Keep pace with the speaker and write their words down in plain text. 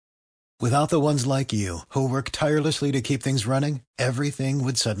Without the ones like you, who work tirelessly to keep things running, everything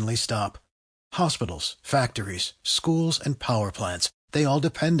would suddenly stop. Hospitals, factories, schools, and power plants, they all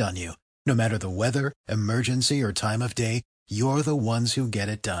depend on you. No matter the weather, emergency, or time of day, you're the ones who get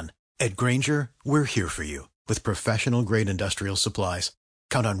it done. At Grainger, we're here for you with professional-grade industrial supplies.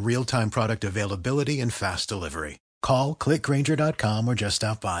 Count on real-time product availability and fast delivery. Call, click Grainger.com, or just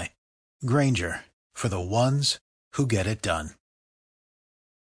stop by. Grainger, for the ones who get it done.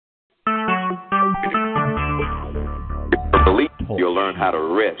 You'll learn how to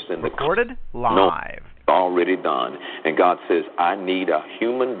rest in the recorded live. Already done. And God says, I need a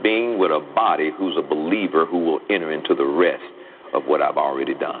human being with a body who's a believer who will enter into the rest of what I've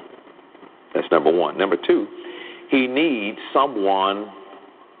already done. That's number one. Number two, he needs someone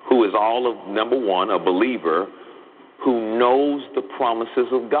who is number one, a believer who knows the promises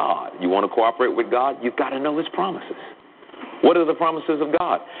of God. You want to cooperate with God? You've got to know his promises. What are the promises of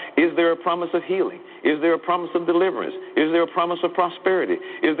God? Is there a promise of healing? Is there a promise of deliverance? Is there a promise of prosperity?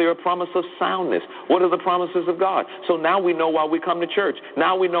 Is there a promise of soundness? What are the promises of God? So now we know why we come to church.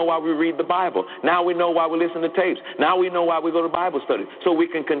 Now we know why we read the Bible. Now we know why we listen to tapes. Now we know why we go to Bible study. So we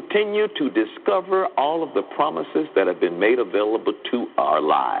can continue to discover all of the promises that have been made available to our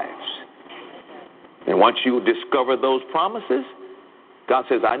lives. And once you discover those promises, God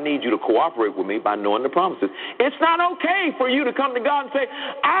says, I need you to cooperate with me by knowing the promises. It's not okay for you to come to God and say,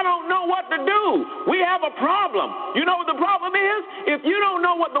 I don't know what to do. We have a problem. You know what the problem is? If you don't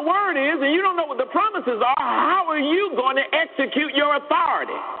know what the word is and you don't know what the promises are, how are you going to execute your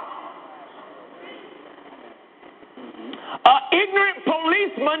authority? An ignorant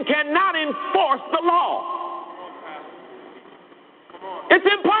policeman cannot enforce the law. It's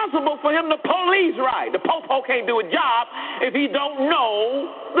impossible for him to police right. The popo can't do a job if he don't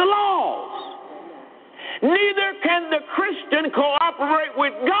know the laws. Neither can the Christian cooperate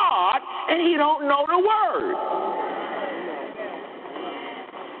with God and he don't know the word.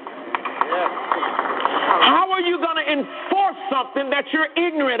 How are you going to enforce something that you're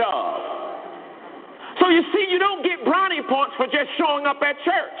ignorant of? So you see, you don't get brownie points for just showing up at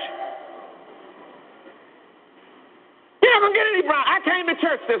church. You're not going to get any brown. I came to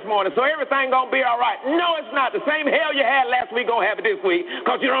church this morning, so everything going to be all right. No, it's not. The same hell you had last week going to have it this week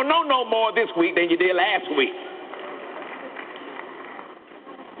because you don't know no more this week than you did last week.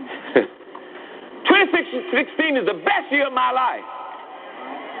 2016 is the best year of my life.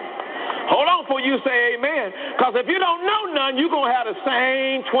 Hold on before you say amen, because if you don't know none, you're going to have the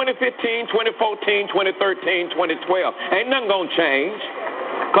same 2015, 2014, 2013, 2012. Ain't nothing going to change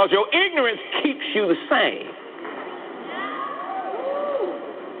because your ignorance keeps you the same.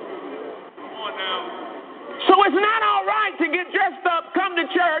 So it's not all right to get dressed up, come to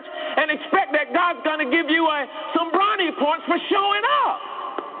church, and expect that God's going to give you some brownie points for showing up.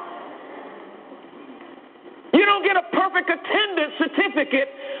 You don't get a perfect attendance certificate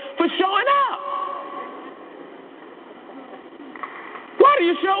for showing up. Why do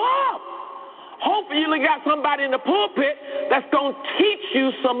you show up? Hopefully you got somebody in the pulpit that's going to teach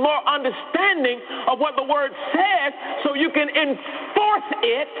you some more understanding of what the Word says so you can enforce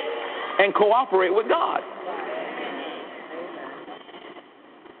it and cooperate with God.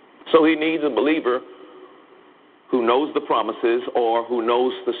 So he needs a believer who knows the promises or who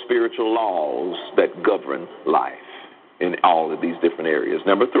knows the spiritual laws that govern life in all of these different areas.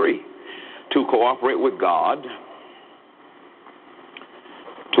 Number three, to cooperate with God,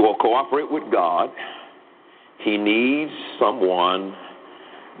 he needs someone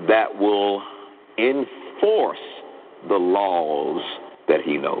that will enforce the laws that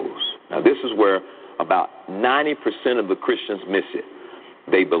he knows. Now, this is where about 90% of the Christians miss it.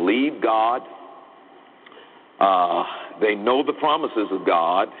 They believe God. They know the promises of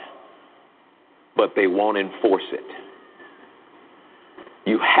God, but they won't enforce it.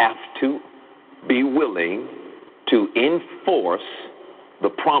 You have to be willing to enforce the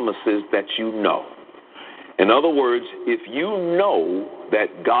promises that you know. In other words, if you know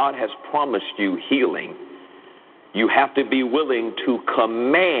that God has promised you healing, you have to be willing to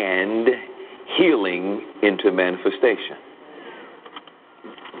command healing into manifestation.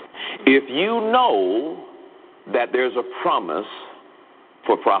 If you know that there's a promise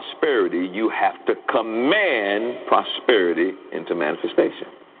for prosperity, you have to command prosperity into manifestation.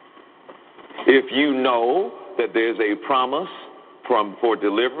 If you know that there's a promise for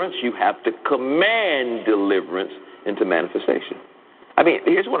deliverance, you have to command deliverance into manifestation. I mean,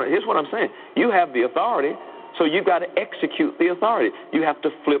 here's what I'm saying. You have the authority, so you've got to execute the authority. You have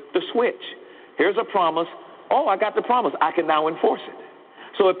to flip the switch. Here's a promise. Oh, I got the promise. I can now enforce it.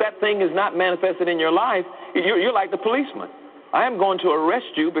 So if that thing is not manifested in your life, you're like the policeman. I am going to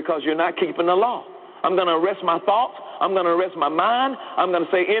arrest you because you're not keeping the law. I'm going to arrest my thoughts. I'm going to arrest my mind. I'm going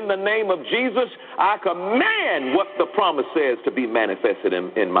to say, in the name of Jesus, I command what the promise says to be manifested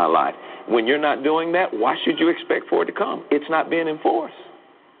in my life. When you're not doing that, why should you expect for it to come? It's not being enforced.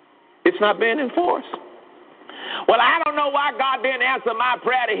 It's not being enforced. Well, I don't know why God didn't answer my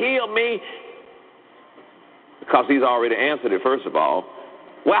prayer to heal me. Because he's already answered it, first of all.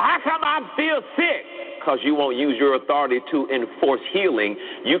 Well, how come I feel sick? Because you won't use your authority to enforce healing.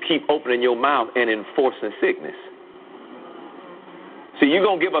 You keep opening your mouth and enforcing sickness. So you're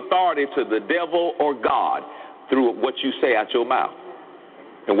going to give authority to the devil or God through what you say out your mouth.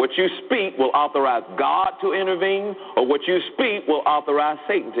 And what you speak will authorize God to intervene, or what you speak will authorize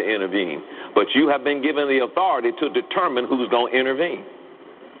Satan to intervene. But you have been given the authority to determine who's going to intervene.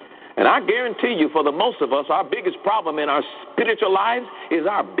 And I guarantee you, for the most of us, our biggest problem in our spiritual lives is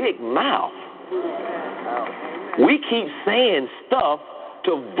our big mouth. We keep saying stuff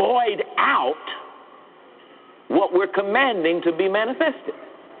to void out what we're commanding to be manifested.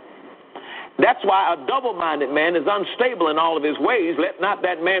 That's why a double-minded man is unstable in all of his ways. Let not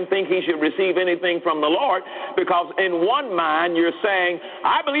that man think he should receive anything from the Lord, because in one mind you're saying,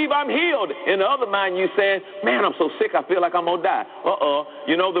 I believe I'm healed. In the other mind you're saying, man, I'm so sick I feel like I'm going to die.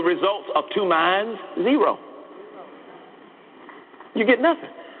 You know the results of two minds? Zero. You get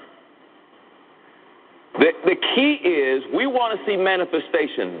nothing. The key is we want to see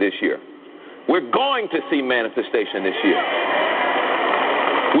manifestation this year. We're going to see manifestation this year.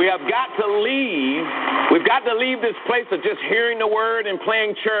 We have got to leave. We've got to leave this place of just hearing the word and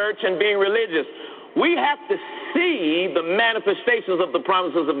playing church and being religious. We have to see the manifestations of the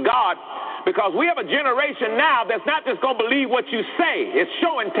promises of God, because we have a generation now that's not just going to believe what you say. It's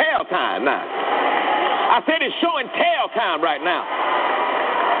show and tell time now. I said it's show and tell time right now.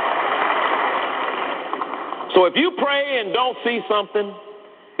 So if you pray and don't see something,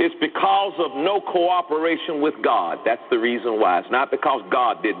 it's because of no cooperation with God. That's the reason why. It's not because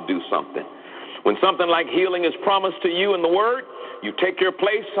God didn't do something. When something like healing is promised to you in the Word, you take your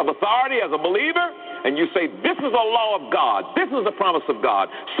place of authority as a believer, and you say, this is a law of God. This is a promise of God.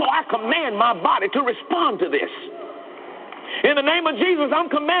 So I command my body to respond to this. In the name of Jesus, I'm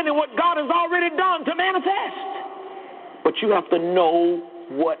commanding what God has already done to manifest. But you have to know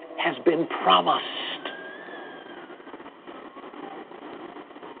what has been promised.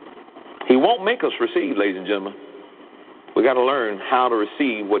 He won't make us receive, ladies and gentlemen. We've got to learn how to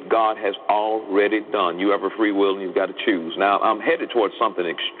receive what God has already done. You have a free will and you've got to choose. Now, I'm headed towards something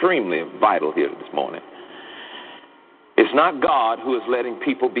extremely vital here this morning. It's not God who is letting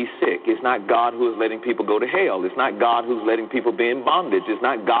people be sick. It's not God who is letting people go to hell. It's not God who's letting people be in bondage. It's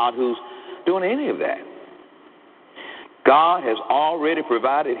not God who's doing any of that. God has already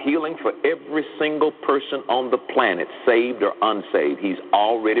provided healing for every single person on the planet, saved or unsaved. He's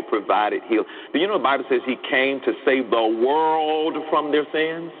already provided healing. Do you know the Bible says he came to save the world from their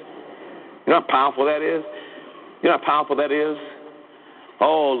sins? You know how powerful that is? You know how powerful that is?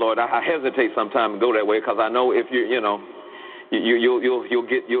 Oh, Lord, I hesitate sometimes to go that way, because I know if you'll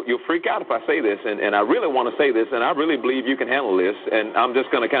freak out if I say this, and I really want to say this, and I really believe you can handle this, and I'm just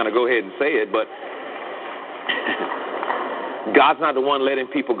going to kind of go ahead and say it, but God's not the one letting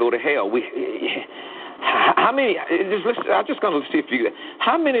people go to hell. How many? I'm just going to see if you.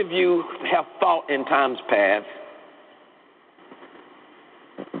 How many of you have thought in times past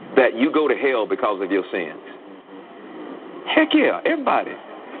that you go to hell because of your sins? Heck yeah, everybody.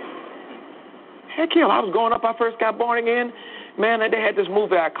 Heck yeah. I was growing up. I first got born again. Man, they had this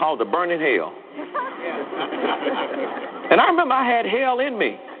movie I called The Burning Hell, and I remember I had hell in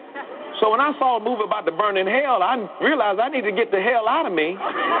me. So when I saw a movie about the burning hell, I realized I need to get the hell out of me, because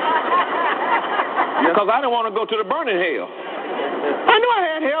I didn't want to go to the burning hell. I knew I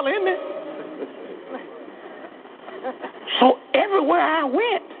had hell in me. So everywhere I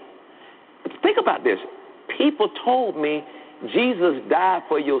went, think about this. People told me Jesus died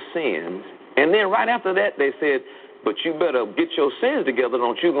for your sins, and then right after that they said, but you better get your sins together,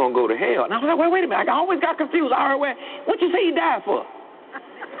 don't you going to go to hell. And I was like, wait a minute. I always got confused. I heard, what you say he died for?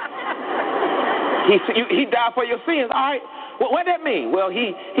 He died for your sins. All right. Well, what does that mean? Well,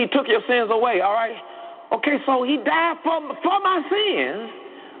 he took your sins away. All right. Okay, so he died for my sins,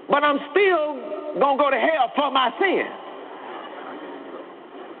 but I'm still going to go to hell for my sins.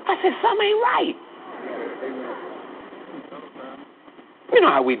 I said, something ain't right. You know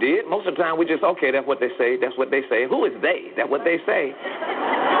how we did. Most of the time we just, okay, that's what they say. That's what they say. Who is they? That's what they say.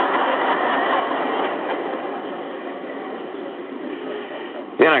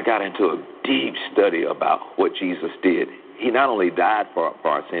 Then I got into a deep study about what Jesus did. He not only died for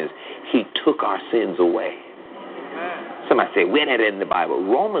our sins, he took our sins away. Somebody say, where that in the Bible?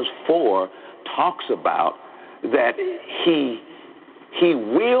 Romans 4 talks about that he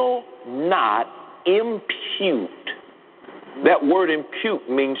will not impute. That word impute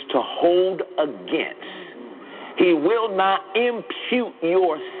means to hold against. He will not impute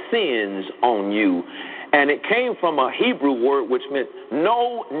your sins on you. And it came from a Hebrew word which meant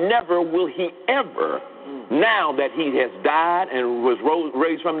no, never will he ever, now that he has died and was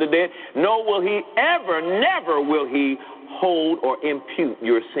raised from the dead, no will he ever, never will he hold or impute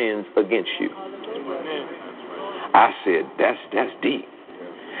your sins against you. I said, that's deep.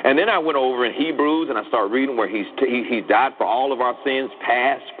 And then I went over in Hebrews and I started reading where he died for all of our sins,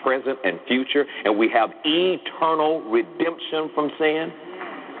 past, present, and future, and we have eternal redemption from sin.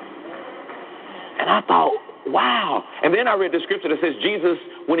 And I thought, wow. And then I read the scripture that says Jesus,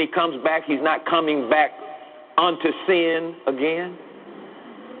 when he comes back, he's not coming back unto sin again.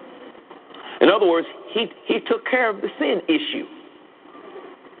 In other words, he took care of the sin issue.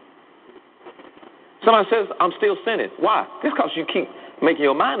 Somebody says, I'm still sinning. Why? Just because you keep making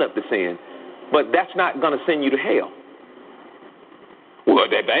your mind up to sin. But that's not going to send you to hell. Well,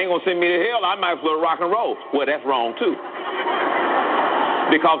 they ain't going to send me to hell. I might as well rock and roll. Well, that's wrong, too.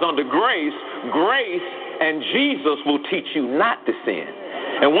 Because under grace and Jesus will teach you not to sin.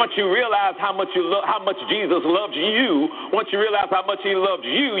 And once you realize how much Jesus loves you, once you realize how much he loves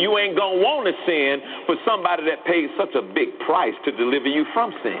you, you ain't going to want to sin for somebody that paid such a big price to deliver you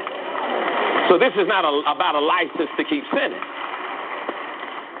from sin. So this is not about a license to keep sinning.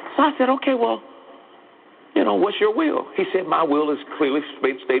 So I said, okay, well, what's your will? He said, my will is clearly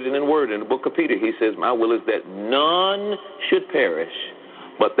stated in the word in the book of Peter. He says, my will is that none should perish,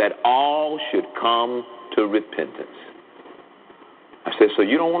 but that all should come to repentance. I said, so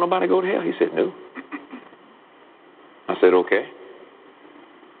you don't want nobody to go to hell? He said, no. I said, okay.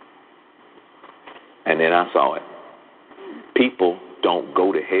 And then I saw it. People don't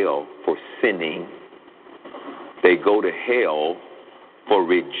go to hell for sinning. They go to hell for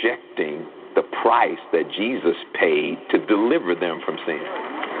rejecting the price that Jesus paid to deliver them from sin.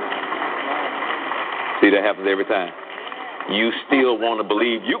 See, that happens every time. You still want to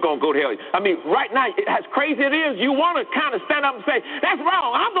believe you're going to go to hell. I mean, right now, as crazy it is, you want to kind of stand up and say, that's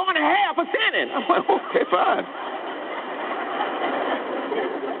wrong. I'm going to hell for sinning. I'm like, okay, fine.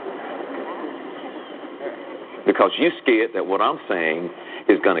 Because you're scared that what I'm saying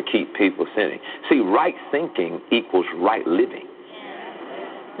is going to keep people sinning. See, right thinking equals right living.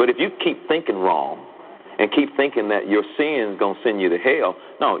 But if you keep thinking wrong and keep thinking that your sin is going to send you to hell,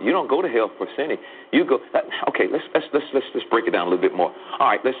 no, you don't go to hell for sinning. You go, okay, let's break it down a little bit more. All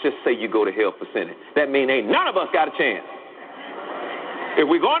right, let's just say you go to hell for sinning. That means ain't none of us got a chance. If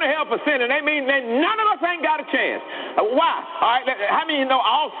we're going to hell for sinning, that means that none of us ain't got a chance. Why? All right, how many of you know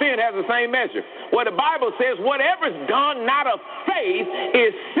all sin has the same measure? Well, the Bible says whatever's done not of faith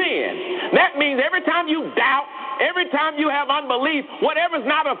is sin. That means every time you doubt, every time you have unbelief, whatever's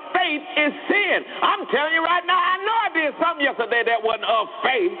not of faith is sin. I'm telling you right now, I know I did something yesterday that wasn't of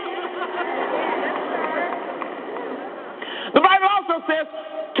faith. The Bible also says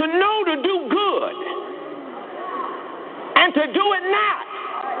to know to do good and to do it not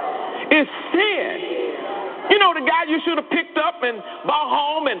is sin. You know the guy you should have picked up and brought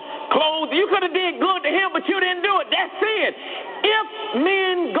home and clothed. You could have did good to him, but you didn't do it. That's sin. If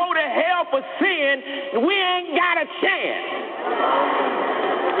men go to hell for sin, we ain't got a chance.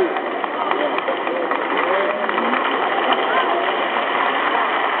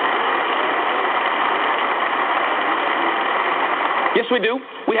 Yes, we do.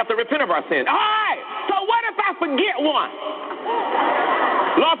 We have to repent of our sins. All right. So what if I forget one?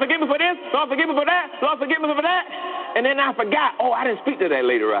 Lord, forgive me for this. Lord, forgive me for that. Lord, forgive me for that. And then I forgot. Oh, I didn't speak to that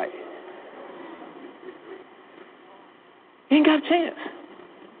lady right. You ain't got a chance.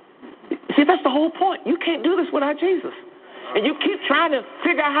 See, that's the whole point. You can't do this without Jesus. And you keep trying to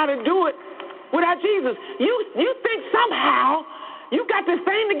figure out how to do it without Jesus. You think somehow you got this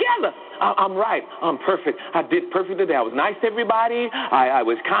thing together. I'm right. I'm perfect. I did perfect today. I was nice to everybody. I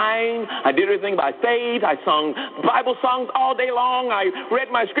was kind. I did everything by faith. I sung Bible songs all day long. I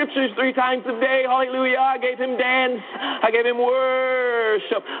read my scriptures 3 times a day. Hallelujah. I gave him dance. I gave him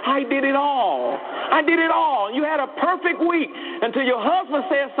worship. I did it all. I did it all. You had a perfect week until your husband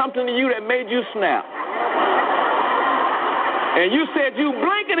said something to you that made you snap. And you said, you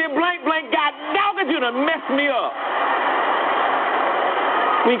blankety blank, God dog it, you done messed me up.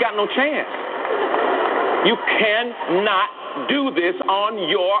 We ain't got no chance. You cannot do this on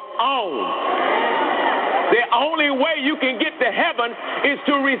your own. The only way you can get to heaven is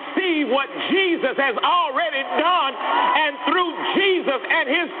to receive what Jesus has already done. And through Jesus and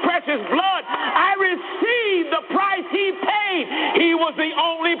his precious blood, I received the price he paid. He was the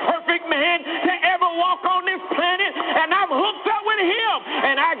only perfect man to ever walk on this planet, and I'm hooked up with him.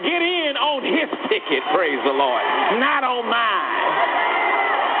 And I get in on his ticket, praise the Lord, not on mine.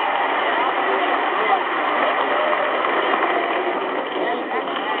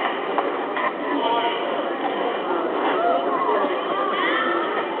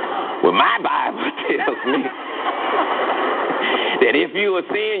 Well, my Bible tells me that if you are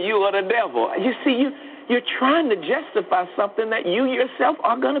sin, you are the devil. You see, you're trying to justify something that you yourself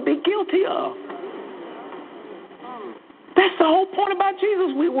are going to be guilty of. That's the whole point about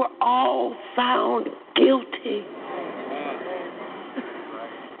Jesus. We were all found guilty.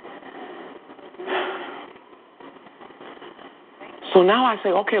 So now I say,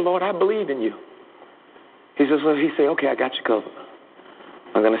 okay, Lord, I believe in you. He says, okay, I got you covered.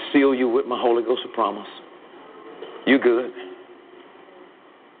 I'm going to seal you with my Holy Ghost of promise. You good.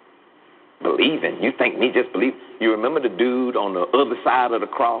 Believing. You think me just believe. You remember the dude on the other side of the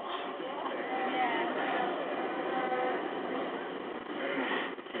cross?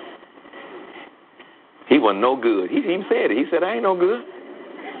 He wasn't no good. He even said it. He said, I ain't no good.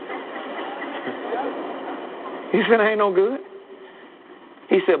 He said, I ain't no good.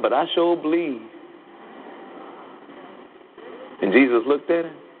 He said, but I sure believe. And Jesus looked at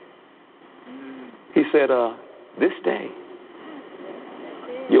him. He said, this day,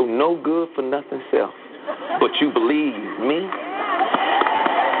 you're no good for nothing self, but you believe me.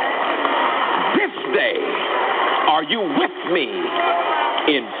 This day, are you with me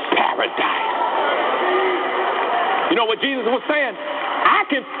in paradise? You know what Jesus was saying? I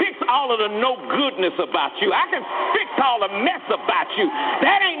can fix all of the no goodness about you. I can fix all the mess about you.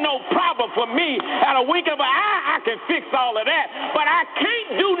 That ain't no problem for me. At a wink of an eye, I can fix all of that. But I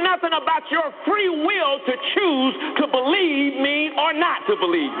can't do nothing about your free will to choose to believe me or not to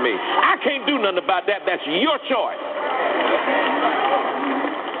believe me. I can't do nothing about that. That's your choice.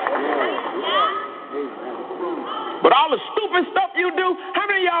 But all the stupid stuff you do, how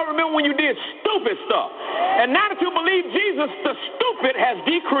many of y'all remember when you did stupid stuff? And now that you believe Jesus, the stupid has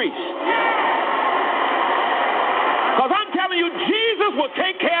decreased. Because I'm telling you, Jesus will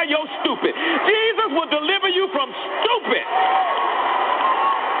take care of your stupid. Jesus will deliver you from stupid.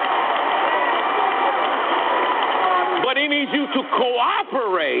 But he needs you to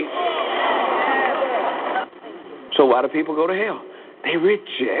cooperate. So why do people go to hell? They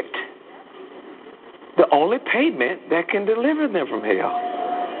reject the only payment that can deliver them from hell.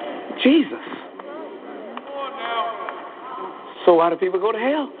 Jesus. So why do people go to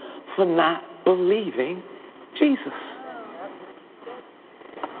hell? For not believing Jesus.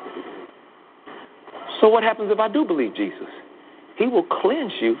 So what happens if I do believe Jesus? He will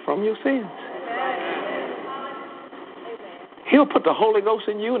cleanse you from your sins. He'll put the Holy Ghost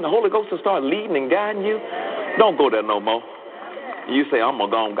in you, and the Holy Ghost will start leading and guiding you. Don't go there no more. You say,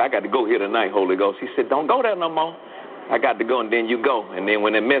 I got to go here tonight, Holy Ghost. He said, don't go there no more. I got to go, and then you go. And then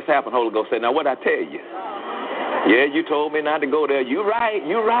when that mess happened, Holy Ghost said, now what I tell you? Yeah, you told me not to go there. You right.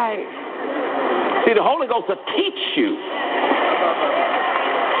 See, the Holy Ghost will teach you.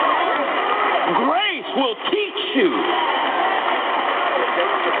 Grace will teach you.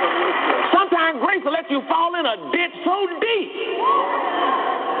 Sometimes grace will let you fall in a ditch so deep.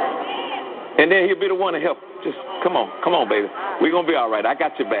 And then he'll be the one to help. Just come on, baby. We're going to be all right. I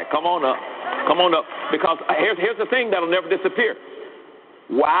got your back. Come on up. Because here's the thing that'll never disappear.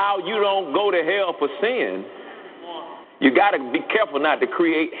 While you don't go to hell for sin, you got to be careful not to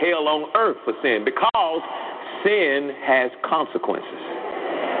create hell on earth for sin, because sin has consequences.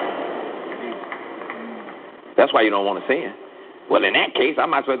 That's why you don't want to sin. Well, in that case, I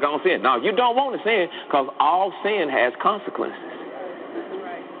might as well go and sin. No, you don't want to sin, because all sin has consequences.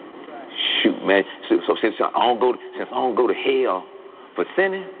 Shoot, man. So since I don't go to hell for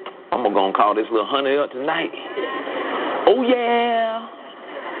sinning, I'm going to call this little honey up tonight. Oh, yeah.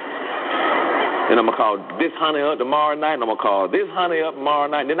 And I'm going to call this honey up tomorrow night, and I'm going to call this honey up tomorrow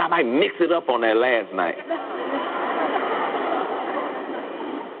night. Then I might mix it up on that last night.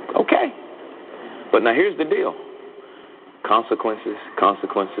 Okay. But now here's the deal. Consequences.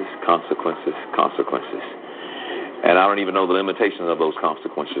 And I don't even know the limitations of those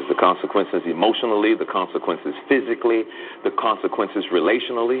consequences. The consequences emotionally, the consequences physically, the consequences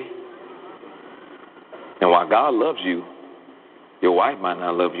relationally. And while God loves you, your wife might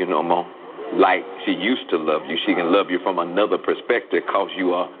not love you no more like she used to love you. She can love you from another perspective because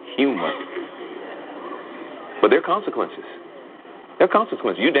you are human. But there are consequences. There are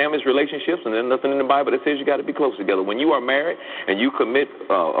consequences. You damage relationships, and there's nothing in the Bible that says you got to be close together. When you are married and you commit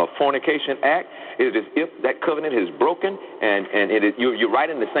a fornication act, it is if that covenant is broken, and you're right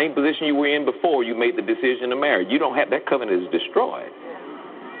in the same position you were in before you made the decision to marry. You don't have that covenant is destroyed.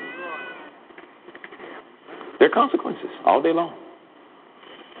 There are consequences all day long.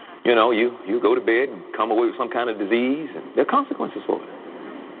 You know, you go to bed and come away with some kind of disease, and there are consequences for it.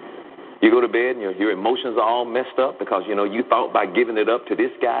 You go to bed and your emotions are all messed up because, you know, you thought by giving it up to this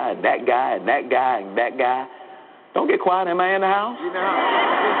guy and that guy and that guy and that guy. Don't get quiet. Am I in the house?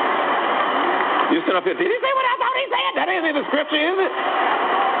 You sit up here, did he say what I thought he said? That ain't in the scripture, is it?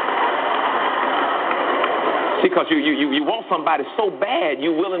 See, because you want somebody so bad,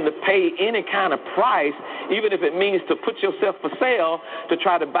 you're willing to pay any kind of price, even if it means to put yourself for sale to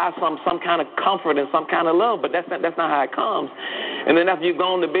try to buy some kind of comfort and some kind of love. But that's not how it comes. And then after you've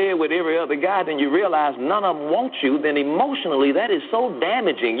gone to bed with every other guy, then you realize none of them want you. Then emotionally, that is so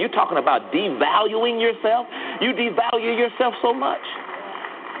damaging. You're talking about devaluing yourself. You devalue yourself so much.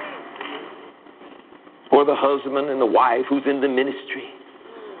 Or the husband and the wife who's in the ministry,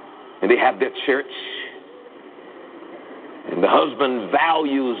 and they have their church. And the husband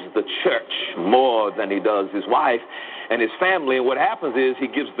values the church more than he does his wife and his family. And what happens is he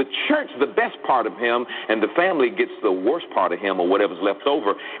gives the church the best part of him, and the family gets the worst part of him or whatever's left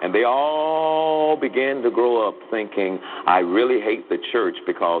over. And they all begin to grow up thinking, I really hate the church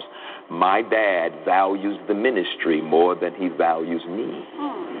because my dad values the ministry more than he values me.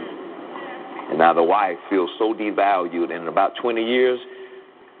 And now the wife feels so devalued, and in about 20 years,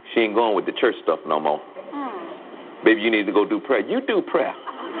 she ain't going with the church stuff no more. Baby, you need to go do prayer. You do prayer.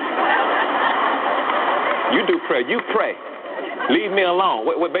 You do prayer. You pray. Leave me alone.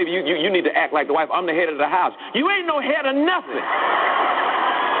 Wait, baby, you need to act like the wife. I'm the head of the house. You ain't no head of nothing.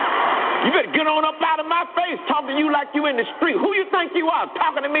 You better get on up out of my face, talking to you like you in the street. Who you think you are,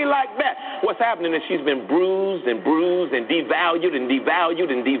 talking to me like that? What's happening is she's been bruised and bruised and devalued and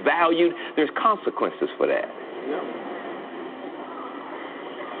devalued and devalued. There's consequences for that.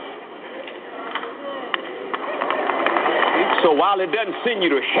 So while it doesn't send you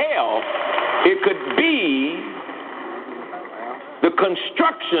to hell, it could be the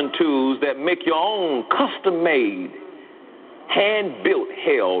construction tools that make your own custom-made, hand-built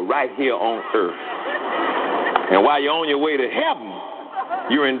hell right here on earth. And while you're on your way to heaven,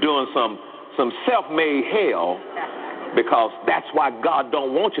 you're enduring some self-made hell, because that's why God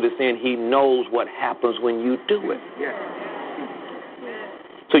don't want you to sin. He knows what happens when you do it.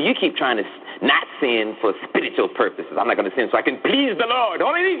 So you keep trying to not sin for spiritual purposes. I'm not going to sin so I can please the Lord.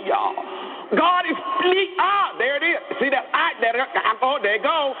 Only y'all. God is pleased. There it is. See that? There you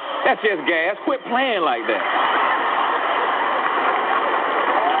go. That's just gas. Quit playing like that.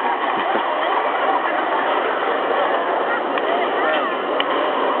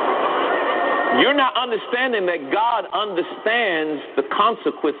 You're not understanding that God understands the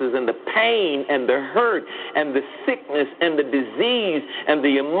consequences and the pain and the hurt and the sickness and the disease and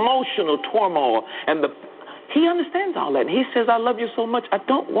the emotional turmoil and He understands all that. And He says, I love you so much, I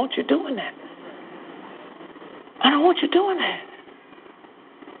don't want you doing that. I don't want you doing that.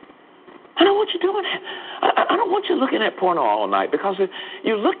 I don't want you doing that. I don't want you looking at porno all night, because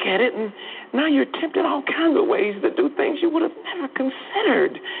you look at it and now you're tempted all kinds of ways to do things you would have never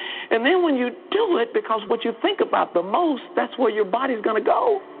considered. And then when you do it, because what you think about the most, that's where your body's going to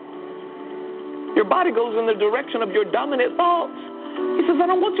go. Your body goes in the direction of your dominant thoughts. He says, I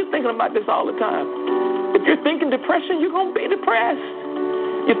don't want you thinking about this all the time. If you're thinking depression, you're going to be depressed.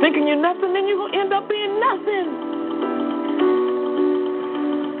 You're thinking you're nothing, then you're going to end up being nothing.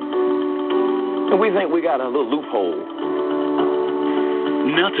 And we think we got a little loophole.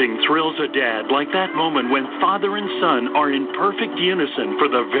 Nothing thrills a dad like that moment when father and son are in perfect unison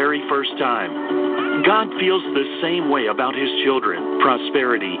for the very first time. God feels the same way about His children.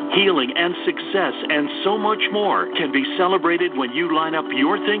 Prosperity, healing, and success, and so much more can be celebrated when you line up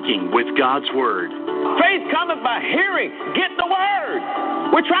your thinking with God's Word. Faith cometh by hearing. Get the Word.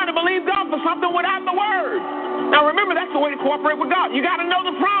 We're trying to believe God for something without the Word. Now remember, that's the way to cooperate with God. You got to know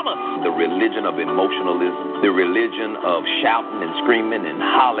the promise. The religion of emotionalism, the religion of shouting and screaming and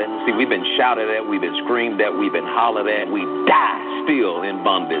hollering. See, we've been shouted at, we've been screamed at, we've been hollered at. We die still in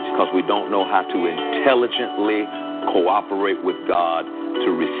bondage because we don't know how to intelligently cooperate with God to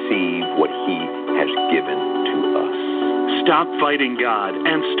receive what He has given to us. Stop fighting God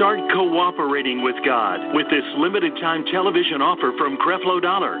and start cooperating with God with this limited-time television offer from Creflo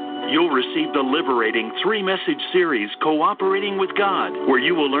Dollar. You'll receive the liberating 3-message series, Cooperating with God, where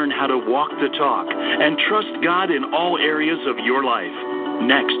you will learn how to walk the talk and trust God in all areas of your life.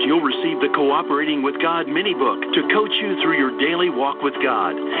 Next, you'll receive the Cooperating with God mini-book to coach you through your daily walk with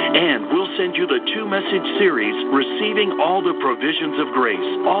God. And we'll send you the 2-message series, Receiving All the Provisions of Grace,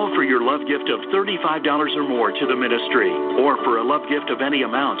 all for your love gift of $35 or more to the ministry. Or for a love gift of any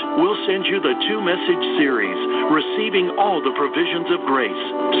amount, we'll send you the 2-message series, Receiving All the Provisions of Grace.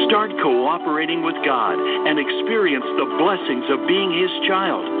 Start cooperating with God and experience the blessings of being His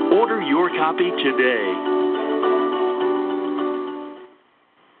child. Order your copy today.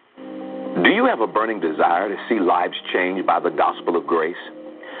 Do you have a burning desire to see lives changed by the gospel of grace?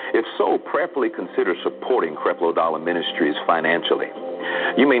 If so, prayerfully consider supporting Creflo Dollar Ministries financially.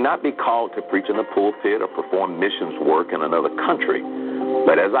 You may not be called to preach in the pulpit or perform missions work in another country,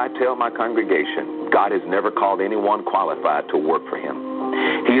 but as I tell my congregation, God has never called anyone qualified to work for Him.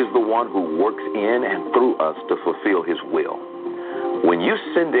 He is the one who works in and through us to fulfill His will. When you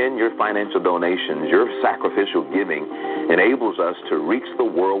send in your financial donations, your sacrificial giving enables us to reach the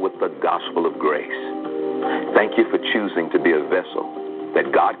world with the gospel of grace. Thank you for choosing to be a vessel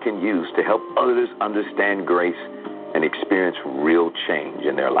that God can use to help others understand grace and experience real change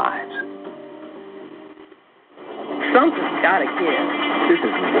in their lives. Something's got to give. This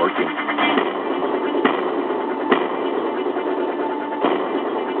isn't working.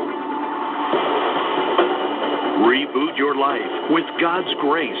 Reboot your life with God's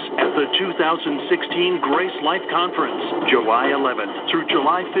grace at the 2016 Grace Life Conference, July 11th through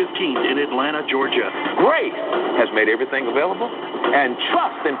July 15th in Atlanta, Georgia. Grace has made everything available, and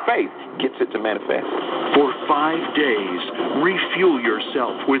trust and faith gets it to manifest. For 5 days, refuel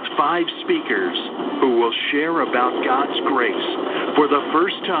yourself with 5 speakers who will share about God's grace for the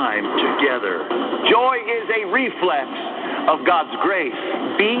first time together. Joy is a reflex of God's grace.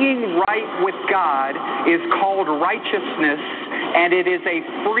 Being right with God is called righteousness, and it is a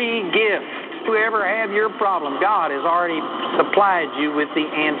free gift. To ever have your problem, God has already supplied you with the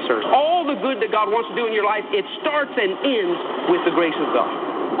answers. All the good that God wants to do in your life, it starts and ends with the grace of God.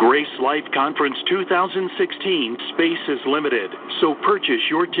 Grace Life Conference 2016. Space is limited, so purchase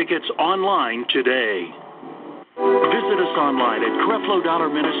your tickets online today. Visit us online at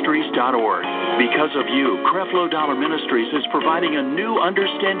CrefloDollarMinistries.org. Because of you, Creflo Dollar Ministries is providing a new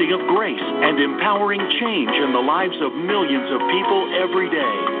understanding of grace and empowering change in the lives of millions of people every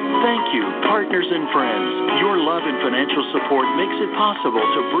day. Thank you, partners and friends. Your love and financial support makes it possible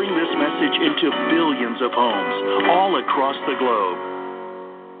to bring this message into billions of homes all across the globe.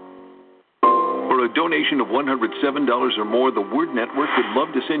 For a donation of $107 or more, the Word Network would love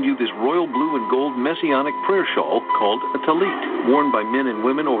to send you this royal blue and gold messianic prayer shawl called a talit. Worn by men and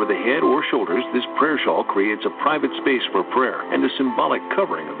women over the head or shoulders, this prayer shawl creates a private space for prayer and a symbolic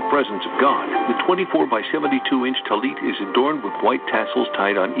covering of the presence of God. The 24 by 72-inch talit is adorned with white tassels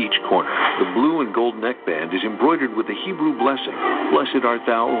tied on each corner. The blue and gold neckband is embroidered with the Hebrew blessing. Blessed art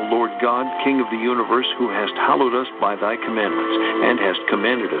thou, O Lord God, King of the universe, who hast hallowed us by thy commandments, and hast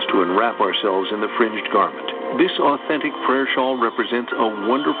commanded us to enwrap ourselves in the fringed garment. This authentic prayer shawl represents a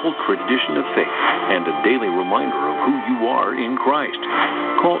wonderful tradition of faith and a daily reminder of who you are in Christ.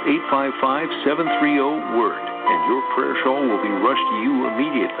 Call 855-730-WORD and your prayer shawl will be rushed to you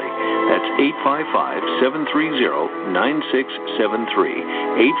immediately. That's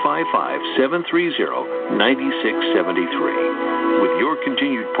 855-730-9673. 855-730-9673. With your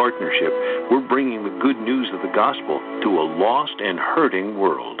continued partnership, we're bringing the good news of the gospel to a lost and hurting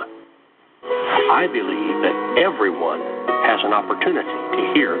world. I believe that everyone has an opportunity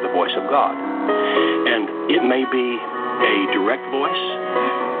to hear the voice of God. And it may be a direct voice,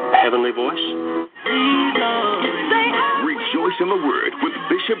 a heavenly voice. Rejoice in the Word with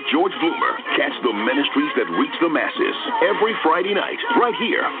Bishop George Bloomer. Catch the ministries that reach the masses every Friday night right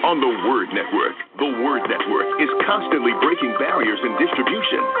here on the Word Network. The Word Network is constantly breaking barriers in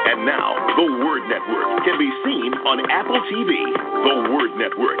distribution. And now, the Word Network can be seen on Apple TV. The Word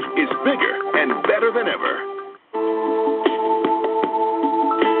Network is bigger and better than ever.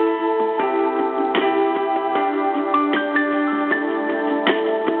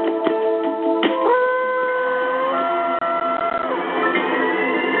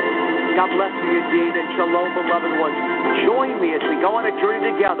 God bless you indeed, and shalom, beloved ones. Join me as we go on a journey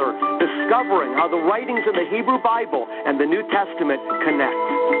together, discovering how the writings of the Hebrew Bible and the New Testament connect.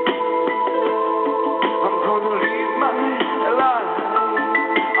 I'm going to live my life.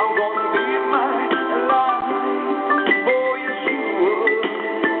 I'm going to live my life for Yeshua.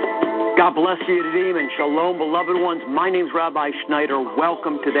 God God bless you, Redeem, and shalom, beloved ones. My name's Rabbi Schneider.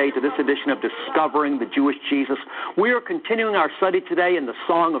 Welcome today to this edition of Discovering the Jewish Jesus. We are continuing our study today in the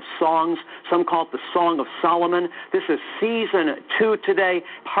Song of Songs. Some call it the Song of Solomon. This is Season 2 today,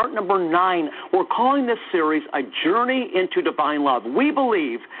 part number 9. We're calling this series A Journey into Divine Love. We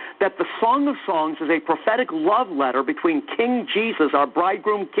believe that the Song of Songs is a prophetic love letter between King Jesus, our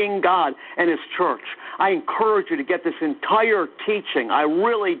bridegroom King God, and his church. I encourage you to get this entire teaching. I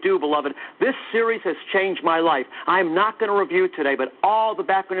really do, beloved. This series has changed my life. I'm not going to review today, but all the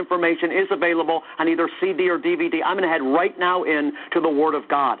background information is available on either CD or DVD. I'm going to head right now into the Word of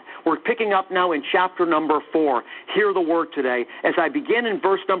God. We're picking up now in chapter number 4. Hear the Word today as I begin in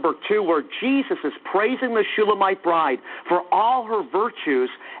verse number 2, where Jesus is praising the Shulamite bride for all her virtues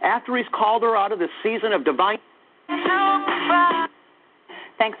after he's called her out of the season of divine.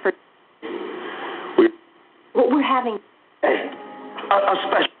 Thanks for. What we're having a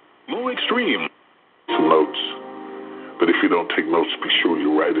special. More extreme. Some notes. But if you don't take notes, be sure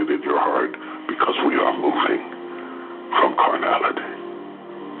you write it in your heart, because we are moving from carnality.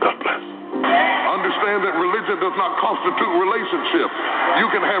 God bless. Understand that religion does not constitute relationship. You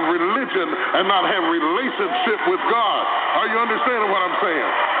can have religion and not have relationship with God. Are you understanding what I'm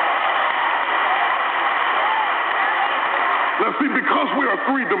saying? Now see, because we are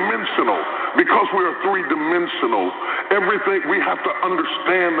three-dimensional, everything, we have to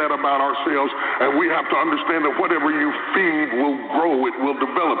understand that about ourselves, and we have to understand that whatever you feed will grow, it will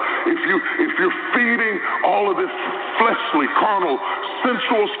develop. If you're feeding all of this fleshly, carnal,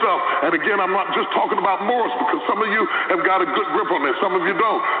 sensual stuff, and again, I'm not just talking about morals, because some of you have got a good grip on that, some of you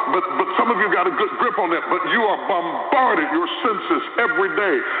don't, but some of you got a good grip on that, but you are bombarded, your senses, every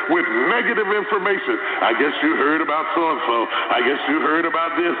day with negative information. I guess you heard about so-and-so. I guess you heard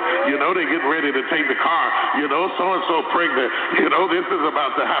about this. You know, they getting ready to take the car. You know, so-and-so pregnant. You know, this is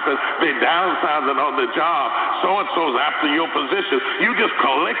about to happen. They downsizing on the job. So-and-so's after your position. You just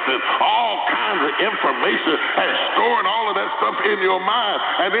collecting all kinds of information and storing all of that stuff in your mind,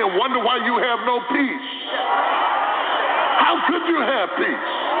 and then wonder why you have no peace. How could you have peace?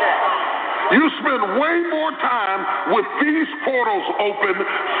 You spend way more time with these portals open,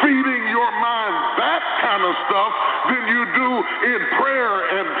 feeding your mind that kind of stuff, than you do in prayer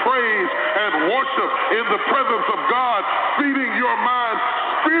and praise and worship in the presence of God, feeding your mind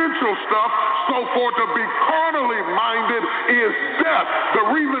spiritual stuff. So for to be carnally minded is death. The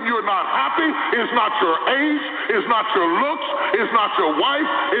reason you're not happy is not your age, is not your looks, is not your wife,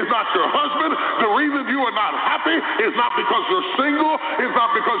 is not your husband. The reason you are not happy is not because you're single, is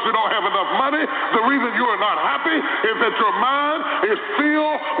not because you don't have enough money. The reason you are not happy is that your mind is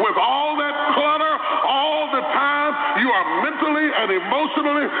filled with all that clutter all the time. You are mentally and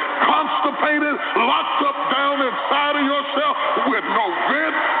emotionally constipated, locked up down inside of yourself with no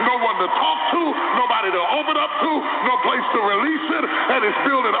vent, no one to talk to, nobody to open up to, no place to release it, and it's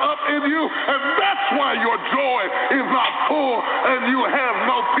building up in you, and that's why your joy is not full and you have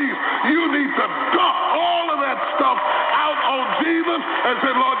no peace. You need to dump all of that stuff out on Jesus and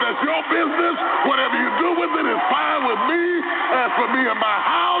say, Lord, that's your business. Whatever you do with it is fine with me. As for me and my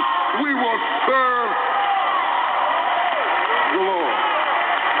house, we will serve the Lord.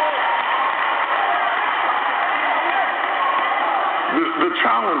 The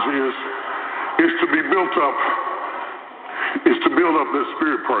challenge is to be built up, is to build up that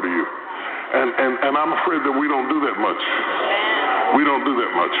spirit part of you. And I'm afraid that we don't do that much. We don't do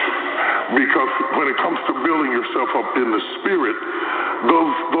that much. Because when it comes to building yourself up in the spirit,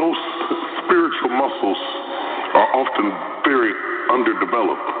 those spiritual muscles are often very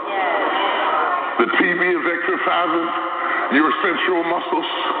underdeveloped. The TV is exercising your sensual muscles.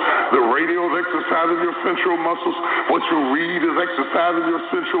 The radio is exercising your sensual muscles. What you read is exercising your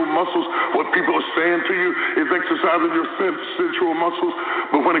sensual muscles. What people are saying to you is exercising your sensual muscles.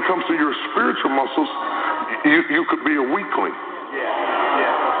 But when it comes to your spiritual muscles, you could be a weakling.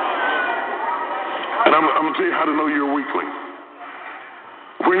 And I'm going to tell you how to know you're a weakling.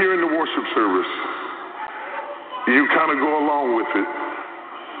 When you're in the worship service, you kind of go along with it,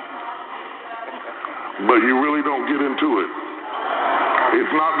 but you really don't get into it.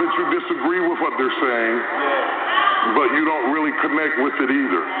 It's not that you disagree with what they're saying, but you don't really connect with it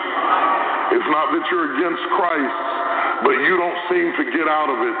either. It's not that you're against Christ, but you don't seem to get out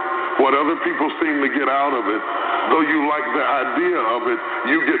of it what other people seem to get out of it. Though you like the idea of it,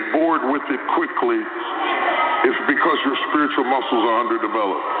 you get bored with it quickly. It's because your spiritual muscles are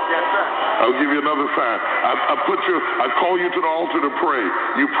underdeveloped. Yes, sir. I'll give you another fact. I call you to the altar to pray.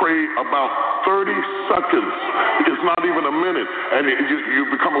 You pray about 30 seconds. It's not even a minute. And you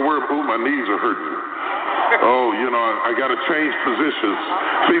become aware of, my knees are hurting. Oh, I got to change positions.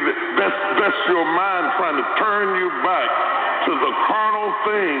 See, that's your mind trying to turn you back to the carnal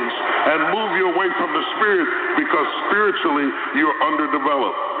things and move you away from the spirit, because spiritually you're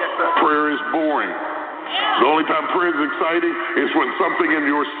underdeveloped. Prayer is boring. The only time prayer is exciting is when something in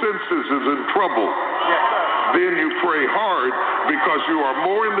your senses is in trouble. Then you pray hard, because you are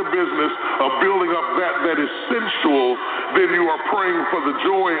more in the business of building up that is sensual than you are praying for the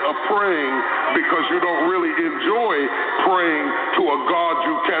joy of praying, because you don't really enjoy praying to a God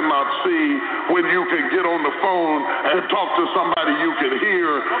you cannot see, when you can get on the phone and talk to somebody you can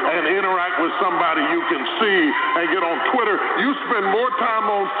hear and interact with somebody you can see and get on Twitter. You spend more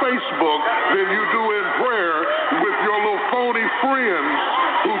time on Facebook than you do in prayer with your little phony friends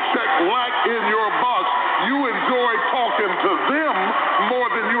who check lack in your box. You enjoy talking to them more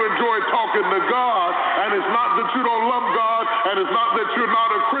than you enjoy talking to God. And it's not that you don't love God, and it's not that you're not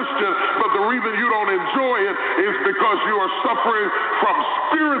a Christian, but the reason you don't enjoy it is because you are suffering from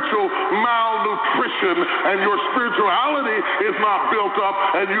spiritual malnutrition, and your spirituality is not built up,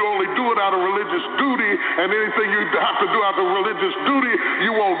 and you only do it out of religious duty, and anything you have to do out of religious duty,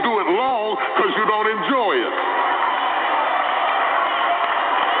 you won't do it long because you don't enjoy it.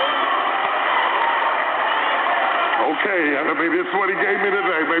 Okay, maybe it's what he gave me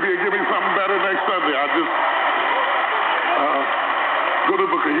today. Maybe he'll give me something better next Sunday. I just go to the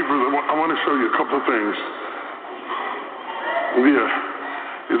book of Hebrews. I want to show you a couple of things. Yeah,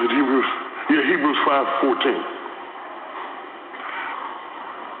 is it Hebrews? Yeah, Hebrews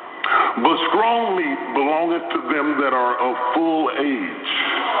 5:14. But strong meat belongeth to them that are of full age.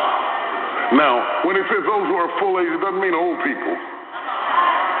 Now, when it says those who are full age, it doesn't mean old people.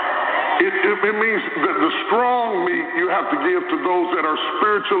 It means that the strong meat you have to give to those that are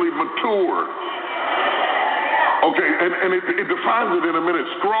spiritually mature. Okay, and it defines it in a minute.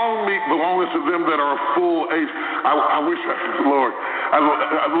 Strong meat belongs to them that are full age. I wish, Lord,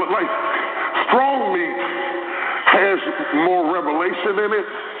 like strong meat has more revelation in it,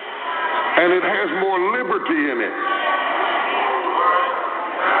 and it has more liberty in it.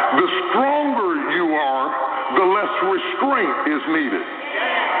 The stronger you are, the less restraint is needed.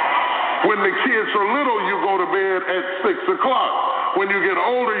 When the kids are little, you go to bed at 6 o'clock. When you get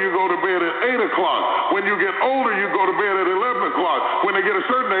older, you go to bed at 8 o'clock. When you get older, you go to bed at 11 o'clock. When they get a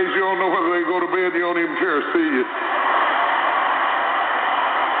certain age, you don't know whether they go to bed, you don't even care to see you.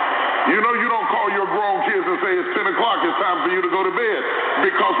 You know, you don't call your grown kids and say, it's 10 o'clock, it's time for you to go to bed.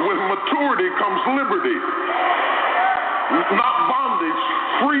 Because with maturity comes liberty. Not bondage,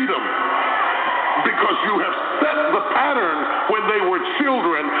 freedom. Because you have set the pattern when they were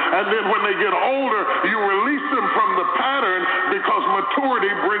children, and then when they get older, you release them from the pattern, because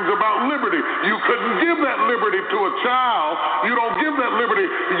maturity brings about liberty. You couldn't give that liberty to a child. You don't give that liberty,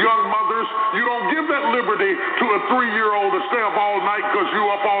 young mothers. You don't give that liberty to a 3-year-old to stay up all night because you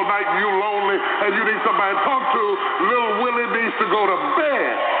up all night and you lonely and you need somebody to talk to. Little Willie needs to go to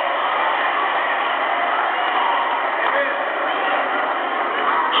bed.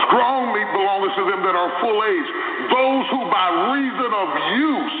 Strong meat belongs to them that are full age, those who by reason of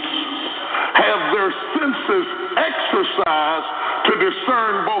use have their senses exercised to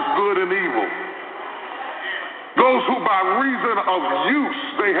discern both good and evil. Those who by reason of use,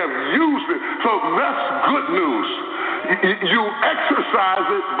 they have used it. So that's good news. You exercise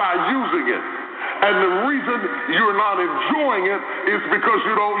it by using it. And the reason you're not enjoying it is because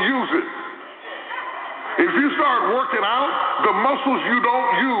you don't use it. If you start working out, the muscles you don't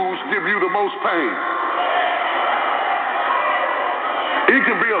use give you the most pain. It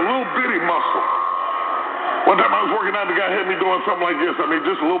can be a little bitty muscle. One time I was working out, the guy had me doing something like this. I mean,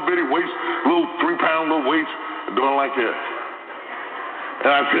 just a little bitty weights, little 3-pound little weights, doing like that.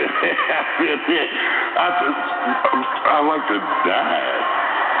 And I said, I like to die.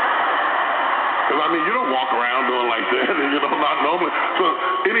 Because, I mean, you don't walk around doing like that, and not normally. So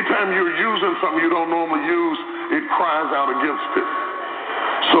anytime you're using something you don't normally use, it cries out against it.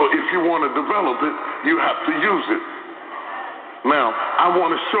 So if you want to develop it, you have to use it. Now, I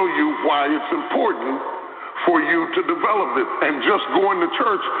want to show you why it's important for you to develop it. And just going to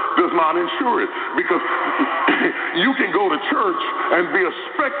church does not ensure it. Because you can go to church and be a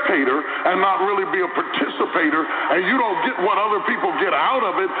spectator and not really be a participator, and you don't get what other people get out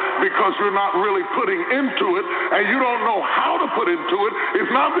of it because you're not really putting into it, and you don't know how to put into it.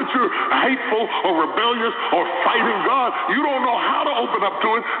 It's not that you're hateful or rebellious or fighting God. You don't know how to open up to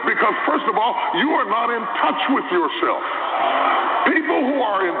it because, first of all, you are not in touch with yourself. People who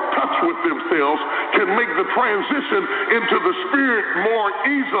are in touch with themselves can make the transition into the Spirit more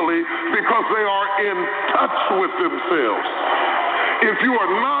easily because they are in touch with themselves. if you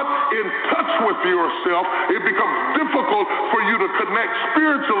are not in touch with yourself, it becomes difficult for you to connect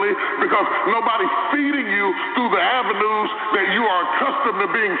spiritually because nobody's feeding you through the avenues that you are accustomed to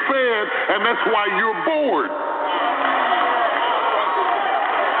being fed, and that's why you're bored.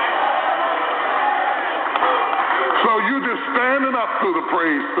 So you're just standing up through the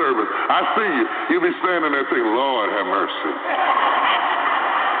praise service. I see you. You'll be standing there thinking, Lord, have mercy.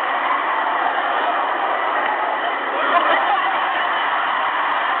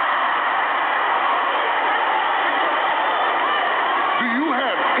 Do you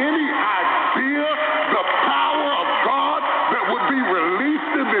have any idea the power of God that would be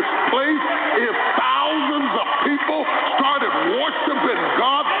released in this place if thousands of people started worshiping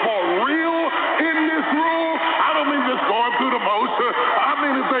God for real in this room? I don't mean just going through the motion. I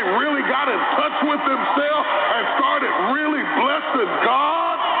mean if they really got in touch with themselves and started really blessing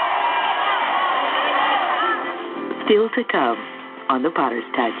God. Still to come on the Potter's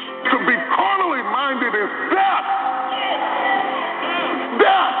Touch. To be carnally minded is death.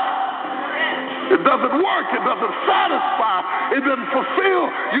 Death. It doesn't work. It doesn't satisfy. It doesn't fulfill.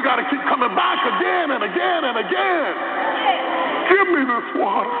 You got to keep coming back again and again and again. Give me this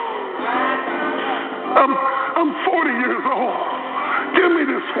water. I'm 40 years old. Give me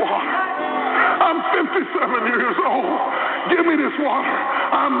this water. I'm 57 years old. Give me this water.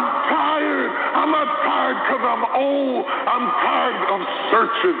 I'm tired. I'm not tired because I'm old. I'm tired of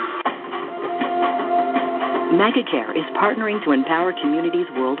searching. MegaCare is partnering to empower communities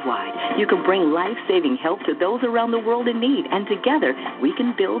worldwide. You can bring life-saving help to those around the world in need, and together we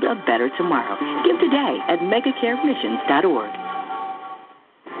can build a better tomorrow. Give today at megacaremissions.org.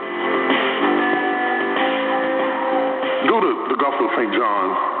 Go to the Gospel of St.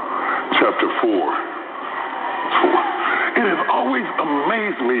 John, chapter 4. It has always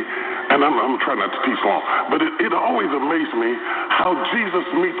amazed me, and I'm trying not to teach long, but it always amazed me how Jesus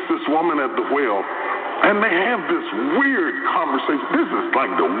meets this woman at the well. And they have this weird conversation. This is like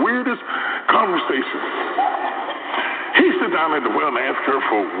the weirdest conversation. He sits down at the well and asks her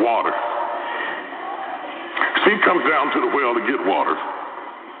for water. She comes down to the well to get water.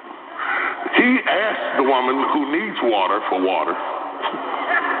 He asks the woman who needs water for water.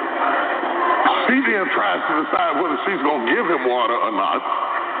 She then tries to decide whether she's going to give him water or not.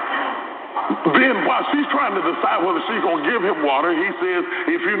 Then while she's trying to decide whether she's going to give him water, he says,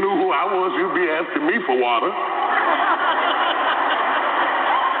 if you knew who I was, you'd be asking me for water.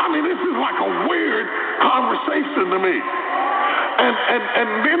 I mean, this is like a weird conversation to me.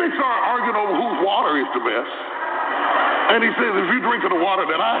 And then they start arguing over whose water is the best. And he says, if you drink of the water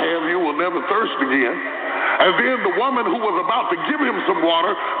that I have, you will never thirst again. And then the woman who was about to give him some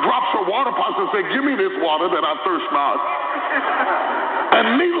water drops her water pot and says, give me this water that I thirst not.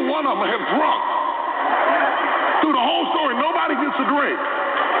 And neither one of them have drunk. Through the whole story, nobody gets a drink.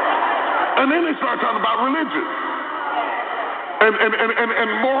 And then they start talking about religion and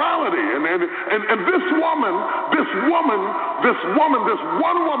morality. And this one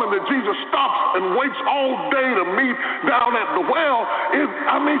woman that Jesus stops and waits all day to meet down at the well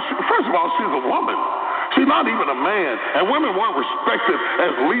first of all, she's a woman. She's not even a man. And women weren't respected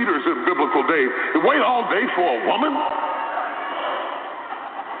as leaders in biblical days. To wait all day for a woman?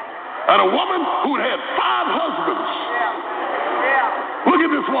 And a woman who'd had 5 husbands. Look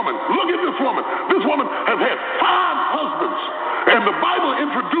at this woman. Look at this woman. This woman has had 5 husbands. And the Bible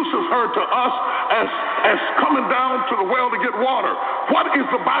introduces her to us as coming down to the well to get water. What is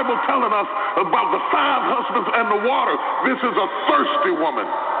the Bible telling us about the 5 husbands and the water? This is a thirsty woman.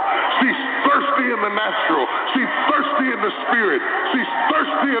 She's thirsty in the natural. She's thirsty in the spirit. She's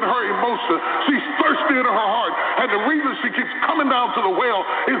thirsty in her emotion. She's thirsty in her heart. And the reason she keeps coming down to the well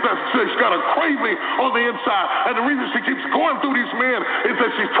is that she's got a craving on the inside. And the reason she keeps going through these men is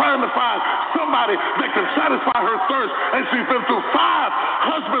that she's trying to find somebody that can satisfy her thirst. And she's been through 5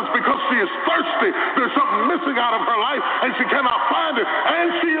 husbands because she is thirsty. There's something missing out of her life, and she cannot find it. And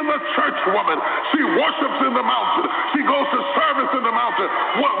she is a church woman. She worships in the mountain. She goes to service in the mountain.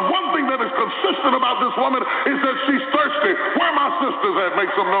 One thing that is consistent about this woman is that she's thirsty. Where are my sisters at?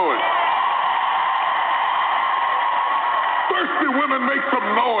 Make some noise. Thirsty women make some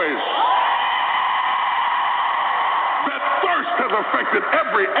noise. That thirst has affected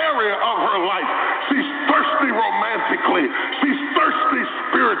every area of her life. She's thirsty romantically. She's thirsty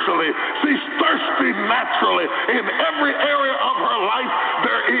spiritually. She's thirsty naturally. In every area of her life,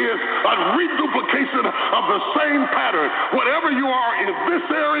 there is a reduplication of the same pattern. Whatever you are in this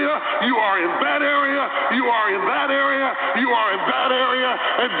area, you are in that area, you are in that area, you are in that area.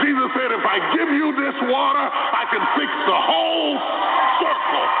 And Jesus said, if I give you this water, I can fix the whole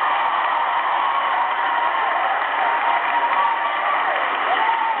circle.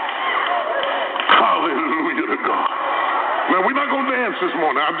 dance this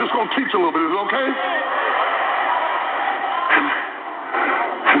morning. I'm just going to teach a little bit. Is it okay?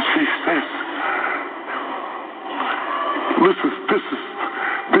 And she says, this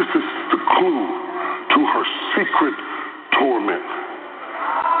is the clue to her secret torment.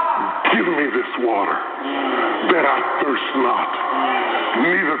 Give me this water, that I thirst not,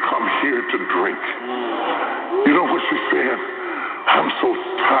 neither come here to drink. You know what she said? I'm so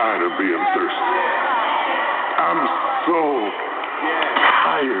tired of being thirsty. I'm so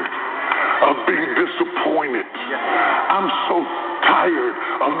tired of being disappointed. I'm so tired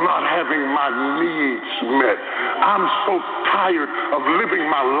of not having my needs met. I'm so tired of living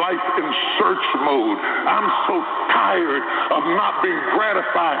my life in search mode. I'm so tired of not being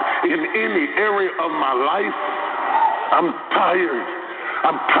gratified in any area of my life. I'm tired.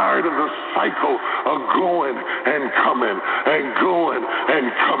 I'm tired of the cycle of going and coming and going and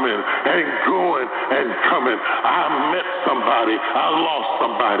coming and going and coming. I met somebody. I lost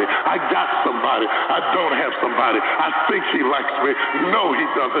somebody. I got somebody. I don't have somebody. I think he likes me. No, he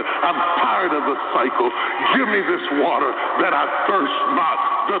doesn't. I'm tired of the cycle. Give me this water that I thirst not.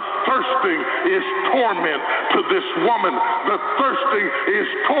 The thirsting is torment to this woman. The thirsting is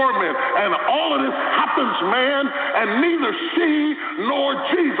torment. And all of this happens, man, and neither she nor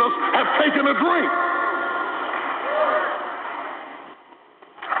Jesus have taken a drink.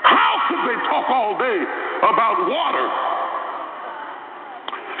 How could they talk all day about water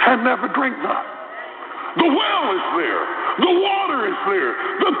and never drink none? The well is there. The water is there.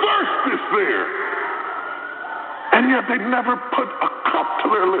 The thirst is there. And yet they never put a cup to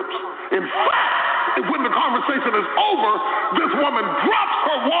their lips. In fact, when the conversation is over, this woman drops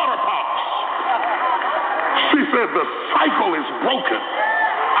her water pots. She said, the cycle is broken.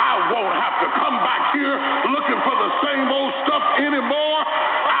 I won't have to come back here looking for the same old stuff anymore.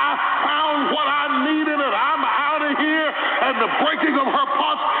 I found what I needed and I'm out of here. And the breaking of her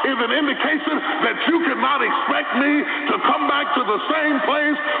pots is an indication that you cannot expect me to come back to the same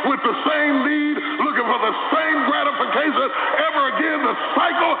place with the same need, looking for the same gratification ever again. The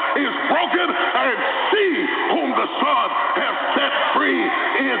cycle is broken, and she whom the Son has set free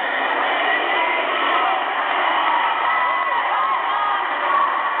is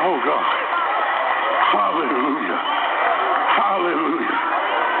oh, God. Hallelujah. Hallelujah.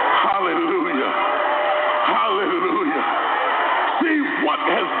 Hallelujah. Hallelujah. See, what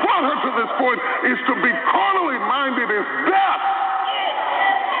has brought her to this point is to be carnally minded is death.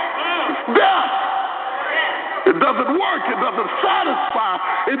 It's death. It doesn't work. It doesn't satisfy.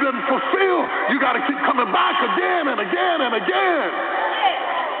 It doesn't fulfill. You got to keep coming back again and again and again.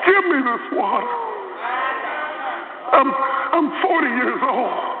 Give me this water. I'm 40 years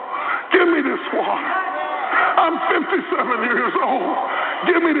old. Give me this water. I'm 57 years old.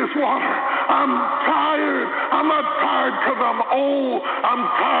 Give me this water. I'm tired. I'm not tired because I'm old. I'm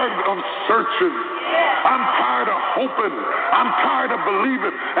tired of searching. I'm tired of hoping. I'm tired of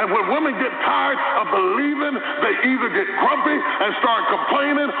believing. And when women get tired of believing, they either get grumpy and start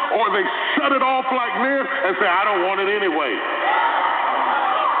complaining, or they shut it off like men and say, I don't want it anyway.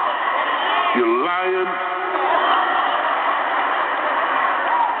 You're lying.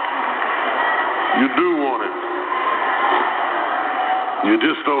 You do want it. You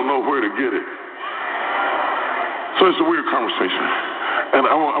just don't know where to get it. So it's a weird conversation. And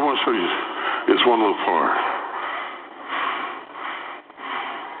I want to show you this one little part.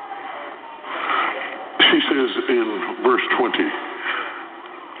 She says in verse 20,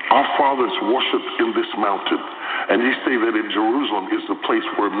 our fathers worshiped in this mountain, and ye say that in Jerusalem is the place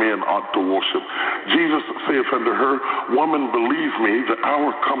where men ought to worship. Jesus saith unto her, woman, believe me, the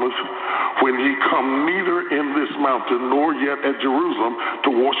hour cometh when ye come neither in this mountain nor yet at Jerusalem to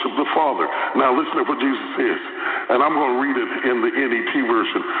worship the Father. Now listen to what Jesus says, and I'm going to read it in the NET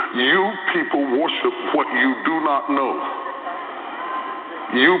version. You people worship what you do not know.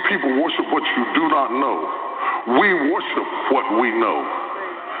 You people worship what you do not know. We worship what we know,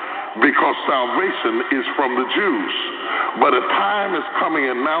 because salvation is from the Jews. But a time is coming,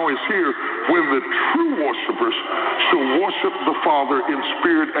 and now is here, when the true worshipers shall worship the Father in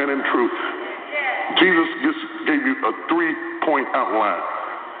spirit and in truth. Jesus just gave you a 3-point outline.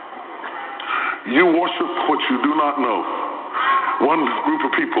 You worship what you do not know. One group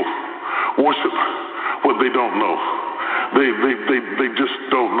of people worship what they don't know. They just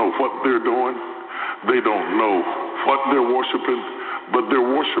don't know what they're doing. They don't know what they're worshiping, but they're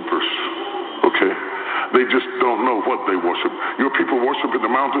worshipers. Okay? They just don't know what they worship. Your people worship in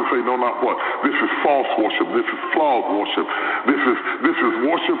the mountains, they know not what. This is false worship. This is flawed worship. This is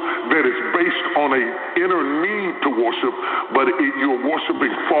worship that is based on an inner need to worship, but you're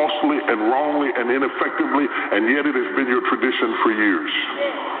worshiping falsely and wrongly and ineffectively, and yet it has been your tradition for years.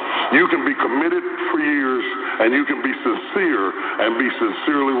 You can be committed for years, and you can be sincere and be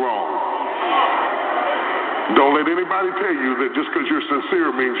sincerely wrong. Don't let anybody tell you that just because you're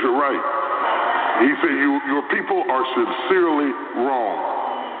sincere means you're right. He said your people are sincerely wrong.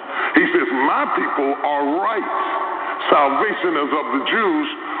 He says, my people are right. Salvation is of the Jews.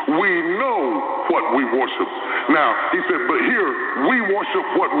 We know what we worship. Now, he said, but here, we worship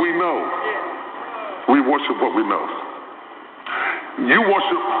what we know. We worship what we know. You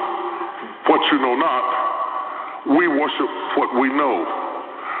worship what you know not. We worship what we know.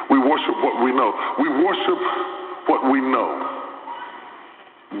 We worship what we know. We worship what we know.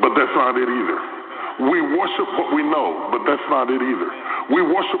 But that's not it either. We worship what we know, but that's not it either. We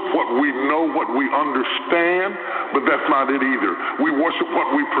worship what we know, what we understand, but that's not it either. We worship what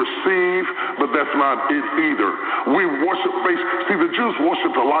we perceive, but that's not it either. We worship see, the Jews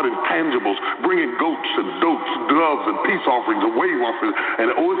worshiped a lot of intangibles, bringing goats and doves and peace offerings and wave offerings. And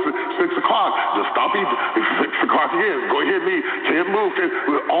it's 6 o'clock. Just stop eating. It's 6 o'clock again. Go ahead and eat. Can't move.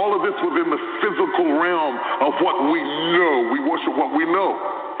 All of this was in the physical realm of what we know. We worship what we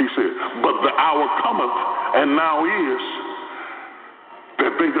know. He said, but the hour cometh, and now is,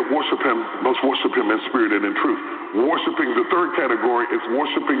 that they that worship him must worship him in spirit and in truth. Worshiping, the third category, is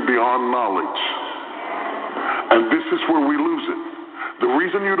worshiping beyond knowledge. And this is where we lose it. The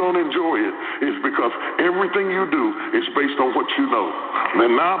reason you don't enjoy it is because everything you do is based on what you know.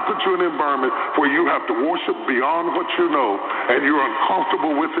 And now I put you in an environment where you have to worship beyond what you know, and you're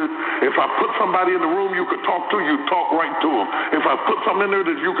uncomfortable with it. If I put somebody in the room you could talk to, you'd talk right to them. If I put something in there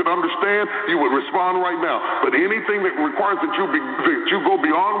that you could understand, you would respond right now. But anything that requires that you go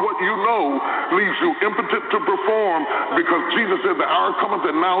beyond what you know leaves you impotent to perform, because Jesus said the hour cometh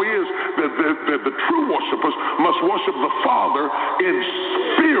and now is that the true worshipers must worship the Father in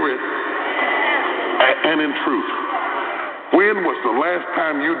spirit and in truth. When was the last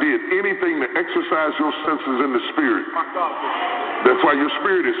time you did anything to exercise your senses in the spirit? That's why your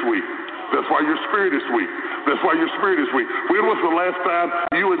spirit is weak. That's why your spirit is weak. That's why your spirit is weak. When was the last time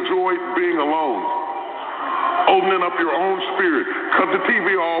you enjoyed being alone? Opening up your own spirit. Cut the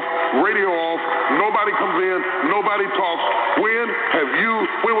TV off, radio off, nobody comes in, nobody talks. When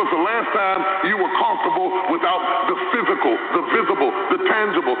was the last time you were comfortable without the physical, the visible, the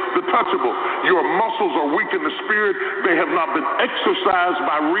tangible, the touchable? Your muscles are weak in the spirit. They have not been exercised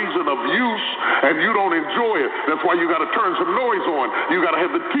by reason of use, and you don't enjoy it. That's why you got to turn some noise on. You got to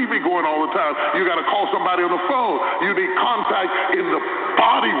have the TV going all the time. You got to call somebody on the phone. You need contact in the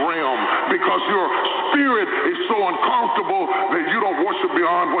body realm, because your spirit is so uncomfortable that you don't worship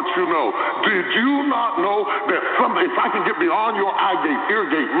beyond what you know. Did you not know that if I can get beyond your eye gate, ear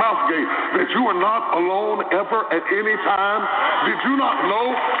gate, mouth gate, that you are not alone ever at any time? Did you not know?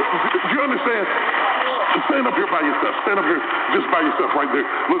 Do you understand? Stand up here by yourself. Stand up here just by yourself right there.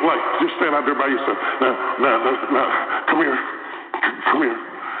 Look like just stand out there by yourself. Now, come here. Come here.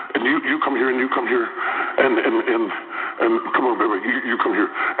 And you come here, and you come here, and come on, baby, you come here,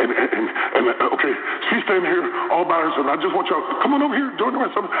 and okay, she's standing here all by herself. And I just want y'all come on over here, join the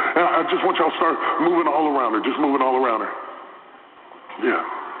rest of them. And I just want y'all to start moving all around her, just moving all around her. Yeah.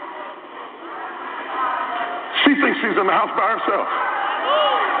 She thinks she's in the house by herself.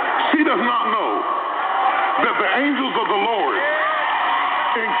 She does not know that the angels of the Lord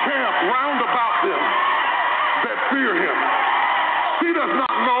encamp round about them that fear him. She does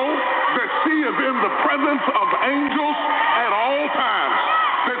not know that she is in the presence of angels at all times,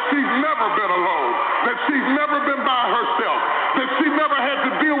 that she's never been alone, that she's never been by herself, that she never had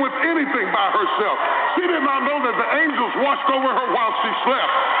to deal with anything by herself. She did not know that the angels watched over her while she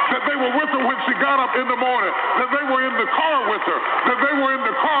slept, that they were with her when she got up in the morning, that they were in the car with her, that they were in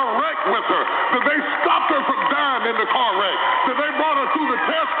the car wreck with her, that they stopped her from dying in the car wreck, that they brought her through the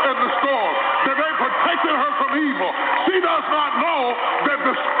test and the storm, that they protected her from evil. She does not know that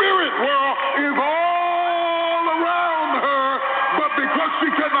the spirit world is all around her, but because she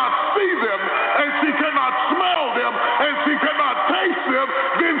cannot see them, and she cannot smell them, and she cannot taste them,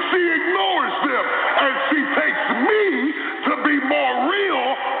 then she ignores them. And she takes me to be more real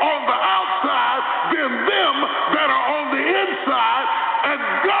on the outside than them that are on the inside. And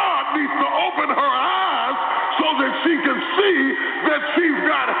God needs to open her eyes so that she can see that she's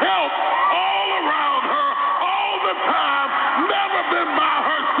got help all around her all the time, never been by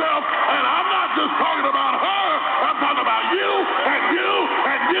herself. And I'm not just talking about her, I'm talking about you and you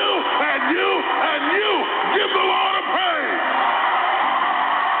and you and you and you.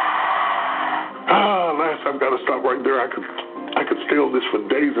 right there. I could stay on this for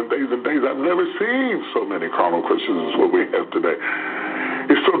days and days and days. I've never seen so many carnal Christians as what we have today.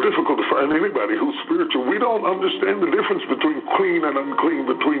 It's so difficult to find anybody who's spiritual. We don't understand the difference between clean and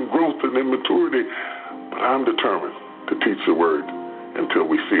unclean, between growth and immaturity. But I'm determined to teach the word until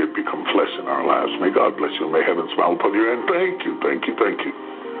we see it become flesh in our lives. May God bless you. May heaven smile upon you. And thank you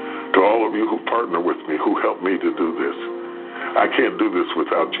to all of you who partner with me, who help me to do this. I can't do this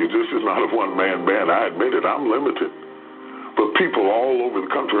without you. This is not a one-man band. I admit it. I'm limited. But people all over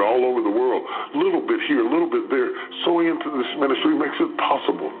the country, all over the world, a little bit here, a little bit there, sowing into this ministry makes it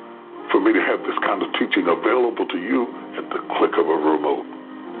possible for me to have this kind of teaching available to you at the click of a remote.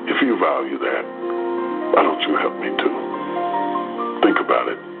 If you value that, why don't you help me too? Think about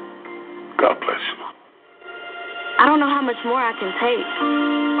it. God bless you. I don't know how much more I can take.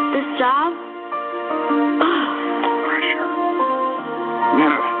 This job? Pressure.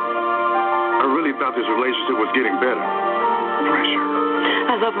 Man, I really thought this relationship was getting better. Pressure.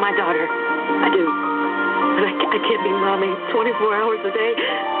 I love my daughter. I do. But I can't be mommy 24 hours a day.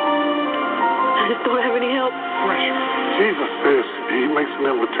 I just don't have any help. Pressure. Jesus says, he makes an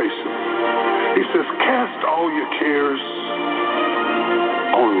invitation. He says, cast all your cares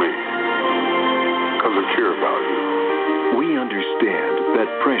on me because I care about you. We understand that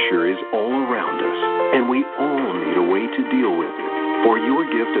pressure is all around us, and we all need a way to deal with it. For your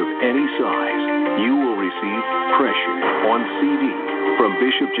gift of any size, you will receive Pressure on CD from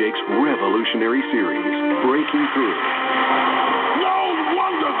Bishop Jake's revolutionary series, Breaking Through. No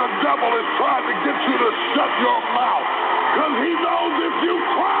wonder the devil is trying to get you to shut your mouth, because he knows if you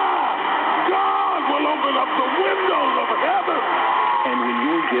cry, God will open up the windows of heaven. And when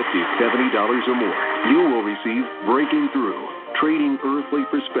your gift is $70 or more, you will receive Breaking Through, Trading Earthly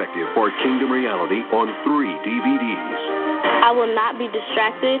Perspective for Kingdom Reality on 3 DVDs. I will not be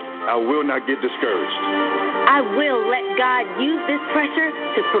distracted. I will not get discouraged. I will let God use this pressure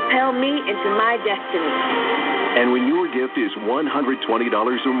to propel me into my destiny. And when your gift is $120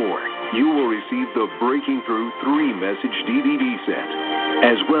 or more, you will receive the Breaking Through 3-message DVD set,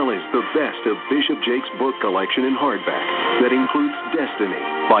 as well as the best of Bishop Jake's book collection in hardback that includes Destiny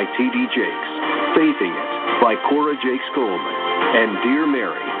by T.D. Jakes, Faithing It by Cora Jakes Coleman, and Dear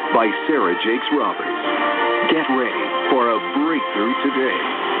Mary by Sarah Jakes Roberts. Get ready for a breakthrough today.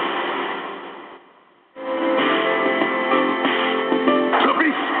 To be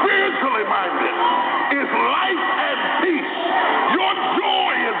spiritually minded is life and peace. Your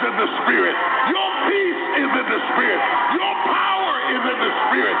joy is in the Spirit. Your peace is in the Spirit. Your power is in the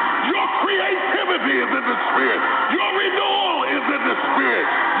Spirit. Your creativity is in the Spirit. Your renewal is in the Spirit.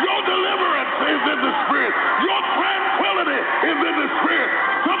 Your deliverance is in the Spirit. Your tranquility is in the Spirit.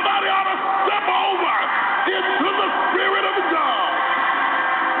 Somebody ought to step over into the Spirit of God.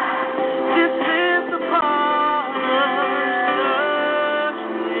 This is the part of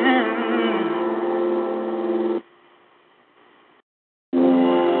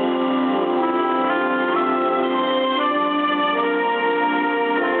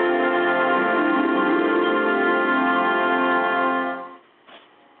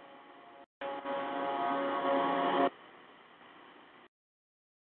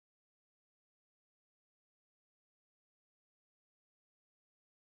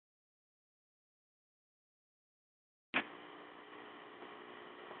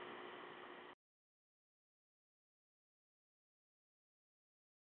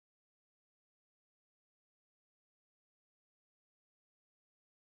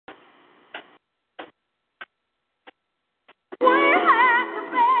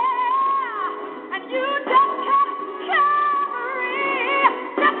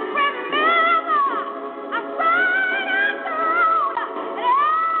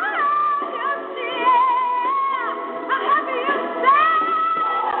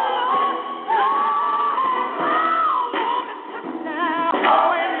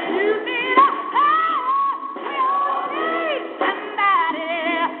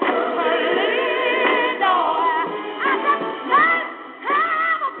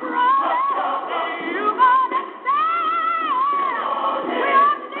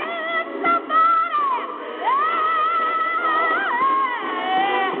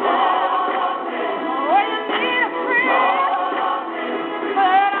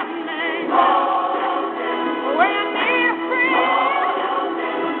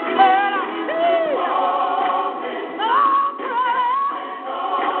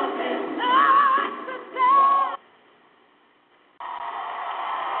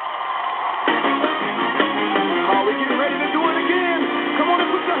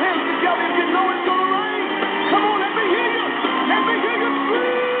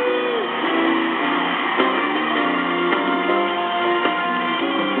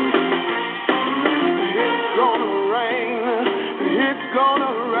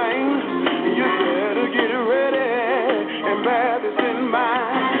gonna rain. You better get ready and bear this in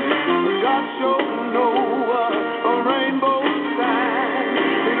mind. God sure know a rainbow sign.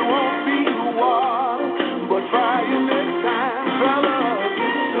 It won't be water, but fire next time, fellas.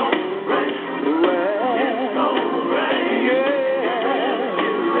 It's gonna rain. Well, it's gonna rain. Yeah.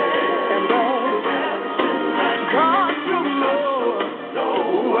 And God sure know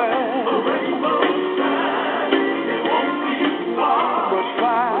a rainbow sign. It won't be water, but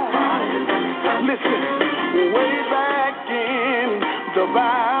fire. Listen, way back in the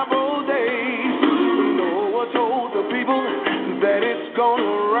Bible days, Noah told the people that it's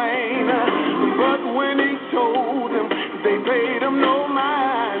gonna rain. But when he told them, they paid him no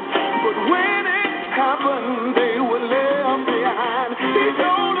mind. But when it happened, they were left behind. He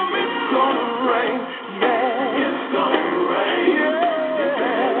told them it's gonna rain. Yeah, it's gonna rain.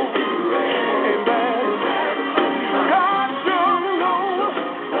 Yeah, and that God sure knows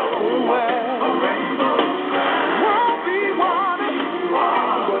well. Won't be water,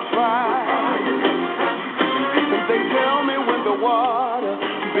 but fire. They tell me when the water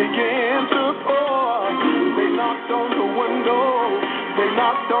began to pour, they knocked on the window, they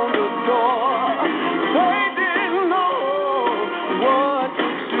knocked on the door. They didn't know what to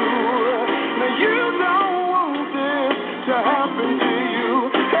do. Now you don't want this to happen to you.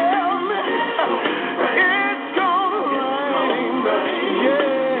 Tell me, it's gonna rain.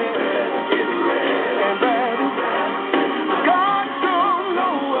 Yeah, and that God don't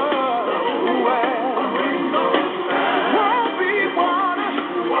know well. Won't be water,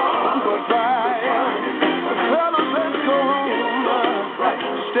 but fire. Fellas, let's go home.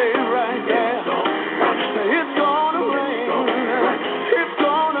 Stay right there. It's gonna rain.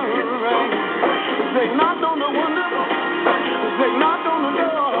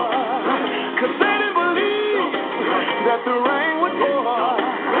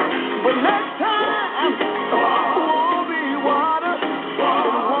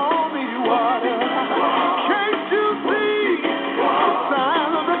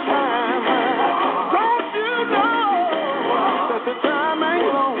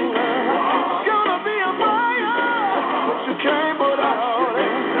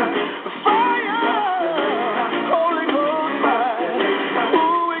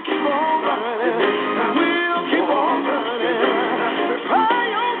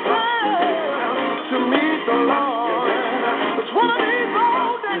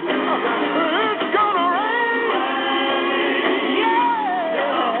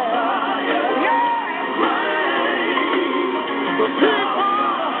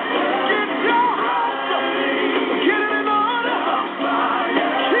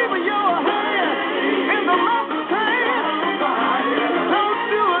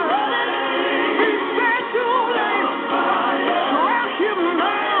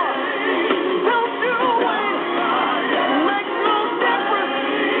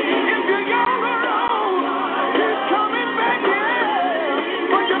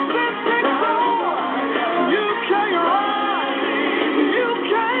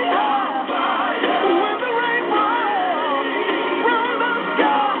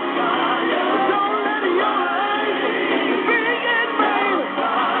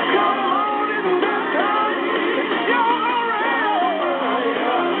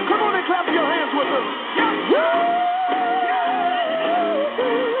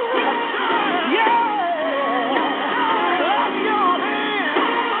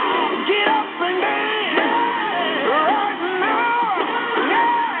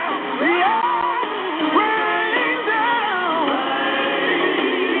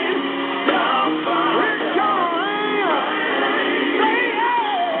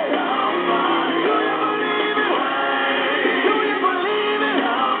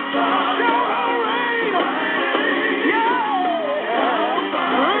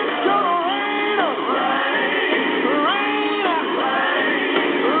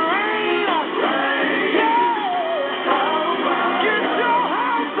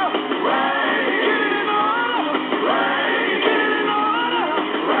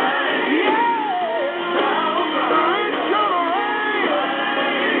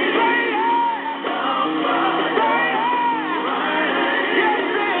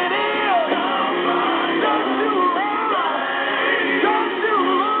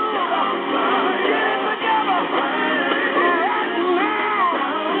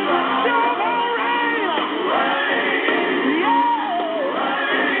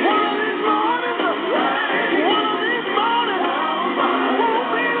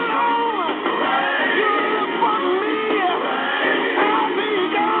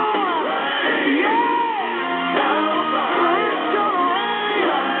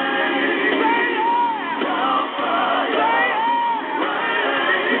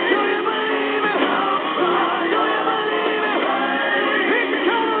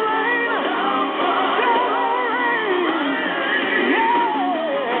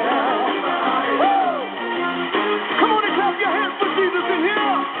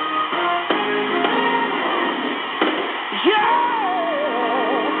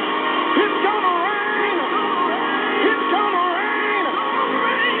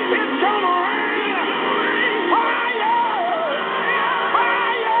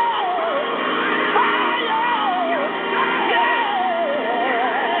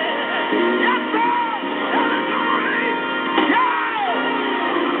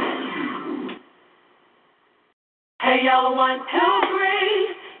 Hey, yo, 1, 2,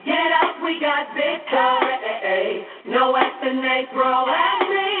 3, get up, we got victory. No weapon may throw at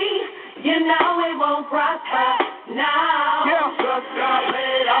me. You know it won't prosper now. Yeah, just got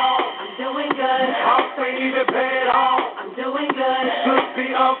laid off. I'm doing good. House ain't even paid off. I'm doing good. Should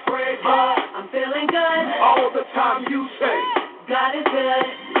be afraid, but I'm feeling good. All the time you say God is good.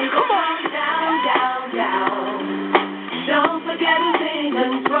 Come on. Down. Don't forget who's in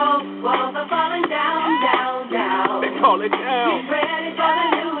control. Walls are falling down. They call it down. Get ready for the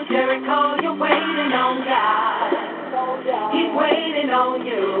new Jericho. You're waiting on God. He's waiting on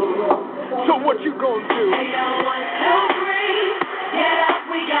you. So what you gonna do? Hey, yo, 1, 2, 3. Get up,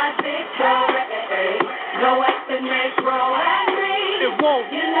 we got victory. No weapon may throw at me. It won't.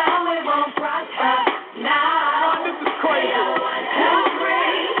 You know it won't prosper now. This is crazy. Hey, yo, 1, 2,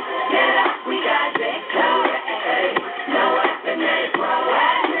 3. Get up, we got victory. No weapon may throw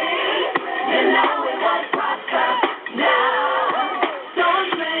at me. You know it won't prosper now.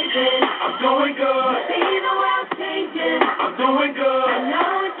 Storm's raging. I'm doing good. See the world changing. I'm doing good. I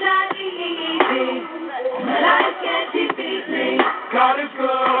know it's not easy. Life can't defeat me. God is good.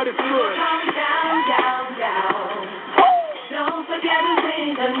 God is good. Come down. Don't forget who's in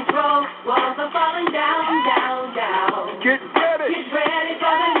control. Walls are falling down. Get ready. Get ready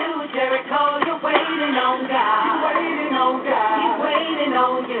for the new Jericho. You're waiting on God. He's waiting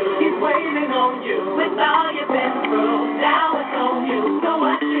on you. He's waiting on you. With all you've been through, now it's on you. So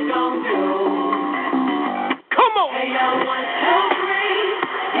what you gonna do? Come on. Hey, yo, 1, 2,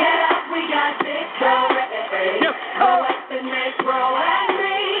 3. Get up, we got victory. Yes, no weapon may throw at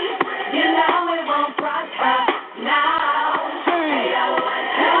me. You know it won't prosper now. Hey, yo, 1,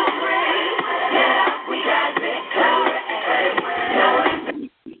 2, 3. Get up, we got victory. No weapon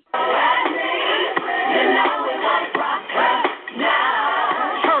may throw at me. You know it won't prosper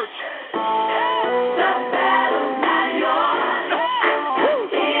now. Church. The battle's not yours.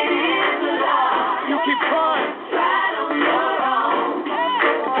 It is the Lord. You keep crying. Right on your own.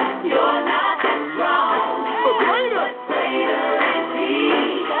 You're not strong. But greater. Greater is He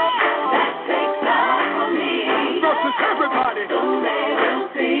that takes up for me. Versus everybody. Soon they will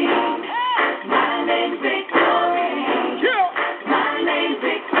see my name's Victory. Yeah. My name's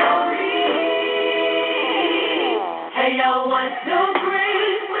Victory. Hey, yo, 1, 2,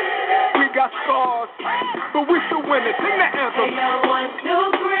 3. We got scars, but we still winning. Sing the anthem. Hey, yo, 1,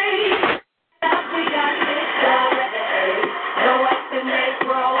 2, 3. We got victory. No weapon may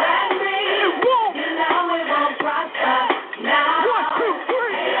throw at me. It won't. You know it won't prosper now. 1, 2,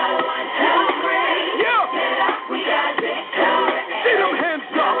 3. Hey, yo, 1, 2, 3. Yeah. Get up, we got victory. See them hands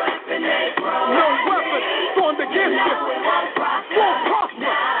No up. weapon may throw No at weapon me. formed You against know you it won't prosper won't prosper.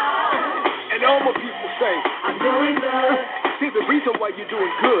 now. And all my people say, I'm doing good. see, the reason why you're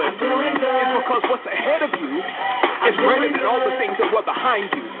doing good I'm doing is good. because what's ahead of you is greater than all the things that were behind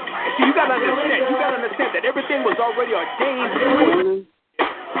you. And see, you gotta understand that everything was already ordained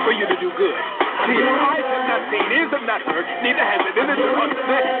for you to do good. See, eyes have not seen, ears have not heard, neither has it entered the heart of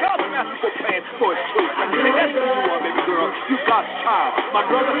man God's masterful plan for His children. And that's who you are, baby girl. You God's child. My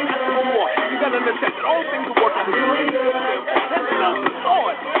brother, that's who you are. You gotta understand that all things are working together. That's not the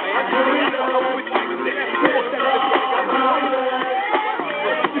Lord, man. That's what I'm with you today. We will stand this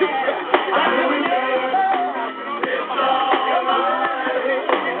way.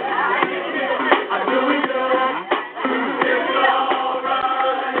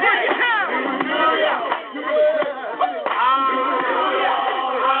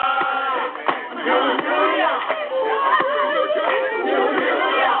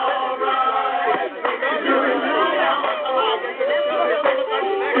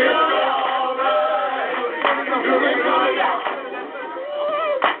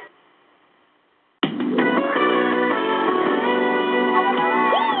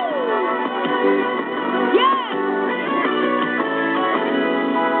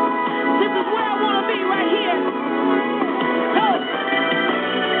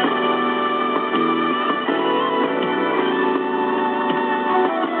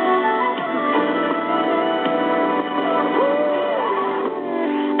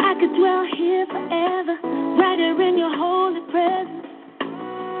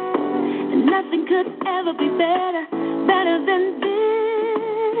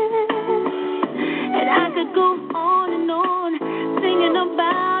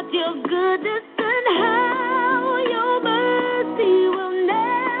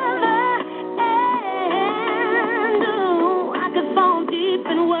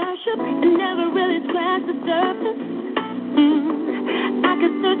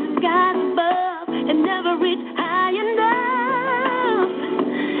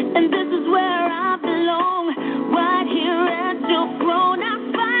 And this is where I belong, right here.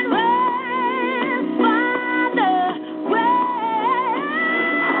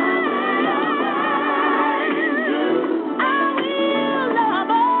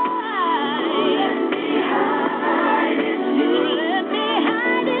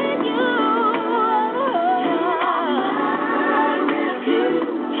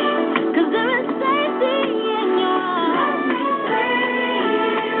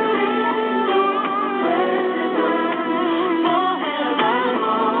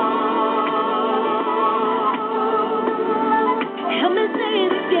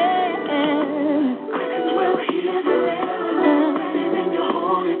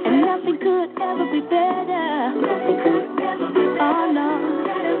 could ever be better. Nothing could ever be better. Oh no,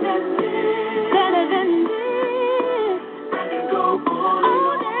 better than this. Better than this. I can go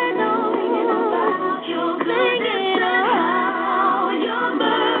on and on, singing about your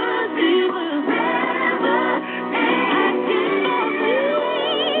mercy will never end. I can go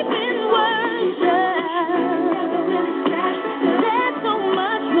deep in worship. There's so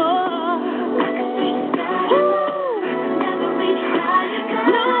much more. I can reach higher. Never reach higher.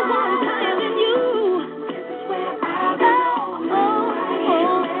 No one higher than you. This is where I go.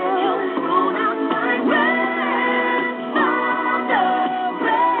 Your throne, I find rest from the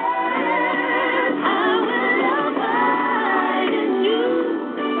rest. I will abide in you.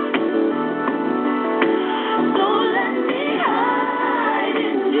 So let me hide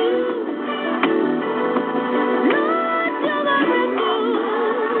in you. Lord, you're my refuge.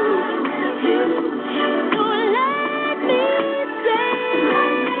 So let me stay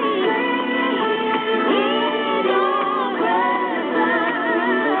in your presence.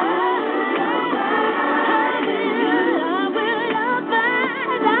 I will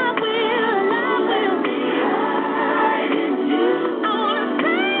abide. I will hide in you. I wanna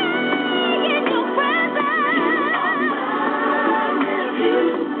stay in your presence.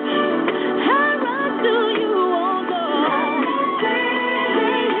 I run to you, oh Lord. Stay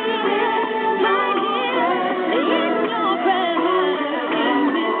right here in your presence. Give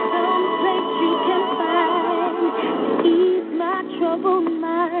me some place you can find. Ease my troubled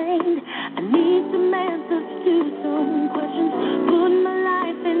mind. I need some answers to some questions. Put my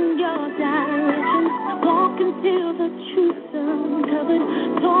life in your direction. Walk until the truth's uncovered.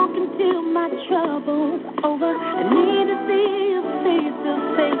 Talk until my trouble's over. I need to see you face to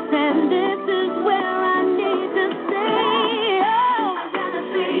face, and this is where I need to stay. Oh, I gotta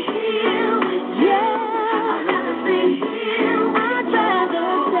stay here with you. Yeah, I gotta stay here. I'd rather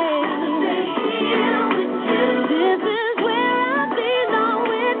stay here with you. This is where I belong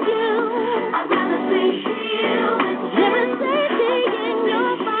with you. I'd rather stay here with you. There is safety in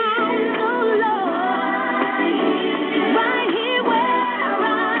your arms, oh Lord. Right here where I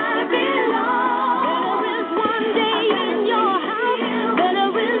belong. There is one day in your house.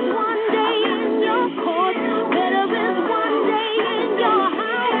 There is one day in your court. There is one day in your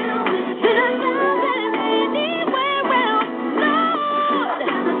house. Better than anywhere else, Lord. I'd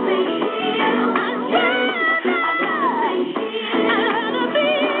rather stay here. I'd rather be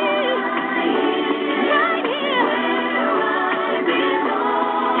right here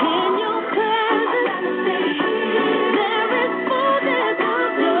in your presence. There is fullness of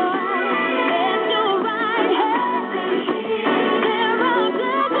joy in your right hand. There are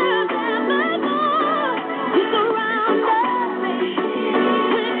pleasures evermore. You surround us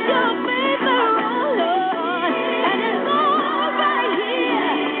with your favor, oh Lord, and it's all right here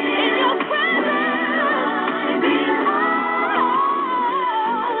in your presence.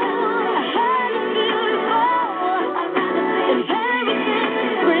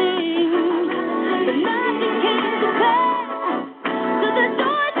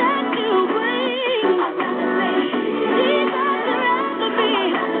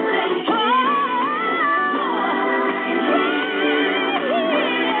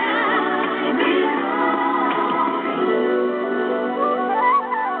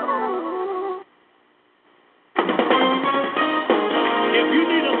 If you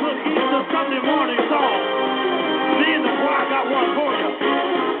need a good Easter Sunday morning song, me and the choir got one for you.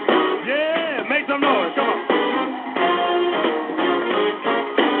 Yeah, make some noise. Come on.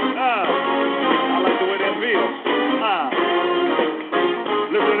 I like the way that feels.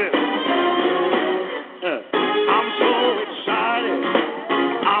 Listen to this. I'm so excited.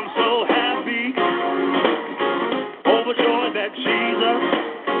 I'm so happy. Overjoyed that Jesus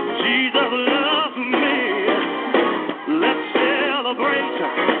loves me. Let's celebrate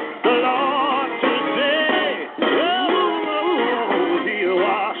the Lord today. Oh, He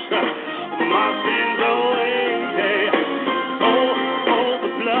washed my sins away. Oh, the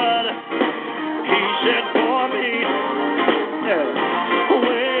blood He shed for me.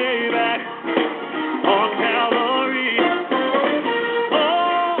 Way back on Calvary.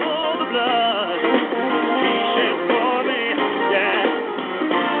 Oh, the blood He shed for me. Yeah.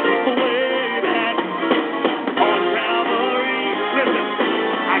 Way back on Calvary. Listen,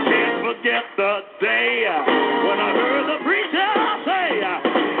 I can't forget the day when I heard the preacher say,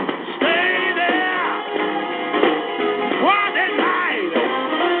 stay there, Friday night,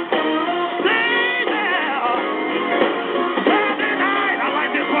 stay there,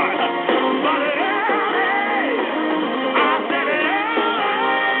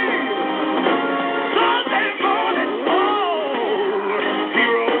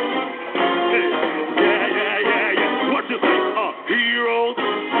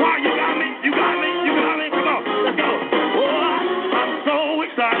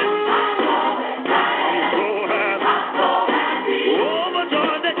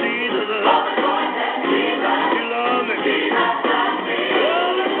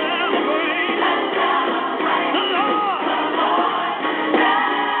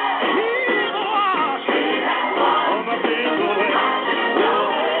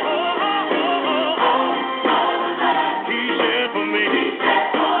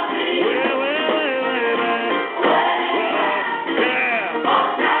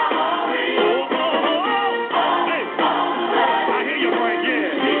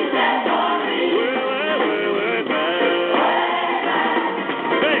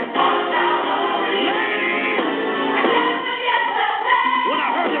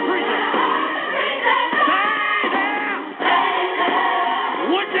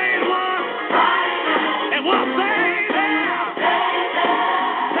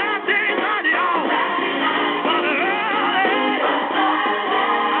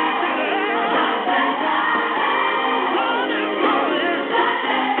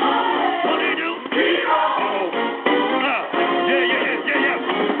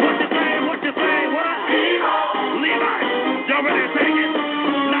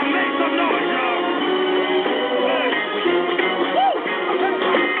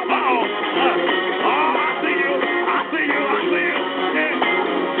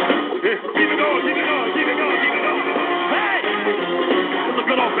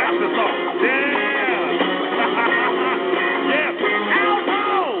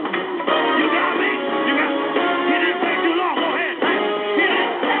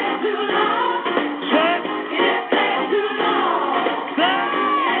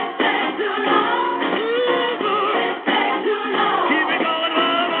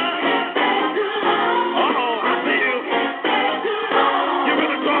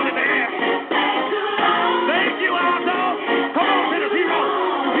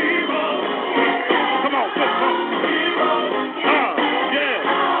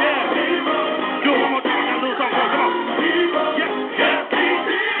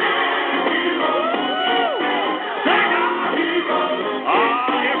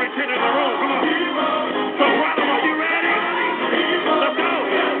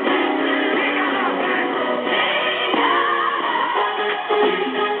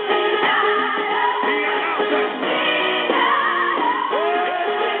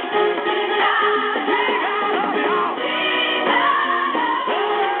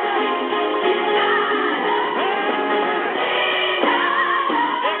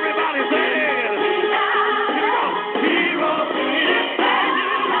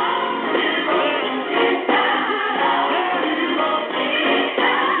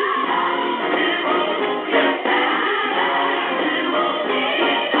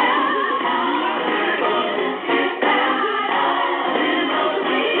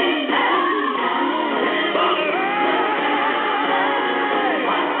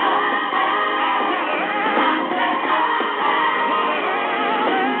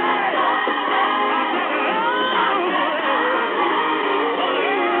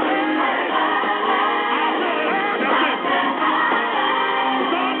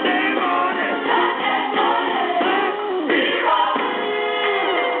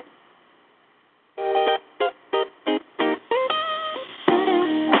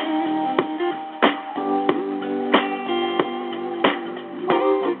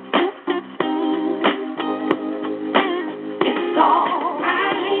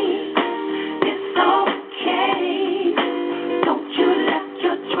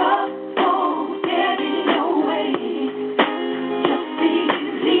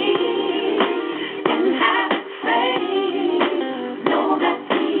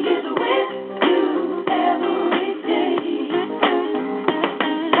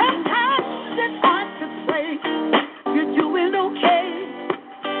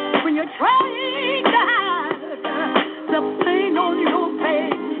 you're trying to hide the pain on your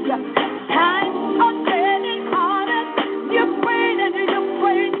face. Times are getting harder. You're praying and you're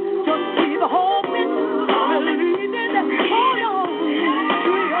praying. Just keep hoping, believing. Hold on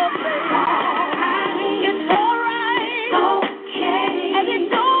to your faith. It's all right, okay, and it's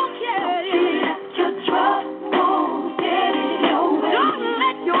okay. Let your trouble get in your way. Don't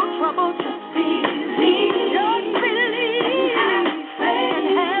let your trouble just believe. Just believe and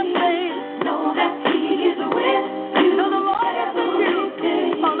have faith. Know that He is with you. Know the Lord is with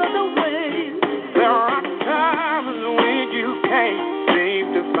you all of the way. There are times when you can't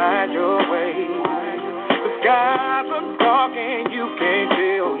seem to find your way. The skies are dark and you can't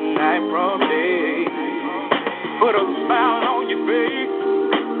tell night from day. Put a smile on your face.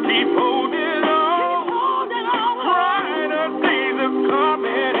 Keep holding on. Brighter days are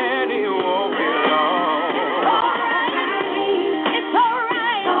coming and it won't be long. It's all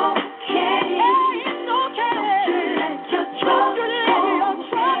right. Okay. Yeah, it's okay. Let your trouble.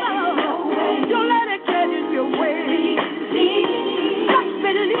 Don't let it get in your way. Just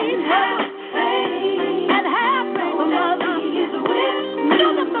believe and have faith, mother.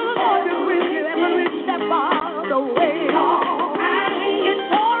 Know that the Lord is with you every step of the way. It's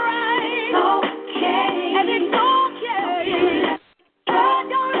all right. Okay. And it's okay.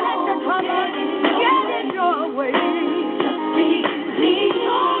 Don't let the trouble get in your way.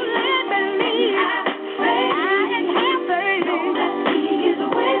 Don't let believe and have faith.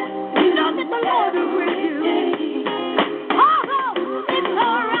 Know that the Lord is with you. Oh, it's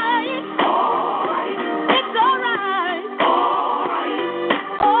all right. It's all right.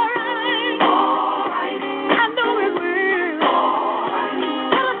 All right. I know it will.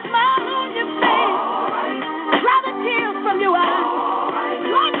 Put a smile on your face. Dry the tears from your eyes.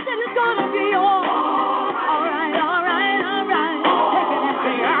 Lord said it's gonna be all right. All right. Take it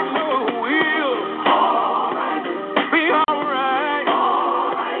and I know it will. Be all right.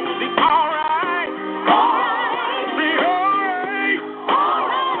 Be all right. Be all right.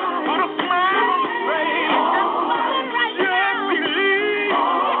 Put a smile on your face. Just believe.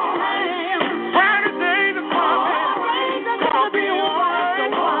 Brighter days are coming. Gonna be all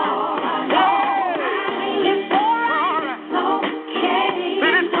right. It's all right. Okay.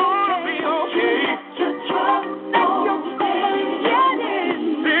 But it's gonna be okay. Your trouble, get in.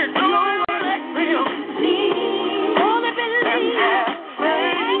 There's no let them Only believe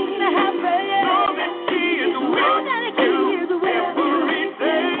and have faith. know that He is Know that with He you is with every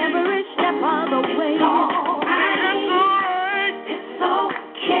day. every step of the way. It's all right. It's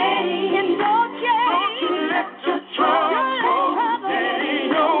okay. It's okay. Don't you let your trouble get in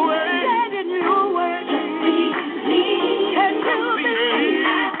your way. Get in your way. And you believe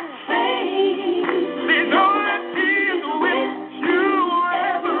They know that He is with you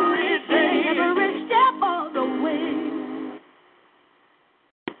every day. every step of the way.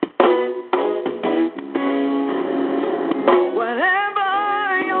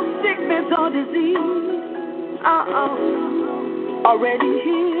 Whatever your sickness or disease, already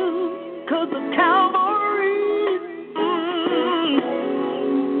healed 'cause of Calvary.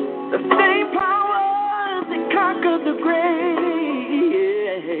 The same power that conquered the grave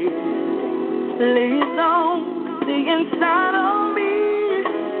lives on the inside of me.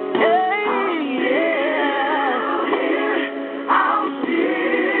 Hey, I'm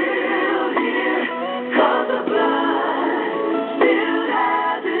still here 'cause the blood still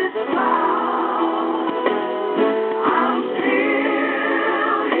has its power. I'm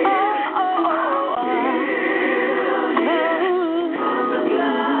still here.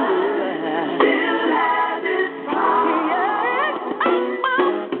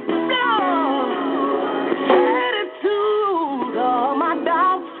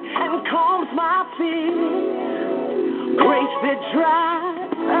 Dry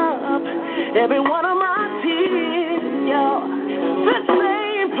up every one of my tears, y'all. The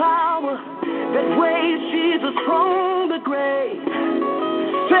same power that raised Jesus from the grave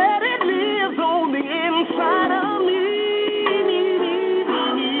said it lives on the inside of me.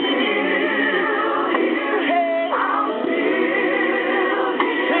 Hey,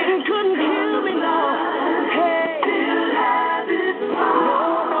 Satan couldn't kill me, no. Hey, no.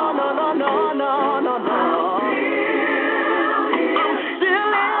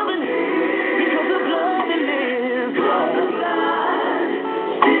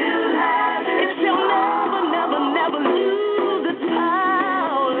 Never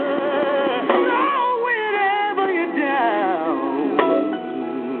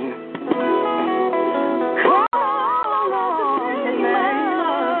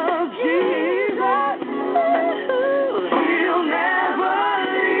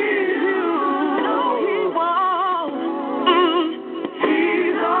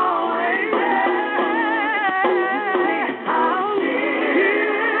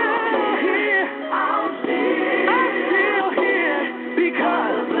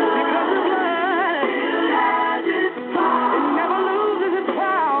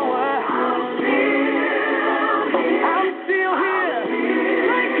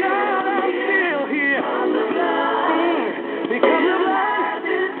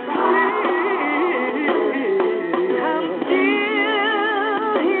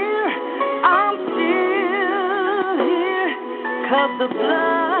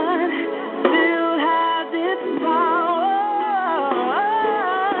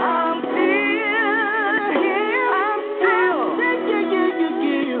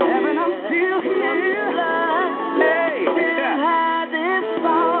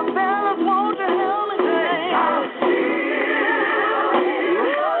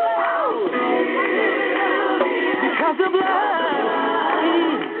 'cause the blood.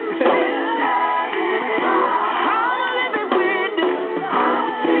 I'm a living witness.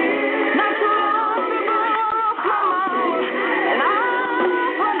 Not too long ago, come on, and I'm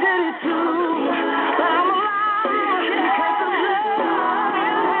forget it too. But I'm alive because the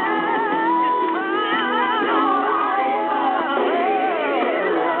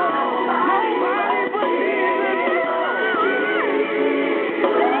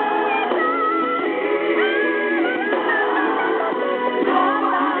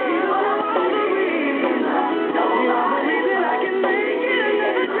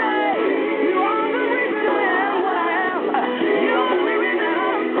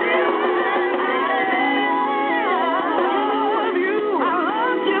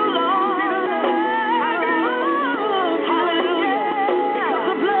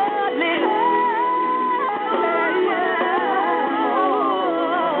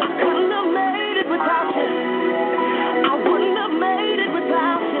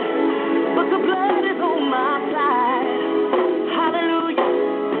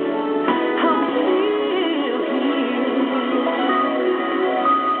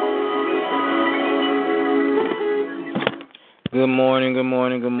Good morning, good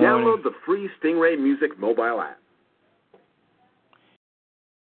morning, good morning. Download the free Stingray Music mobile app.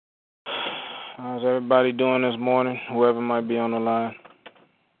 How's everybody doing this morning? Whoever might be on the line.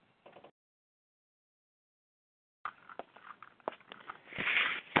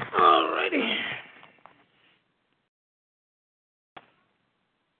 Alrighty.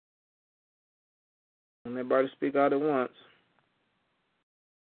 Everybody speak out at once.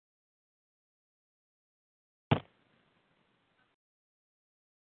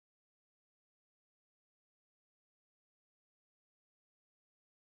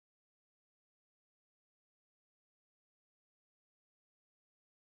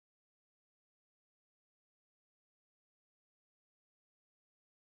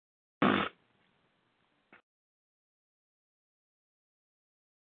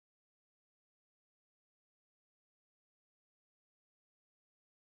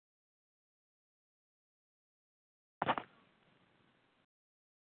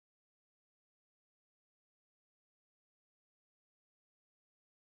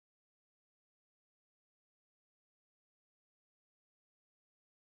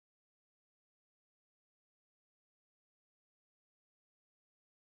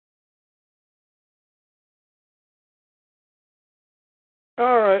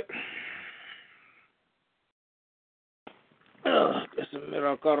 All right. Esse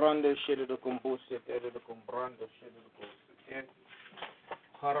mira carrande shit de compose de comprando shit de compose.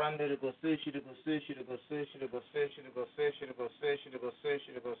 Carrande de gosse shit de gosse shit de gosse shit de gosse shit de gosse shit de gosse shit de gosse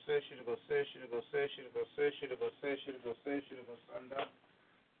shit de gosse shit de gosse shit de gosse shit de gosse shit de gosse shit de gosse shit de gosse anda.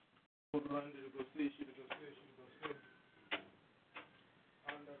 Carrande de gosse shit de gosse shit de gosse.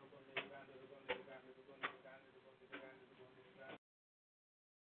 Anda.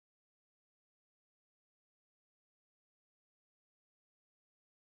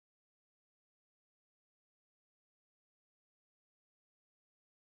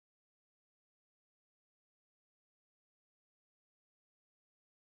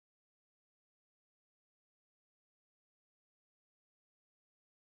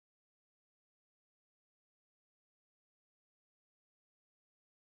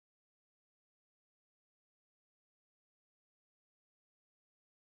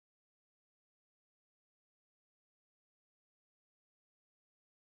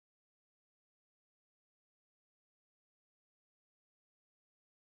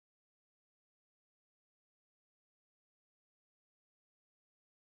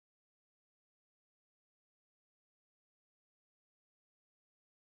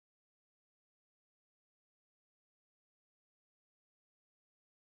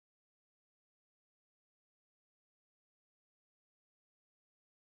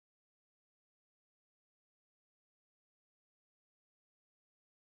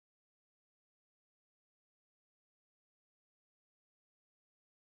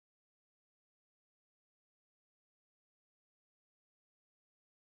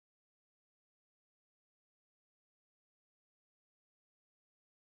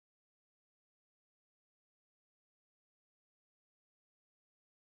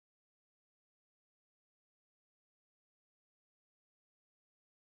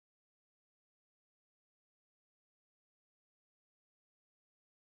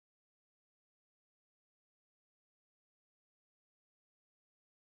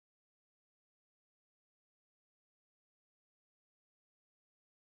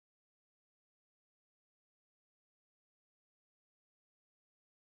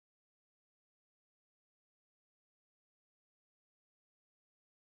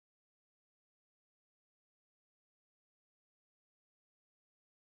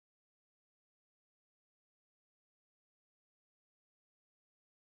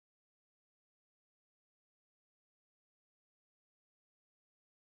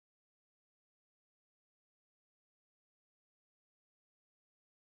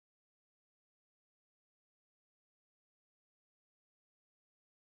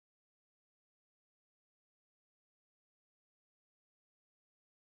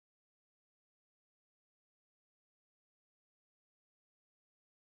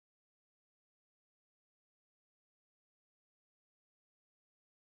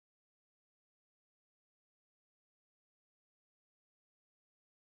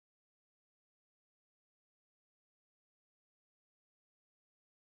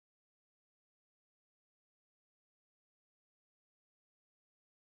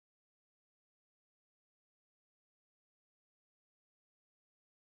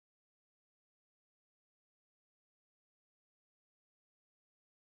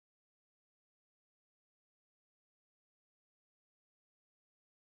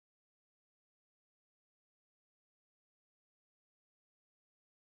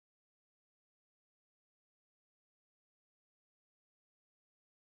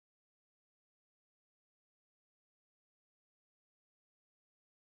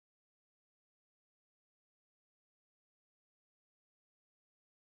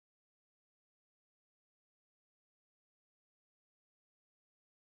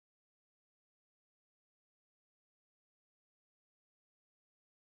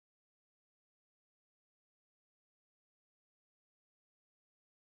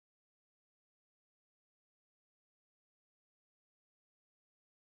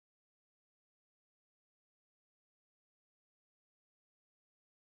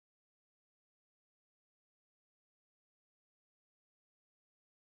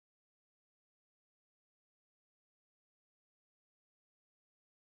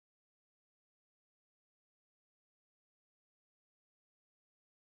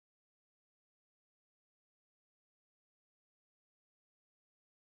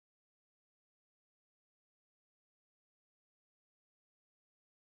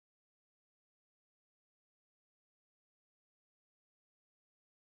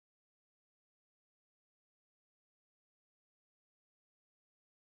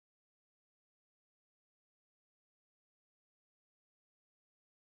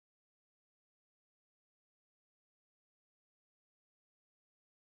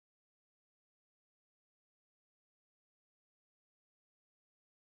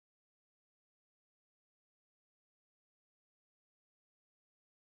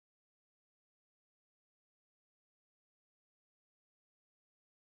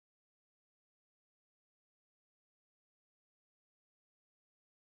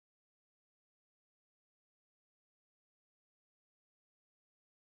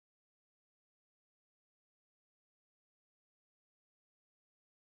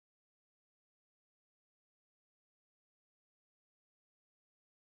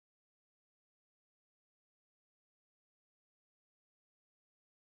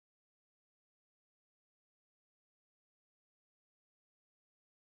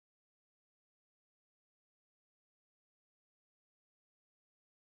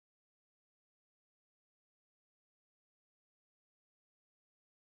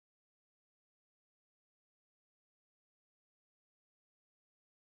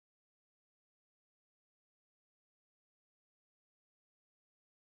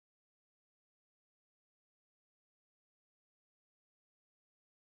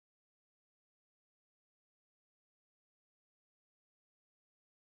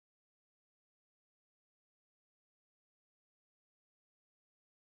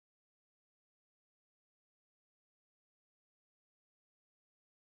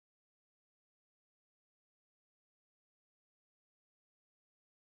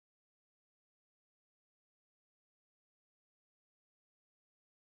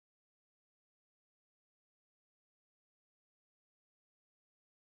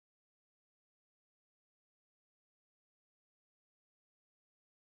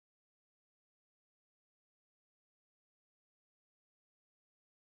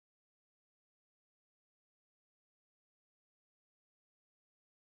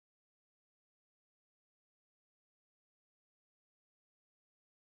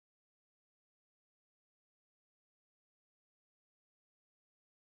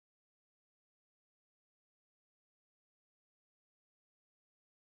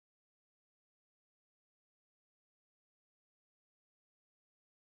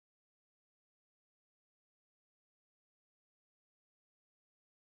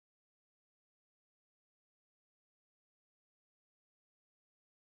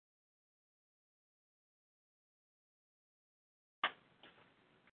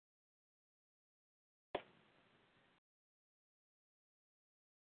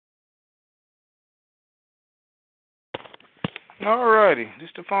 All righty. This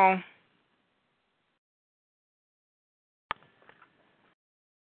the phone?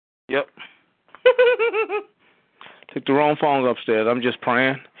 Yep. Took the wrong phone upstairs. I'm just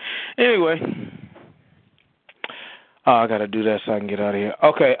praying. Anyway. Oh, I got to do that so I can get out of here.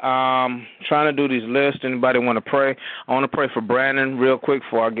 Okay, trying to do these lists. Anybody want to pray? I want to pray for Brandon real quick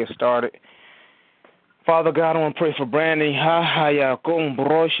before I get started. Father God, I want to pray for Brandon.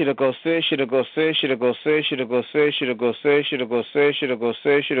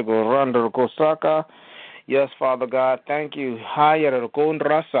 Yes, Father God, thank you.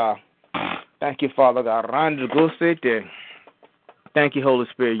 Thank you, Father God. Thank you, Holy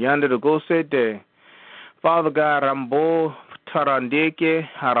Spirit. Father God, Rambo, Tarandeke,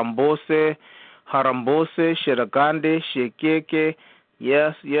 Harambose, Shiragande, Shikeke.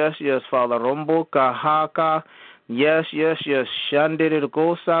 Yes, Father. Rombo, Kahaka. Yes. Shande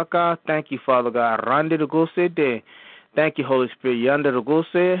Gosaka. Thank you, Father God. Rande Gose. Thank you, Holy Spirit. Yande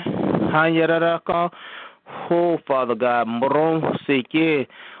Gose. Hanyaraka. Oh, Father God. Moron Seke.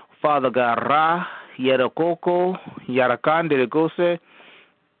 Father God. Ra. Yarakoko. Yarakande Gose.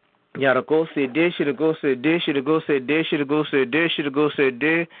 Yarakose. Shiragose.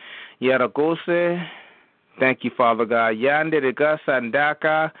 Yarakose. Thank you, Father God. Yande de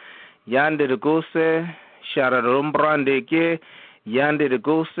Gasandaka, Yande de Gose, Sharadumbrandeke, Yande de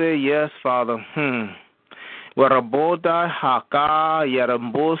Gose, yes, Father. Waraboda, Haka,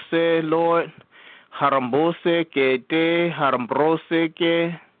 Yarambose, Lord, Harambose, Kete, Harambrose,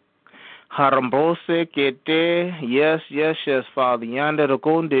 Kete, yes, Father. Yande de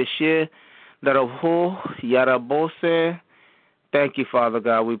Gonde, She, Daraho, Yarabose. Thank you, Father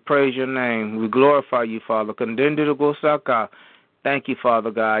God. We praise your name. We glorify you, Father. Condemned to go saka. Thank you, Father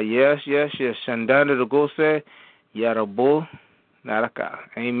God. Yes. Shandanda to go say, Yarabo, Naraka.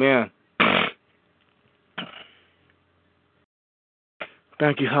 Amen.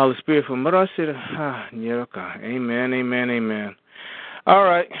 Thank you, Holy Spirit, for Marasira. Yaraka. Amen. All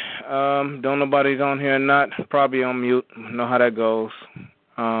right. Don't nobody's on here or not. Probably on mute. Know how that goes.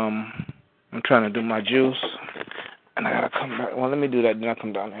 I'm trying to do my juice. And I gotta come back. Well, let me do that. Then I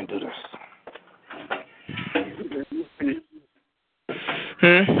come down there and do this.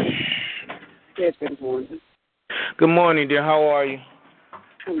 Yes, good morning. Good morning, dear. How are you?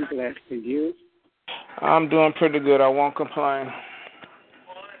 I'm blessed. And you? I'm doing pretty good. I won't complain.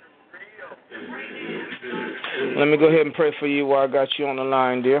 Let me go ahead and pray for you while I got you on the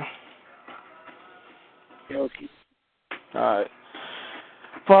line, dear. Okay. All right.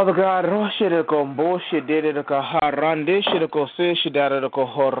 Father God, Roshidako Boshididako Harande Shidako Sishidako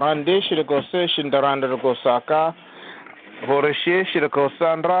Horande Shidako Sishindarandako Saka Horashi Shidako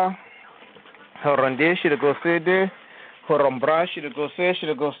Sandra Horande Shidako Sede Horambra Shidako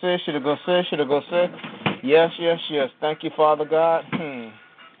Shidako Se. Yes. Thank you, Father God.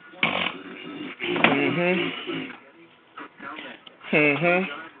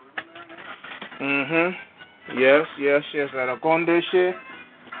 Yes. Arakonde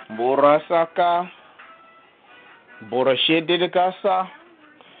Borasaka, Borashidikasa,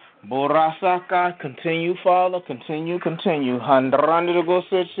 Borasaka, continue, Father, continue. Handrandi to go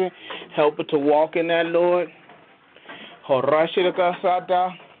search, help her to walk in that, Lord.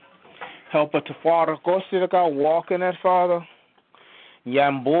 Horashidikasada, help her to Father, go walk in that, Father.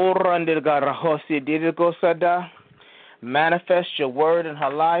 Yamborandika Rahosi Didikosada, manifest your word in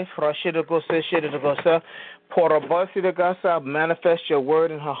her life. Rashidikosa. Porabasi manifest your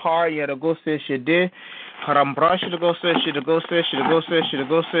word in her heart. Yadagose shide. Harambrashidagose.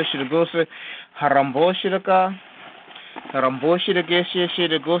 Haramboshidaka. Haramboshidagese.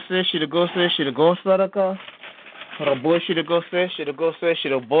 Shidagosaraka. Haramboshidagose.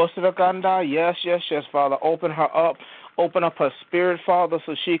 Shidabosidakanda. Yes, Father. Open her up. Open up her spirit, Father,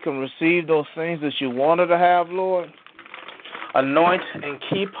 so she can receive those things that you want her to have, Lord. Anoint and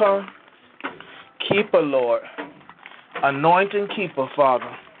keep her. Keep her, Lord. Anoint and keep her, Father.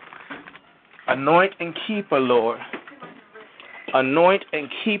 Anoint and keep her, Lord. Anoint and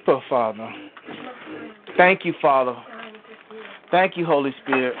keep her, Father. Thank you, Father. Thank you, Holy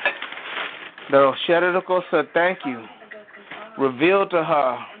Spirit. Thank you. Reveal to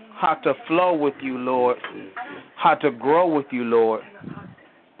her how to flow with you, Lord. How to grow with you, Lord.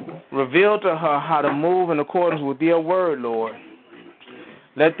 Reveal to her how to move in accordance with your word, Lord.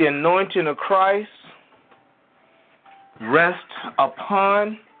 Let the anointing of Christ rest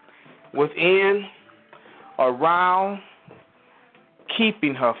upon, within, around,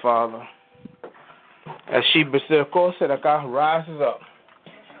 keeping her, Father. As she rises up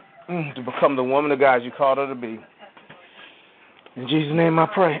to become the woman of God you called her to be. In Jesus' name I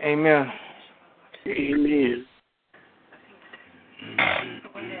pray. Amen. Amen.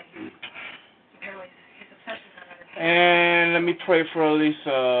 And let me pray for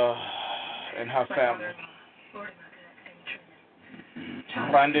Lisa and her family.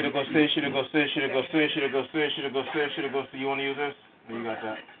 Randy to go say, she to go say, she to go say, she to go say, she to go say, she to go say. You want to use this? You got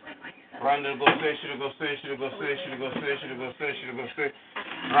that. Randy to go say, she to go say, she to go say, she to go say, she to go say, she to go say.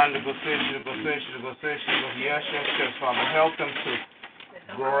 Randy to go say, she to go say, she to go say, she to go. Yes, yes, yes, Father, help them to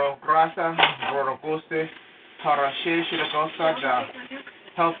grow grasa, grow goste, parashe, she to go sada.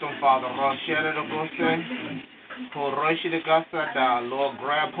 Help them, Father. Roshede to go say, Horoshi to gasa da. Lord,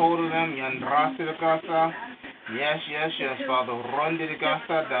 grab hold of them. Yandrasi to gasa. Yes, yes, yes, Father. Rondi to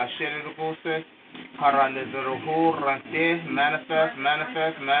gasa da. Shede to go say. Harande to hu rante. Manifest,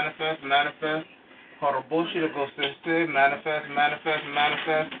 manifest, manifest, manifest. Horoboshi to go say, manifest, manifest,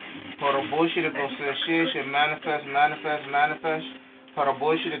 manifest. Horoboshi to go say, she manifest, manifest, manifest.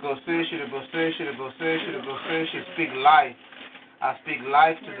 Horoboshi to go say, she to go say, she to go say, she to go say, she speak life. I speak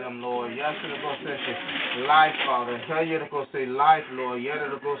life to them, Lord. Yes, to go say life, Father. Tell you to go say life, Lord. Yes,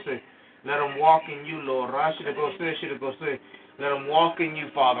 to go say. Let them walk in you, Lord. Rashi to go say, she to go say. Let them walk in you,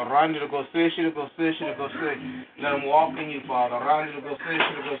 Father. Randy to go say, she to go say, she to go say. Let them walk in you, Father. Randy to go say,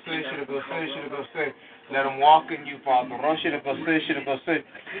 she to go say, she to go say, she to go say. Let them walk in you, Father. Rashi to go say, she to go say.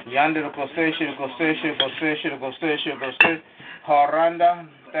 Yandi to go say, she to go say, she to go say, she to go say, she to go say. Haranda,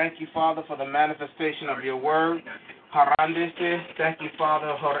 thank you, Father, for the manifestation of your word. Harandese, thank you, Father,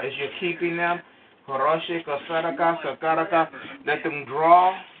 as you're keeping them. Horoshi, Kasaraka, Sakaraka, let them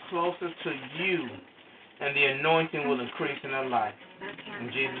draw closer to you, and the anointing will increase in their life. In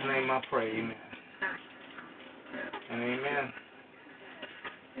Jesus' name I pray, amen. And amen.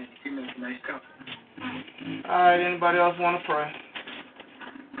 All right, anybody else want to pray?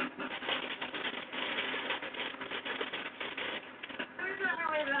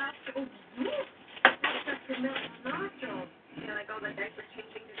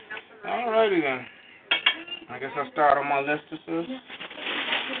 All righty then. I guess I'll start on my list, sis.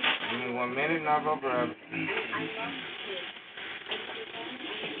 Give me 1 minute and I'll go grab it. I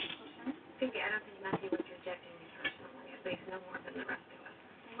don't think Matthew was rejecting me personally, at least no more than the rest of us.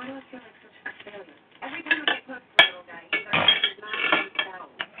 Why do I feel like such a failure? Every time I get close to the little guy, he's like, he's not himself.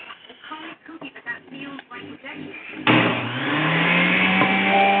 It's called me kooky, but that feels like rejection.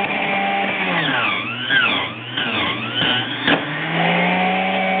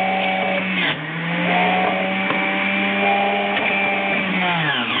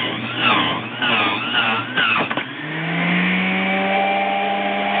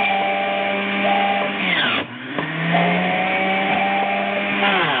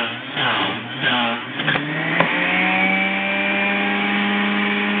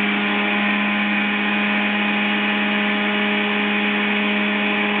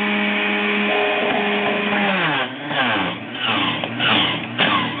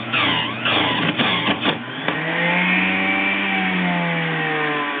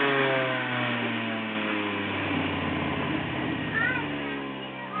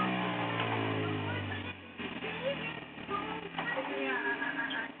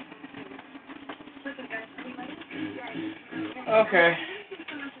 Okay.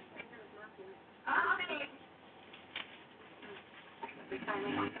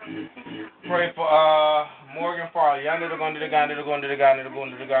 Pray for Morgan Farley. Yonder to go to the Ganda to go to the Ganda to go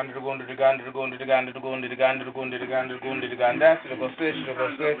to the Ganda to go to the Ganda to go to the Ganda to go to the Ganda to go to the Ganda to go to the Ganda to go say to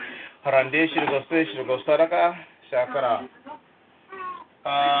go say Harandeshi to go say to go Saraka Shakara.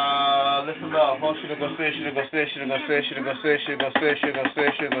 Listen up. Hoshi to go say to go say to go say to go say to go say to go say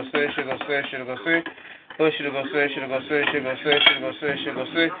to go say to go say to go say. Push to go say to go say to go say to go say to go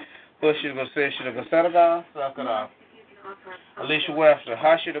say. Push to go say to go Saraka Sakara. Alicia Webster,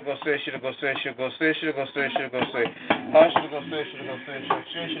 Hashi to go say, she to go say, she to go say, she to go say, she to go say, Hashi to go say, she to go say,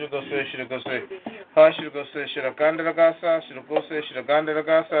 she to go say, she to go say, Hashi to go say, she to ganda the gasa, she to go say, she to ganda the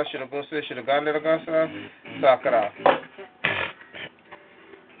gasa, she to go say, she to ganda the gasa, Sakara.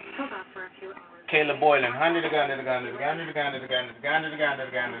 Kayla Boylan, Honey the Ganda the Ganda the Ganda the Ganda the Ganda the Ganda the Ganda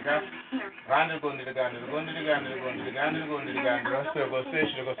the Ganda the Ganda, Randa go to the Ganda, the Gunda the Ganda, the Gunda the Ganda, the Gunda the Ganda, she to go say,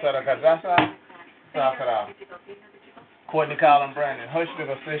 she to go Sarakazasa, Sakara. Courtney Collin Brandon, Hush to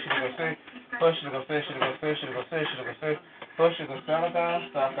go say, she to go say, Hush to go say, she to go say, she to go say, she to go say, Hush to go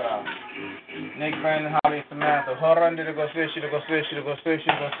Saraka, Sakara. Nick Brandon, Holly Samantha, Horanda to go say, she to go say, she to go say, she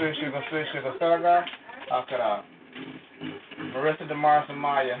to go say, she to go say, she to go Saraka, Sakara. Marissa DeMars and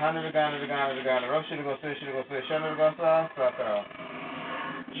Maya, Hunter the Ghana, the Ghana, the Ghana, Rush to go say, she to go say, Shana to go say, Sakara.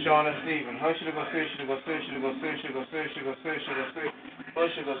 Shauna Stephen, Hush to go say, she to go say, she to go say, she to go say, she to go say, she to go say,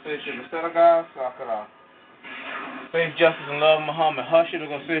 Hush to go say, she to go Saraka, Sakara. Faith, justice, and love, Muhammad. Hush, you to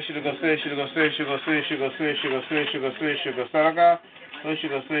go say, she to go say, she to go say, she go say, she go say, she go say, she go say, she go Saraga. Hush, you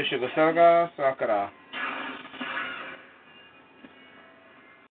go say, she go Saraga, Sakara.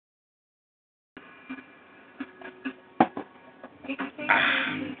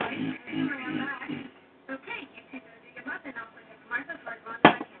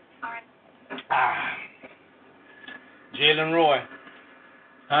 Jalen Roy.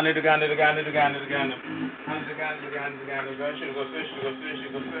 Honey the Ganda, the Ganda, the Ganda, the Ganda. Honey the Ganda, the Ganda, the Ganda. Go she go fish, she go fish,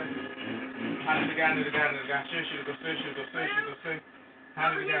 she go fish. Honey the Ganda, the Ganda, the Ganda. She go fish, she go fish, she go fish.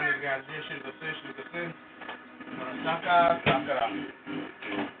 Honey the Ganda, the Ganda. She go fish, she go fish. Saka, Saka.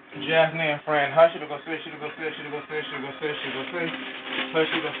 Jasmine and friend. Hush, she go fish, she go fish, she go fish, she go fish, she go fish. Hush,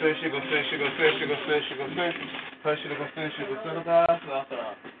 she go fish, she go fish, she go fish, she go fish, she go fish. Hush, she go fish, she go Saka,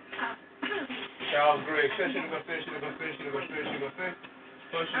 Saka. Charles Gray. Fish, she go fish, she go fish, she go fish, she go fish.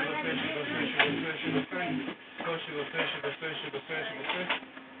 Push, you go fish, you go fish, you go fish, you go fish. Push, you go fish, you go fish, you go fish, you go fish.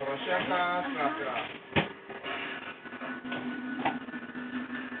 Roshaka, Sakra.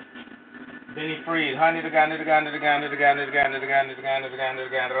 Benny Freed. Honey the Ganda, the Ganda, the Ganda, the Ganda, the Ganda, the Ganda, the Ganda, the Ganda, the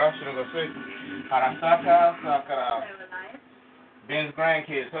Ganda. Rush, you go fish. Harasaka, Sakra. Ben's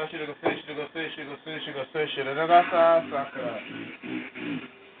grandkids. Hush, you go fish, you go fish, you go fish, you go fish. Ragasa, Sakra.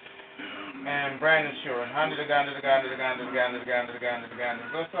 And Brandon Shuren, Honey the Ganda, the Ganda, the Ganda, the Ganda, the Ganda, the Ganda, the Ganda,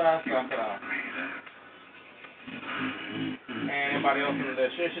 go Sakra. And anybody else in the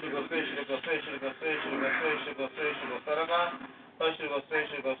fish, you go fish, you go fish, you go fish, you go fish, you go fish, you go Saraga. Push, you go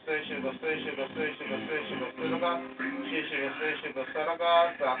fish, you go fish, you go fish, you go fish, you go fish, you go Saraga. Fish, you go fish, you go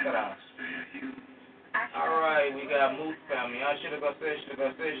Saraga, Sakra. All right, we got Moose family. I should go fish, you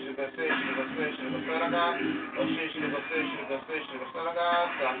go fish, you go fish, you go fish, you go Saraga. Oh, fish, you go fish, you go fish, you go Saraga,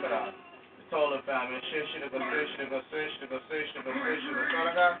 Sakra. Tolan family. Shish, you go fish, you go fish, you go fish, you go fish, you go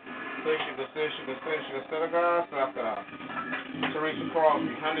Saraga. Fish, you go fish, you go fish, you go Saraga, Sakra. Teresa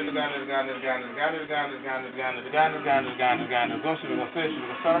Crosby. Honey the Ganda, the Ganda, the Ganda, the Ganda, the Ganda, the Ganda, the Ganda, the Ganda, the Ganda, the Ganda, the Ganda. Go to the fish, you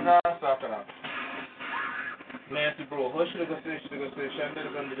go Saraga, Sakra. Nancy Brewer. Hush, you go fish, you go fish. Shanda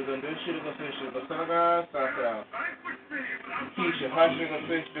the Ganda, the Ganda, you go fish, you go Saraga, Sakra. Keisha. Hush, you go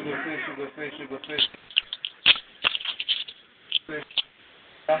fish, you go fish, you go fish, you go fish.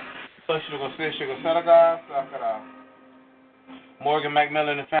 Push, you go fish, you go Saraga, Sakara. Morgan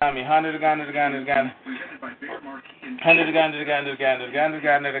McMillan and family. Honey the Ganda, the Ganda, the Ganda. Honey the Ganda, the Ganda, the Ganda, the Ganda, the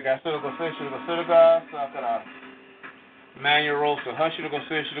Ganda, the Ganda. So go fish, you go Saraga, Sakara. Manuel Rosa. Hush, you go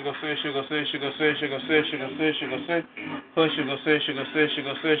fish, you go fish, you go fish, you go fish, you go fish, you go fish, you go fish. Push, you go fish, you go fish, you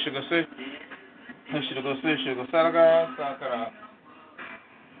go fish, you go fish. Push, you go fish, you go Saraga, Sakara.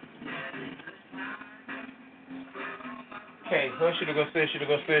 Okay, push you to go fish, you to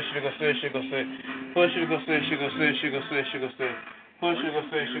go fish, you to go fish, you go fish. Push you to go fish, you go fish, you go fish, you go fish. Push you to go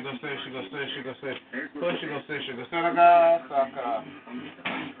fish, you go fish, you go fish, you go fish. Push you to go fish, you go Saraga, Sakara.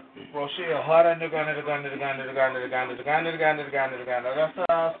 Rochelle, Hara, the Ganda, the Ganda, the Ganda, the Ganda, the Ganda, the Ganda, the Ganda, the Ganda, the Ganda,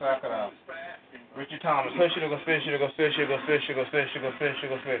 Rasa, Sakara. Richard Thomas, push you to go fish, you to go fish, you go fish, you go fish, you go fish, you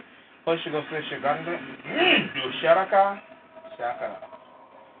go fish. Push you to go fish, you Ganda. Do Sharaka, Sakara.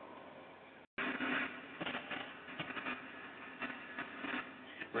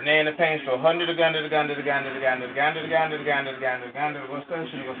 Renee in the paint store. Honey the Ganda, the Ganda, the Ganda, the Ganda, the Ganda, the Ganda, the Ganda, the Ganda, the Ganda, go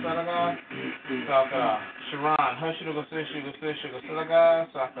fish, you go Saraga, Sakara. Sharon, hush you to go fish, you go fish, you go Saraga,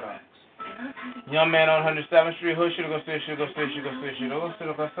 Sakara. Young man on 107th Street, hush you to go fish, you go fish, you go fish, you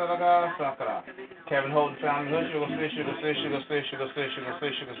go Saraga, Sakara. Kevin Holden family, hush you to go fish, you go fish, you go fish, you go fish, you go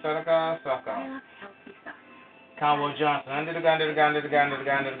fish, you go Saraga, Sakara. Conway Johnson, under the Ganda, the Ganda, the Ganda, the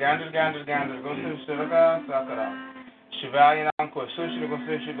Ganda, the Ganda, the Ganda, the Ganda, go fish, Saraga, Sakara. Chevalier Encore, Sushi, go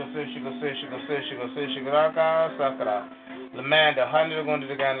fish, go fish, go fish, go fish, go fish, go Raka, Sakara. Lamanda, Honey, the Gundi,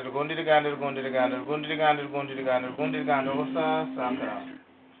 the Ganda, the Gundi, the Ganda, the Gundi, the Ganda, the Gundi, the Ganda, the Gundi, the Ganda, the Gundi, the Ganda, Rosa, Sakara.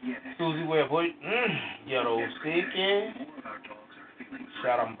 Susie Webb, boy, Yellow Sticky,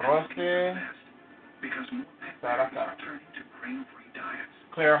 Sharon Broste, Saraka.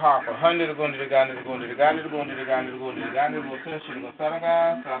 Claire Harper, Honey, the Gundi, the Ganda, the Gundi, the Ganda, the Gundi, the Ganda, the Gundi, the Ganda, go fish, go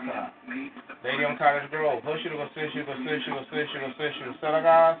Saraka, Sakara. Lady on Cottage Grove, hush you to go fish, you go fish, you go fish, you go fish, you go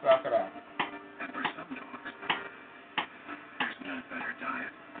Saraga, Sakara. And for some dogs, there's no better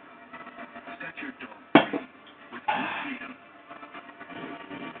diet. Set your dog free with freedom.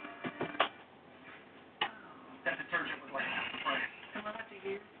 That detergent was like half the price. And we'll have to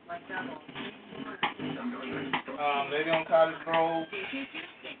use like double. Lady on Cottage Grove.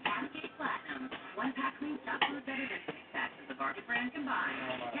 Cascade Platinum. One pack cleans up food better than 6 packs of the Barbie brand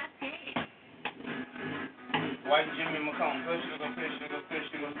combined. Cascade. White Jimmy McComb. Push it, go fish, go fish,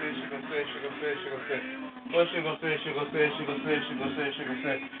 go fish, go fish, go fish, go fish. Push it, go fish, go fish, go fish, go fish, go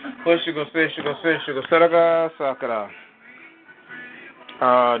fish. Push it, go fish, go fish, go Saraga, Sakara.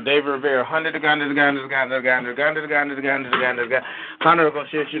 David Rivera, 100 the gun, the gun, the gun, the gun, the gun, the gun, the gun, the gun, the gun. 100 go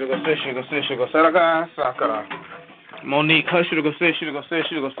fish, go fish, go fish, go Saraga, Sakara. Monique, hush it, go fish, go fish,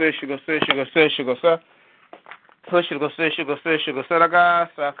 go fish, go fish, go fish, go Sa. Push it, go fish, go fish, go Saraga,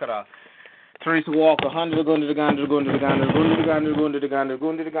 Sakara. Teresa Walker, 100 going to the gun, going to the gun, going to the gun, going to the gun,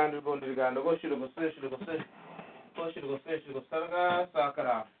 going to the gun, going to the gun, go shoot, go fish, go fish, push it, go fish, go Saraga,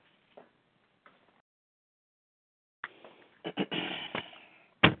 Sakara.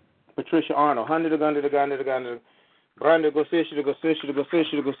 Patricia Arnold, 100 gun to the gun, to the gun, Brandon, go fish, go fish, go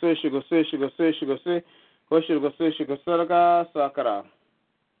fish, go fish, go fish, go fish, go fish, push it, go fish, go Saraga, Sakara.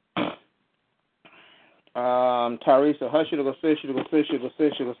 Teresa, hush it, go fish, go fish, go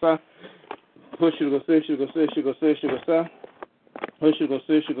fish, go sa. Push it, go fish, go fish, go fish, go sa. Push it, go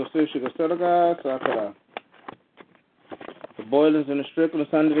fish, go fish, go Saraga, Sakara. The boilers and the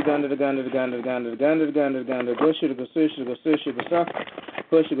stricklers, under the gun, to the gun, to the gun, to the gun, to the gun, to the gun, to the gun, to push it, go fish, go fish, go sa.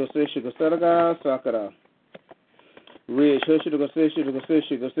 Push it, go fish, go Saraga, Sakara. Ridge, push it, go fish, go fish,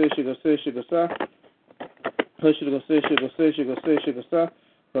 go fish, go fish, go sa. Push it, go fish, go fish, go fish, go sa.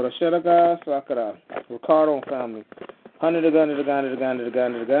 Go to Saraga, Sakara. Ricardo family. 100 the gun to the gun to the gun to the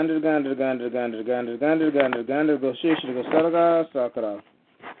gun to the gun to the gun to the gun to the gun to the gun to the gun to the gun to the gun to go shish to go Saraga, Sakara.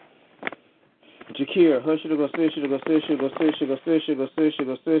 Jakir, hush to go fish to go fish to go fish to go fish to go fish to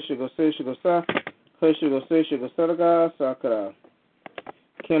go fish to go fish to go sa. Hush to go fish to go Saraga, Sakara.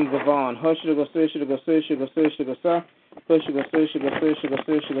 Kim Gavon, hush to go fish to go fish to go fish to go sa. Hush to go fish to go fish to go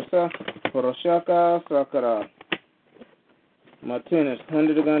fish to go sa. Horoshaka, Sakara. Martinez,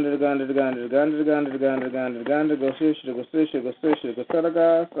 100 the gun to the gun to the gun to the gun to the gun to the gun to the gun to the gun to go fish to go fish to go fish to go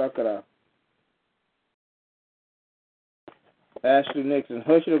Saraga, Sakara. Ashley Nixon,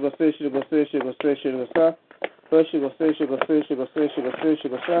 hush to go fish to go fish to go fish to go sa. Hush to go fish to go fish to go fish to go fish to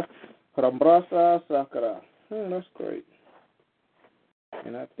go sa. Rambrasa, Sakara. That's great.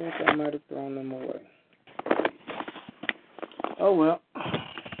 And I think I might have thrown them away. Oh well.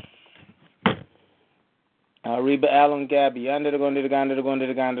 Reba Allen Gabby, under the gun to the gun to the gun to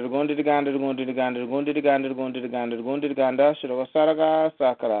the gun to the gun to the gun to the gun to the gun to the gun to the gun to the gun to the gun to the gun to the gun to the Saraga,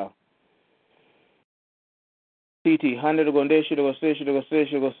 Sakara. TT, 100 the gun to go fish to go fish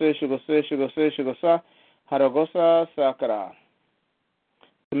to go fish to go fish to go fish to go sa, Haragosa, Sakara.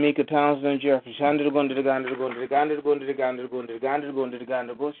 Tamika Townsend Jeffries, 100 the gun to the gun to the gun to the gun to the gun to the gun to the gun to the gun to the gun to the gun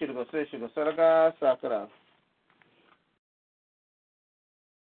to go to go fish to go Saraga, Sakara.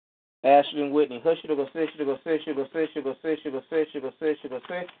 Ashley Whitney, hush to go fish to go fish to go fish to go fish to go fish to go fish to go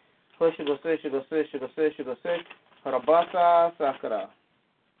fish, hush to go fish to go fish to go fish to go fish, Harabasa, Sakara.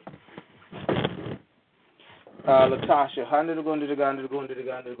 Latasha, 100 to go to the gun to the gun to the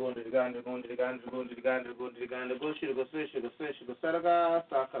gun to the gun to the gun to the gun to the gun to the gun to the gun to the gun to the gun to go to go fish to go fish to go Saraga,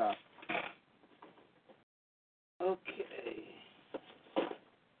 Sakara. Okay.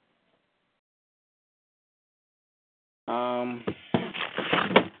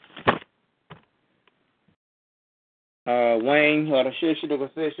 Wayne, shish to go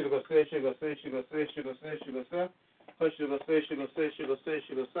fish to go fish to go fish to go fish to go fish to go sa, push to go fish to go fish to go fish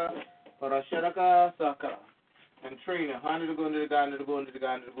to go sa, Parasharaka, Sakara. And Trina, 100 to go to the gun to the gun to the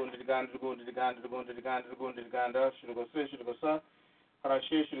gun to the gun to the gun to the gun to the gun to the gun to the gun to the gun to the gun to go fish to go sa,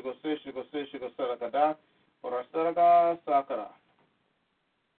 Parashish to go fish to go fish to go Sarakada, Parasaraka, Sakara.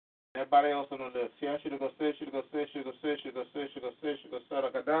 Everybody else on the list. Here should go fish to go fish to go fish to go fish to go fish to go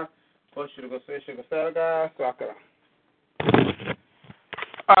Sarakada, push to go fish to go Saraga, Sakara.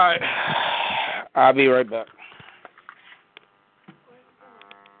 All right, I'll be right back.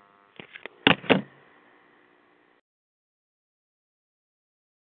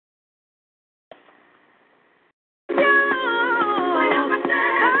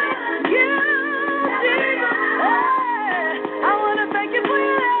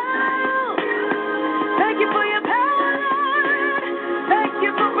 Thank you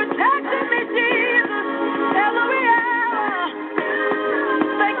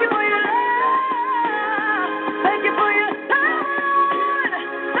for your love.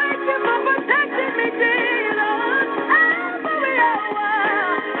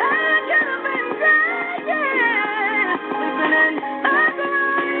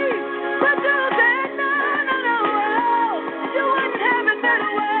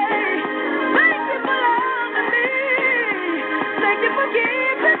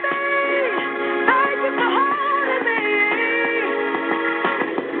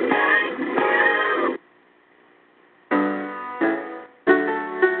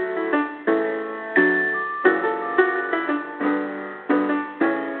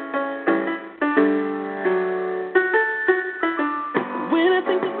 When I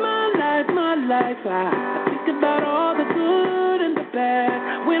think of my life, I think about all the good and the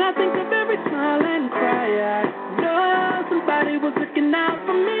bad. When I think of every smile and cry, I know somebody was looking out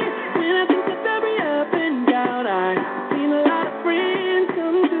for me. When I think of every up and down, I've seen a lot of friends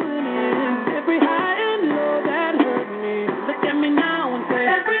come to an end. Every high and low that hurt me, look at me now and say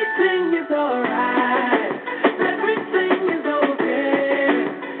everything is alright. Everything is okay.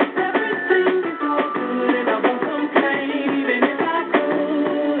 Everything is all good and I won't complain even if I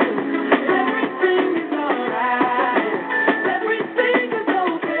could. Everything is alright. Everything is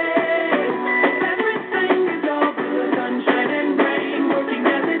okay. Everything is all good. Sunshine and rain working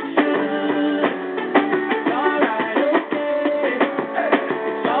as it should. It's alright, okay.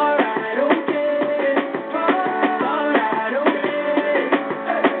 It's alright, okay. It's alright, okay.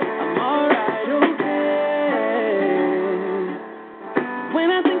 I'm alright, okay. When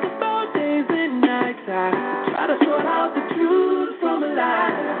I think about days and nights, I try to sort out the truth from a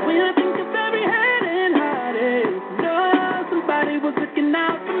lie. When I think of every hurt and heartache, know somebody was looking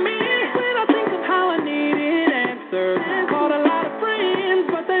out for me. When I think of how I needed answers, called a lot of friends,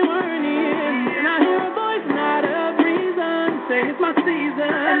 but they weren't in. And I hear a voice, not a reason, say it's my season.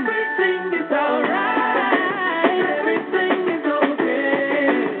 Everything is alright. Everything is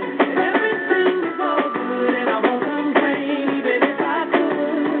okay. Everything is all good, and I won't complain even if I could.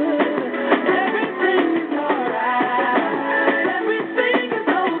 Everything is alright. Everything is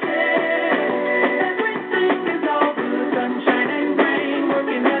okay. Everything is all good. Sunshine and rain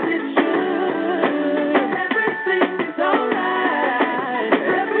working as it should. Everything is alright.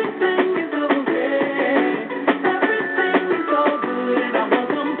 Everything is okay. Everything is all good, and I won't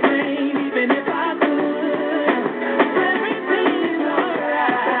complain even if I could. Everything is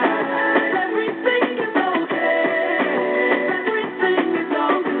alright. Everything is okay. Everything is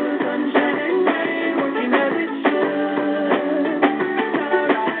all good. Sunshine and rain working as it should. It's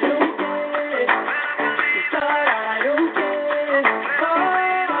alright, okay. It's alright, okay. It's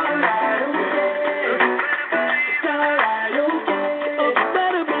alright, okay. It's alright, okay. Oh,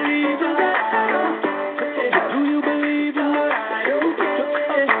 better believe in that. Do you believe in that? Do you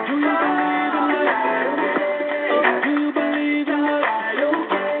believe in that? Do you believe in that?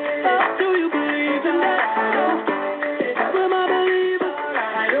 Do you believe in that? Will my believers?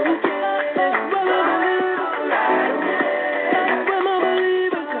 Will my believers? Will my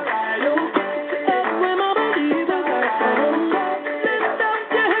believers? Will my believers? Lift up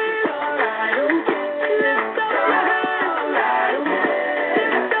your hands. Lift up your hands.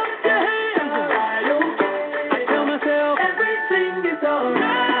 Lift up your hands. I tell myself everything is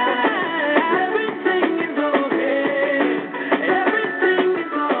alright. Everything is okay. Everything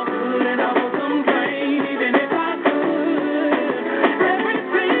is all good, and I won't complain even if I could.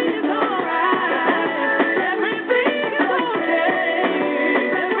 Everything is alright. Everything is okay.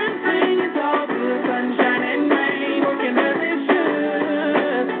 Everything is all good. Sunshine and rain working as it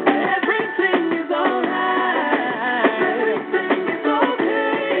should. Everything is alright. Everything is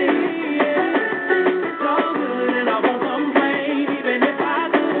okay. Everything is all good, and I won't complain even if I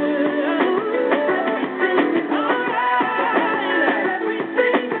could. Everything is alright.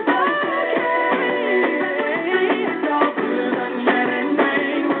 Everything is okay. It's all good. Sunshine and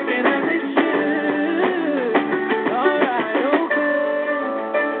rain working as it should. Alright, okay.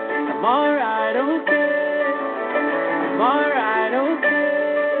 I'm alright, okay. I'm alright, okay.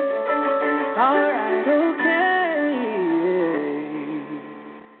 Alright, okay.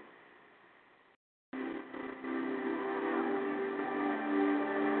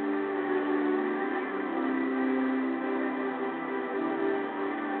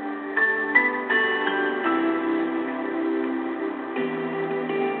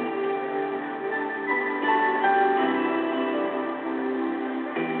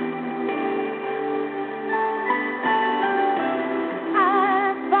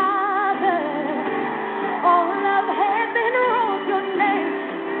 Our Father, all of heaven rolls your name.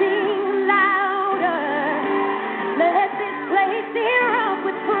 Sing louder. Let this place erupt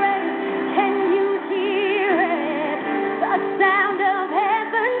with praise. Can you hear it? The sound of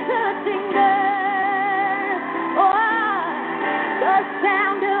heaven touching earth. Oh, the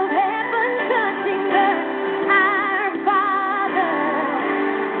sound of heaven touching earth. Our Father,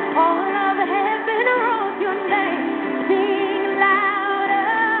 all of heaven rolls your name. Sing louder.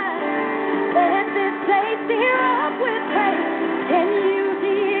 Let this place erupt with praise. Can you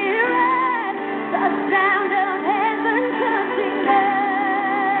hear it? The sound of heaven touching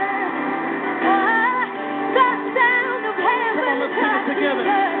earth. The sound of heaven touching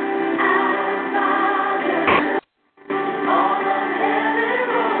earth. Our Father, all of heaven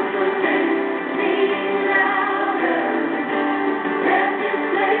rolls your name. Sing louder. Let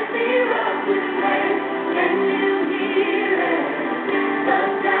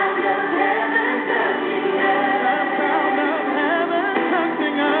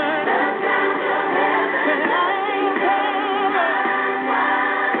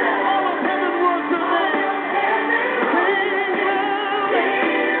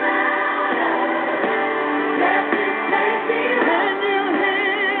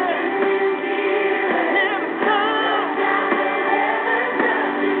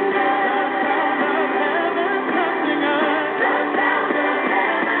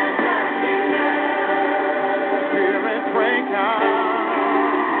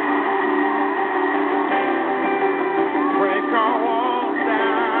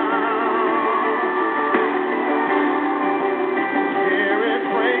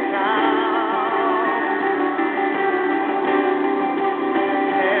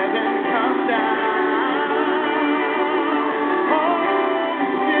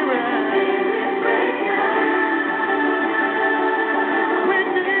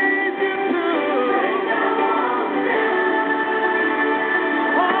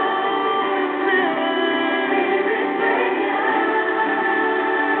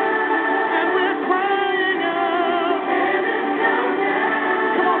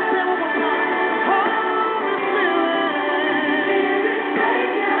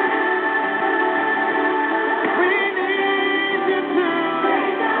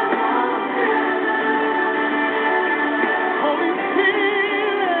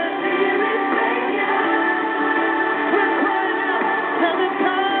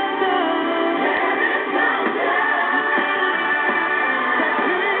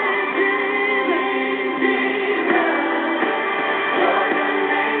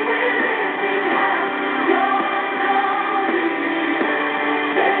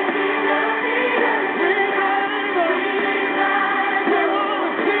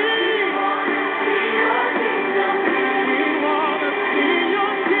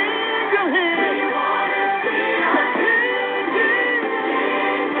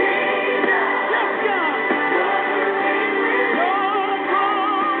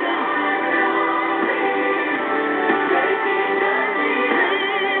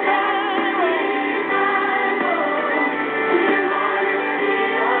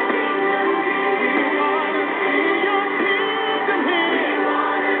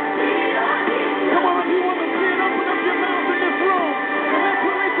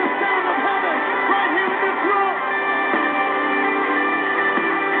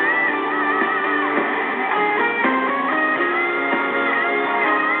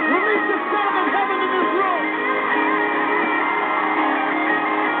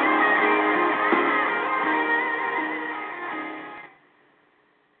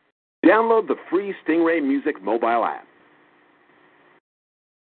Download the free Stingray Music mobile app.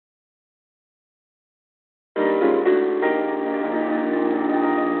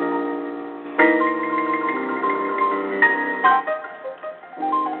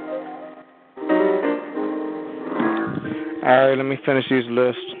 All right, let me finish these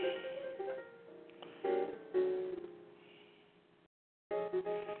lists.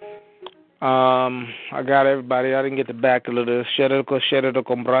 I got everybody. I didn't get the back of this. Shedeko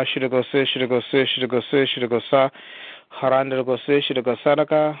kombra, shedeko se, shedeko se, shedeko se, shedeko sa, harandeko se, shedeko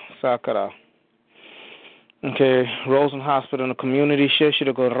saraka, sakara. Okay, Rosen Hospital in the community.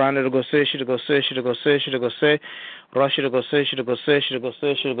 Shedeko randeko se, shedeko se, shedeko se, shedeko se, rashedeko se, shedeko se, shedeko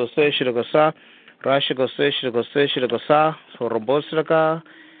se, shedeko se, shedeko sa, rashedeko se, shedeko se, shedeko sa, so robosraka,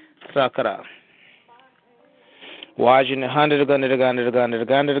 sakara. Wajin the hundred the gun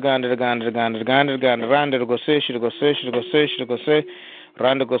rand go say should go say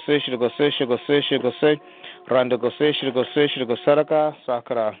rand go say rand go say saraka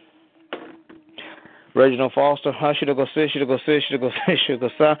sakara. Reginald Foster hush go say sa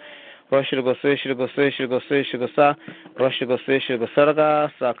rush go say sa rush go say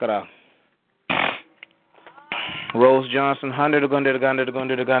saraka sakara. Rose Johnson 100 gun should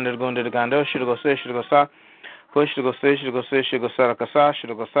go say sa push to go say, saraka,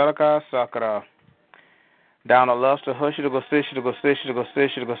 sakara. Down a luster, hush to go say, sa, push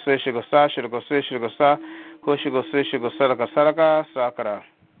to go say, saraka, sakara.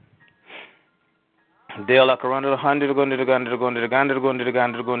 Dale like around 100, go to the gander, go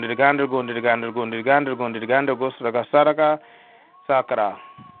saraka, sakara.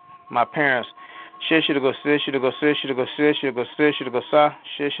 My parents. She should go say, sa,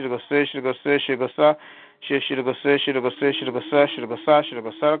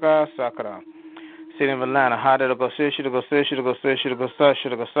 saraka, sakara. City of Atlanta, how did it go say, sa,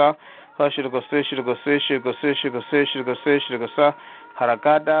 hush, go say, sa,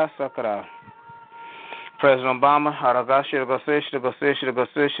 Harakada Sakara. President Obama, Haragashi,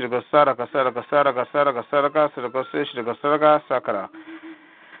 Sakara.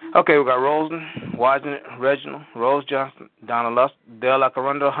 Okay, we got Rosen, Washington, Reginald, Rose Johnson, Donna Lust, Dale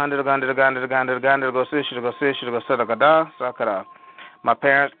Acarundo, Sakara. My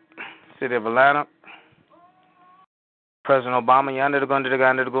parents, City of Atlanta. President Obama,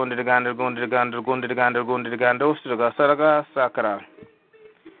 Sakara.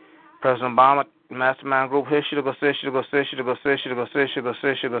 President Obama, Mastermind Group,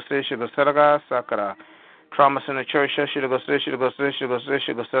 Sakara. Trauma Center Church,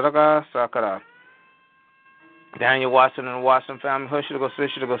 Sakara. Daniel Watson and the Watson family,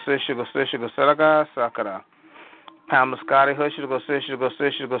 Sakara. Pamela Scotty,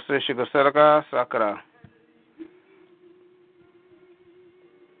 Sakara.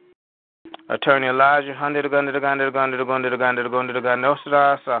 Attorney Elijah,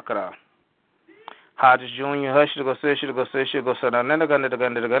 Sakara. Hodges Jr.,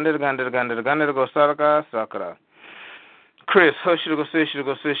 Sakara. Chris, Sakara.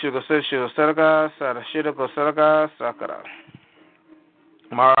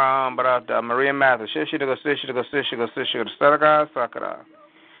 Maria Mathis, Sakara.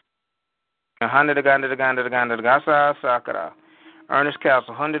 Sakara. Ernest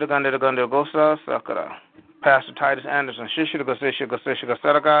Castle, Sakara. Pastor Titus Anderson,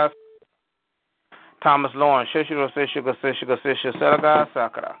 Sakara. Thomas Lawrence,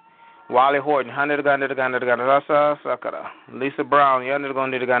 Sakara. Wally Horton, Sakara. Lisa Brown,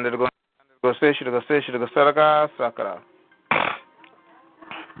 Sakara.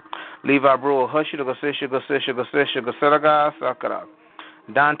 Levi Brewer, Sakara.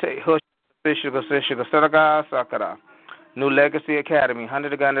 Dante Hush, Sakara. New Legacy Academy,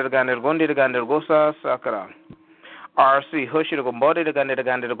 Sakara. RC,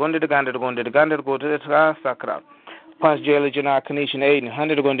 Sakara. Punch Jailer Janai Kanishan Aiden,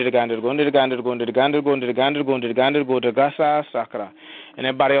 Sakara. And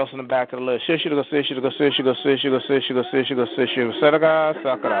everybody else in the back of the list.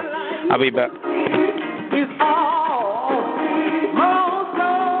 Sakara. I'll be back.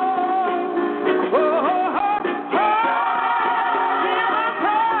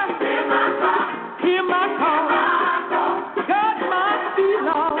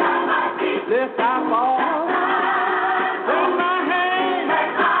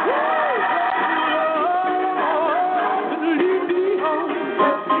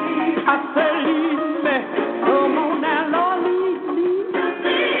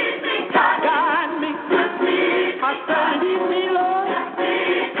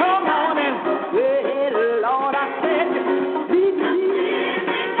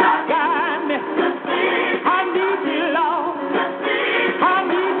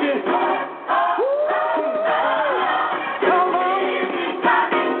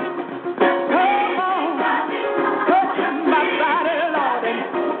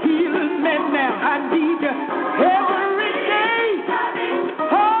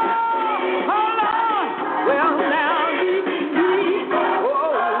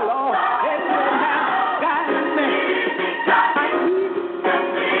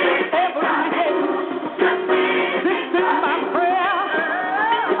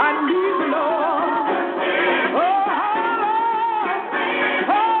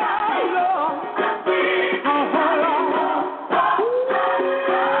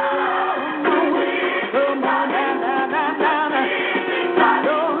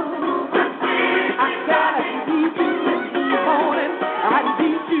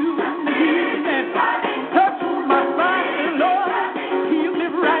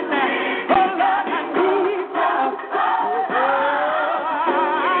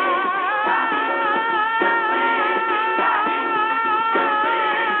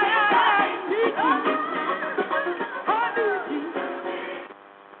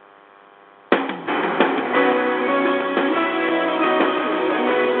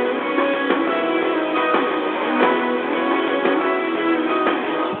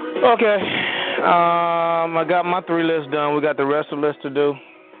 Okay, I got my 3 lists done. We got the rest of the list to do.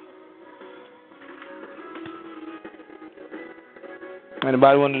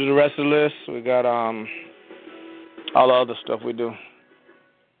 Anybody want to do the rest of the list? We got all the other stuff we do.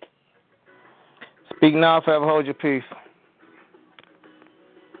 Speak now, forever hold your peace.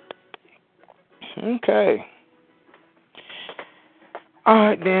 Okay. All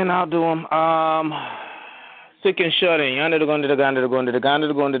right, then I'll do them. Sick and shut in.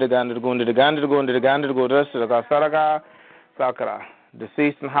 Sakara.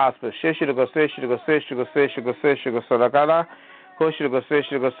 Deceased in hospice.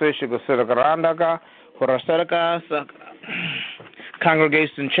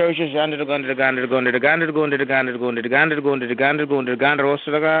 Congregations and churches,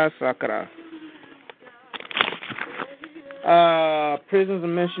 prisons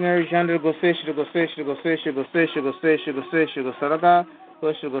and missionaries,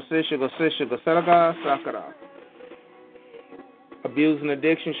 abuse and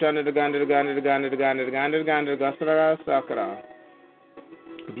addiction,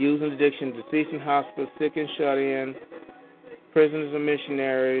 abuse and addiction, deceased in hospital, sick and shut in, prisoners and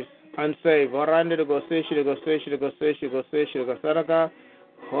missionaries, unsaved.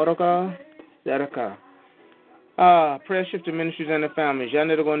 Prayer shift to ministries and their families.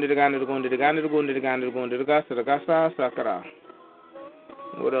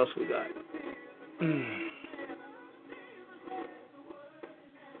 What else we got?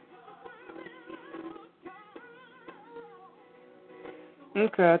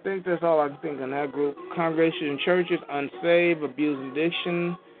 Okay, I think that's all I can think on that group. Congregations and churches, unsaved, abuse and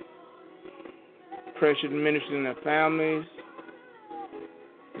addiction, pressure to ministers and their families,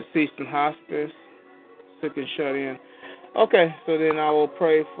 deceased in hospice, sick and shut in. Okay, so then I will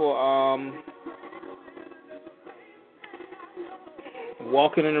pray for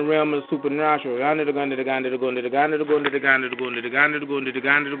walking in the realm of the supernatural.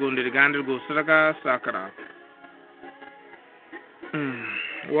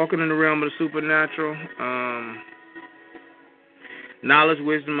 Walking in the realm of the supernatural. Knowledge,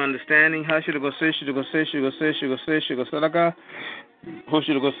 wisdom, understanding.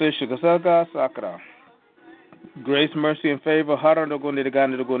 Grace, mercy, and favor.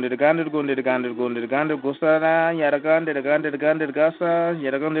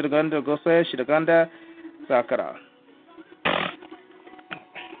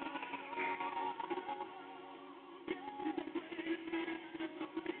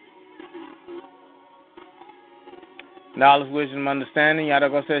 Knowledge, wisdom, understanding.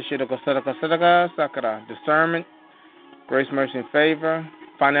 Discernment, grace, mercy, and favor.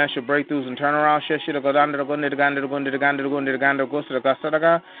 Financial breakthroughs and turnaround.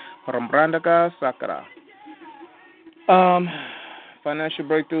 Financial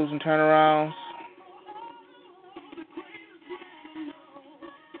breakthroughs and turnarounds.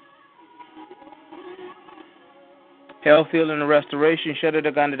 Health, healing, and restoration.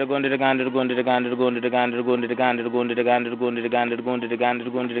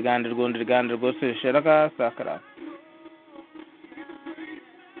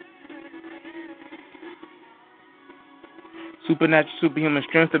 Supernatural, superhuman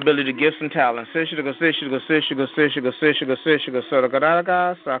strength, ability, gifts, and talents.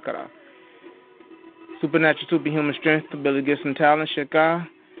 Supernatural, superhuman strength, ability, gifts, and talents.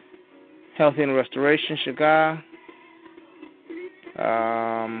 Health and restoration.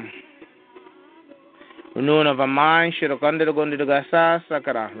 Renewing of our mind. Renewing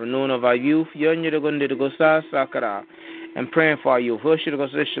of our youth. And praying for our youth.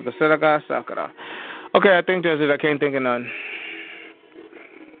 Okay, I think that's it. I can't think of none.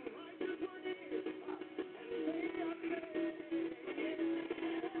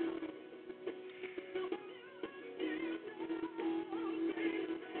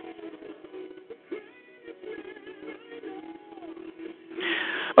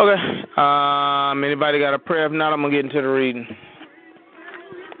 Okay. Anybody got a prayer? If not, I'm going to get into the reading.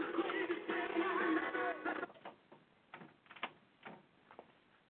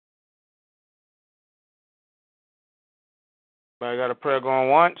 Anybody got a prayer going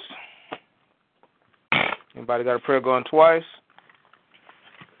once? Anybody got a prayer going twice?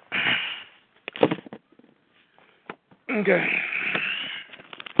 Okay.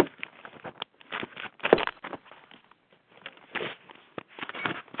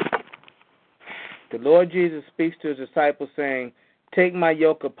 The Lord Jesus speaks to his disciples, saying, "Take my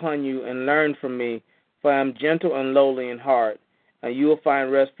yoke upon you and learn from me, for I am gentle and lowly in heart, and you will find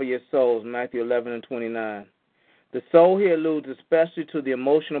rest for your souls." Matthew 11:29. The soul here alludes especially to the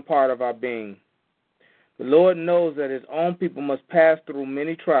emotional part of our being. The Lord knows that his own people must pass through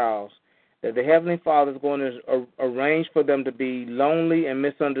many trials, that the Heavenly Father is going to arrange for them to be lonely and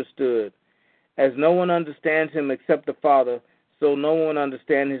misunderstood. As no one understands him except the Father, so no one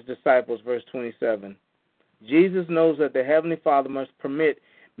understands his disciples, verse 27. Jesus knows that the Heavenly Father must permit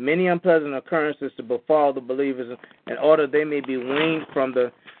many unpleasant occurrences to befall the believers in order they may be weaned from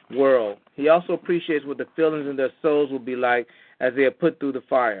the world. He also appreciates what the feelings in their souls will be like as they are put through the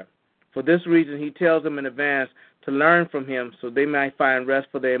fire. For this reason, he tells them in advance to learn from him so they might find rest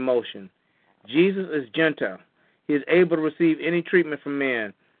for their emotion. Jesus is gentle. He is able to receive any treatment from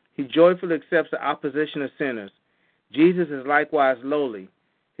men. He joyfully accepts the opposition of sinners. Jesus is likewise lowly.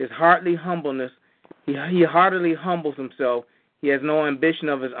 His heartly humbleness, he heartily humbles himself. He has no ambition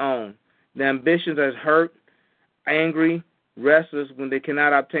of his own. The ambitions are hurt, angry, restless when they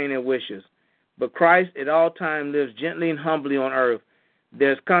cannot obtain their wishes. But Christ at all times lives gently and humbly on earth.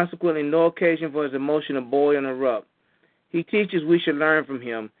 There is consequently no occasion for his emotion to boil and erupt. He teaches we should learn from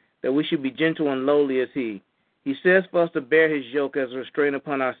him, that we should be gentle and lowly as he. He says for us to bear his yoke as a restraint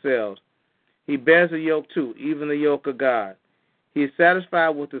upon ourselves. He bears the yoke too, even the yoke of God. He is satisfied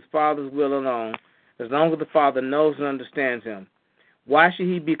with his Father's will alone, as long as the Father knows and understands him. Why should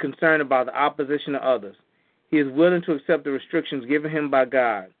he be concerned about the opposition of others? He is willing to accept the restrictions given him by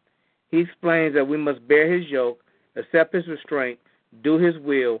God. He explains that we must bear his yoke, accept his restraint, do his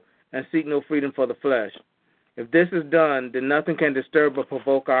will, and seek no freedom for the flesh. If this is done, then nothing can disturb or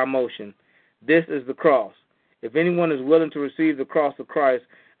provoke our emotion. This is the cross. If anyone is willing to receive the cross of Christ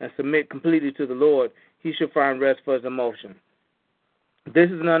and submit completely to the Lord, he shall find rest for his emotion.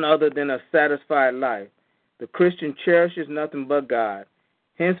 This is none other than a satisfied life. The Christian cherishes nothing but God.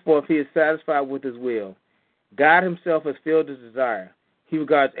 Henceforth, he is satisfied with his will. God himself has filled his desire. He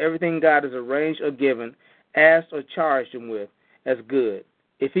regards everything God has arranged or given, asked or charged him with, as good.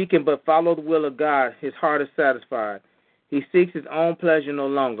 If he can but follow the will of God, his heart is satisfied. He seeks his own pleasure no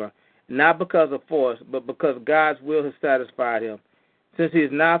longer, not because of force, but because God's will has satisfied him. Since he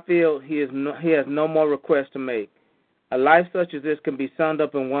is now filled, he has no more requests to make. A life such as this can be summed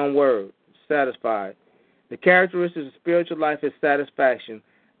up in one word: satisfied. The characteristic of spiritual life is satisfaction,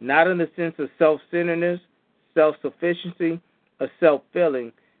 not in the sense of self-centeredness, self-sufficiency, or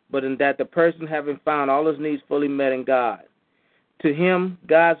self-filling, but in that the person having found all his needs fully met in God. To him,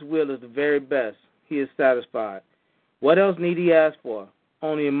 God's will is the very best. He is satisfied. What else need he ask for?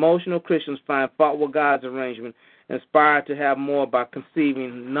 Only emotional Christians find fault with God's arrangement, inspired to have more by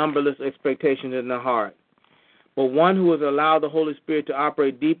conceiving numberless expectations in their heart. But one who has allowed the Holy Spirit to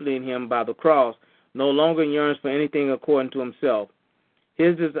operate deeply in him by the cross no longer yearns for anything according to himself.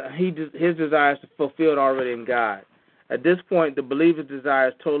 His desire is fulfilled already in God. At this point, the believer's desire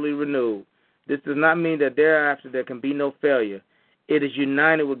is totally renewed. This does not mean that thereafter there can be no failure. It is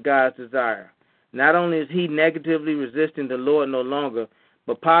united with God's desire. Not only is he negatively resisting the Lord no longer,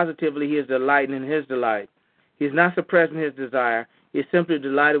 but positively he is delighting in his delight. He is not suppressing his desire. He is simply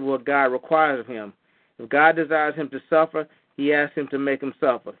delighted with what God requires of him. If God desires him to suffer, he asks him to make him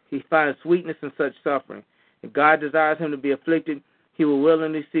suffer. He finds sweetness in such suffering. If God desires him to be afflicted, he will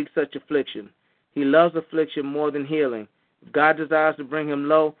willingly seek such affliction. He loves affliction more than healing. If God desires to bring him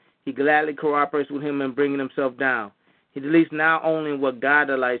low, he gladly cooperates with him in bringing himself down. He delights not only in what God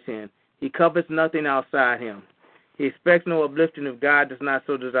delights in, he covets nothing outside him. He expects no uplifting if God does not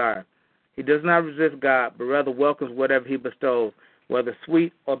so desire. He does not resist God, but rather welcomes whatever he bestows, whether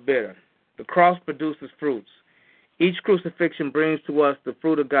sweet or bitter. The cross produces fruits. Each crucifixion brings to us the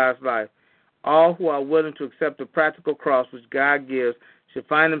fruit of God's life. All who are willing to accept the practical cross which God gives should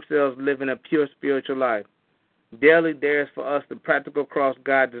find themselves living a pure spiritual life. Daily there is for us the practical cross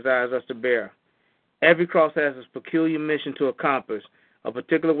God desires us to bear. Every cross has its peculiar mission to accomplish, a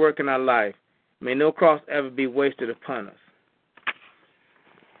particular work in our life. May no cross ever be wasted upon us.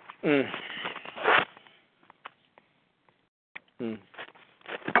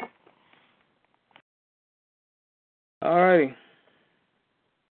 All righty.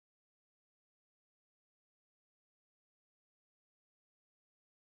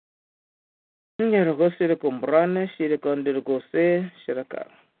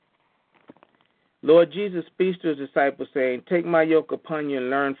 Lord Jesus speaks to his disciples, saying, "Take my yoke upon you and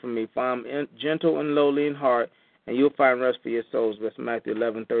learn from me, for I am gentle and lowly in heart, and you'll find rest for your souls." That's Matthew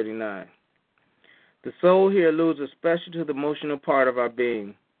 11:39. The soul here alludes especially to the emotional part of our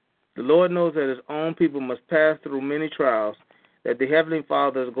being. The Lord knows that his own people must pass through many trials, that the Heavenly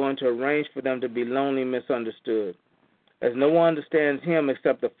Father is going to arrange for them to be lonely and misunderstood. As no one understands him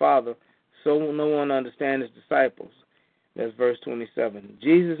except the Father, so no one understands his disciples. That's verse 27.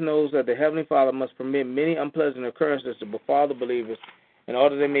 Jesus knows that the Heavenly Father must permit many unpleasant occurrences to befall the believers in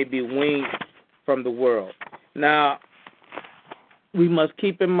order they may be weaned from the world. Now, we must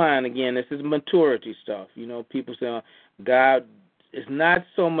keep in mind, again, this is maturity stuff. You know, people say, God, it's not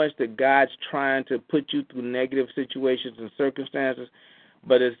so much that God's trying to put you through negative situations and circumstances,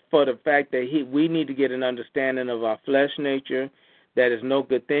 but it's for the fact that we need to get an understanding of our flesh nature, that is no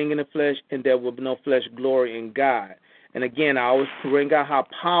good thing in the flesh, and there will be no flesh glory in God. And again, I always bring out how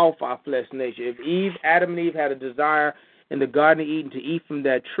powerful our flesh nature. If Adam and Eve had a desire in the Garden of Eden to eat from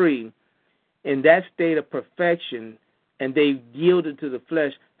that tree, in that state of perfection, and they yielded to the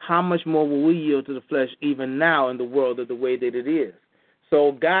flesh, how much more will we yield to the flesh even now in the world of the way that it is?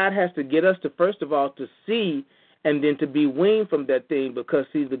 So God has to get us to, first of all, to see and then to be weaned from that thing, because,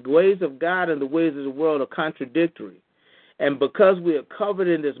 see, the ways of God and the ways of the world are contradictory. And because we are covered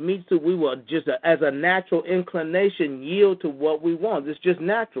in this meat suit, we will just, as a natural inclination, yield to what we want. It's just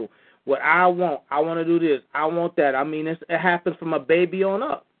natural. What I want to do this, I want that. I mean, it happens from a baby on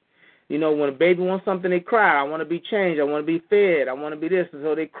up. You know, when a baby wants something, they cry. I want to be changed. I want to be fed. I want to be this. And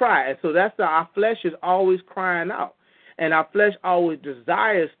so they cry. And so that's our flesh is always crying out. And our flesh always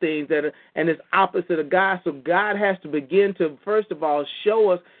desires things and it's opposite of God. So God has to begin to, first of all, show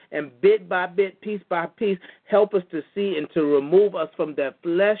us, and bit by bit, piece by piece, help us to see and to remove us from that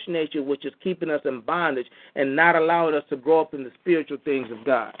flesh nature which is keeping us in bondage and not allowing us to grow up in the spiritual things of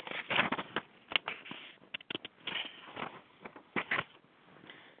God.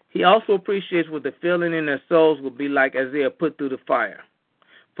 He also appreciates what the feeling in their souls will be like as they are put through the fire.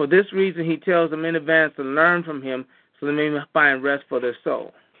 For this reason, he tells them in advance to learn from him so they may find rest for their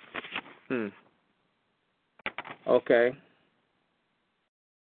soul. Okay.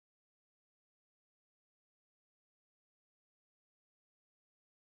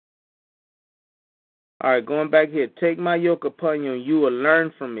 All right, going back here. Take my yoke upon you, and you will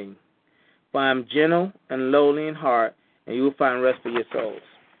learn from me. For I am gentle and lowly in heart, and you will find rest for your souls.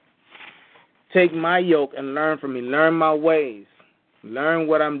 Take my yoke and learn from me. Learn my ways. Learn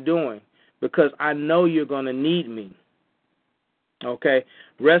what I'm doing, because I know you're going to need me. Okay?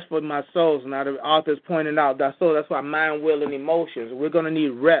 Rest for my souls. Now, the author's pointing out that soul, that's why mind, will, and emotions. We're going to need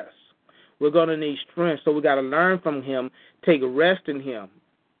rest. We're going to need strength. So we got to learn from him, take rest in him.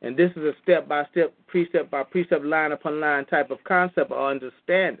 And this is a step-by-step, precept-by-precept, line upon line type of concept or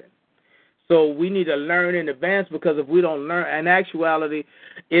understanding. So we need to learn in advance, because if we don't learn, in actuality,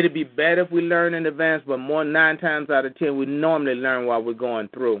 it would be better if we learn in advance, but 9 times out of 10, we normally learn while we're going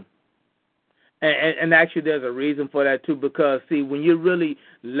through. And actually there's a reason for that too, because, see, when you're really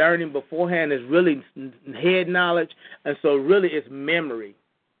learning beforehand, it's really head knowledge, and so really it's memory.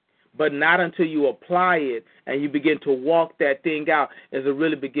 But not until you apply it and you begin to walk that thing out as it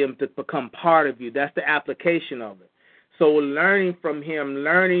really begins to become part of you. That's the application of it. So learning from him,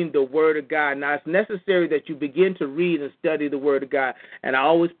 learning the Word of God. Now, it's necessary that you begin to read and study the Word of God. And I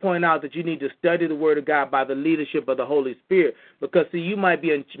always point out that you need to study the Word of God by the leadership of the Holy Spirit. Because, see, you might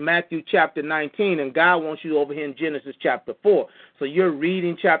be in Matthew chapter 19, and God wants you over here in Genesis chapter 4. So you're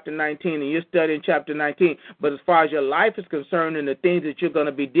reading chapter 19, and you're studying chapter 19. But as far as your life is concerned and the things that you're going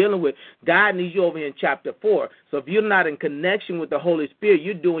to be dealing with, God needs you over here in chapter 4. So if you're not in connection with the Holy Spirit,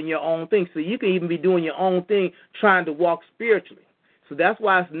 you're doing your own thing. So you can even be doing your own thing trying to walk spiritually. So that's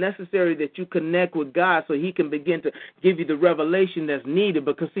why it's necessary that you connect with God so he can begin to give you the revelation that's needed.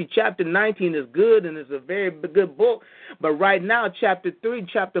 Because, see, chapter 19 is good and it's a very good book. But right now, chapter 3,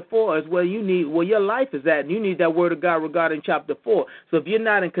 chapter 4 is where you need, where your life is at. And you need that Word of God regarding chapter 4. So if you're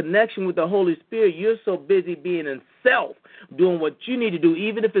not in connection with the Holy Spirit, you're so busy being in self, doing what you need to do.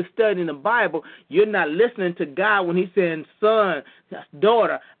 Even if it's studying the Bible, you're not listening to God when he's saying, son,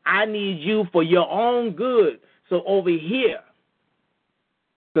 daughter, I need you for your own good. So over here,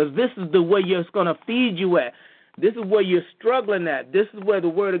 because this is the way it's going to feed you at. This is where you're struggling at. This is where the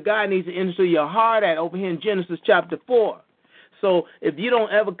Word of God needs to enter your heart at over here in Genesis chapter 4. So if you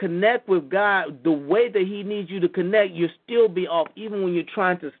don't ever connect with God the way that he needs you to connect, you'll still be off, even when you're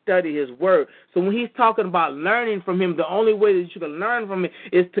trying to study his word. So when he's talking about learning from him, the only way that you can learn from him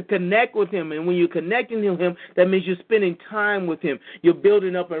is to connect with him. And when you're connecting with him, that means you're spending time with him. You're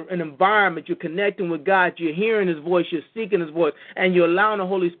building up an environment. You're connecting with God. You're hearing his voice. You're seeking his voice. And you're allowing the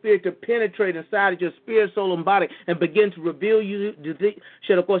Holy Spirit to penetrate inside of your spirit, soul, and body and begin to reveal to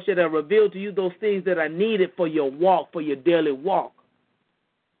you those things that are needed for your walk, for your daily walk.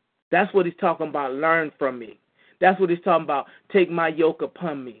 That's what he's talking about, learn from me. That's what he's talking about, take my yoke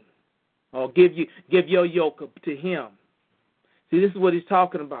upon me. Or give your yoke to him. See, this is what he's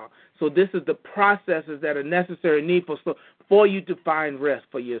talking about. So this is the processes that are necessary and needful for you to find rest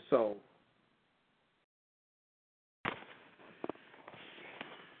for your soul.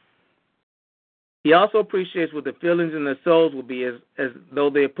 He also appreciates what the feelings in their souls will be as though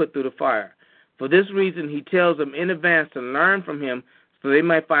they are put through the fire. For this reason, he tells them in advance to learn from him so they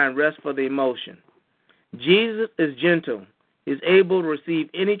might find rest for the emotion. Jesus is gentle. He is able to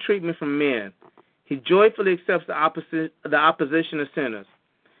receive any treatment from men. He joyfully accepts the opposition of sinners.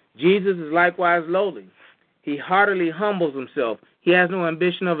 Jesus is likewise lowly. He heartily humbles himself. He has no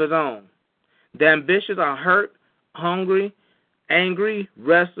ambition of his own. The ambitious are hurt, hungry, angry,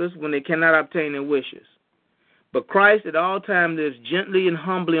 restless when they cannot obtain their wishes. But Christ at all times lives gently and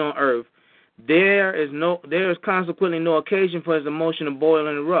humbly on earth. There is consequently no occasion for his emotion to boil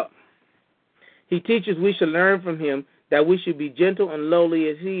and erupt. He teaches we should learn from him that we should be gentle and lowly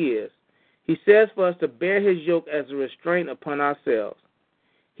as he is. He says for us to bear his yoke as a restraint upon ourselves.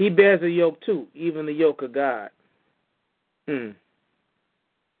 He bears a yoke too, even the yoke of God. Jesus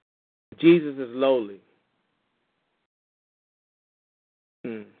is lowly.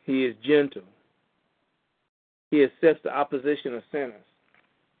 He is gentle. He accepts the opposition of sinners.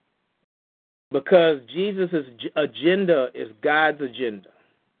 Because Jesus' agenda is God's agenda.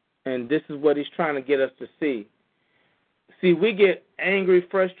 And this is what he's trying to get us to see. See, we get angry,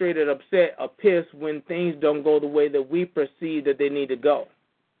 frustrated, upset, or pissed when things don't go the way that we perceive that they need to go.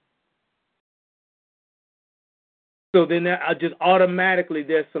 So then just automatically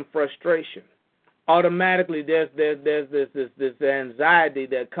there's some frustration. Automatically there's this anxiety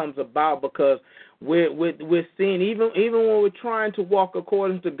that comes about because we're seeing, even when we're trying to walk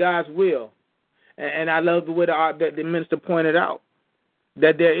according to God's will. And I love the way that the minister pointed out,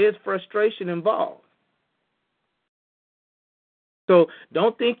 that there is frustration involved. So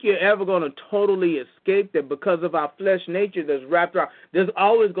don't think you're ever going to totally escape that because of our flesh nature that's wrapped around. There's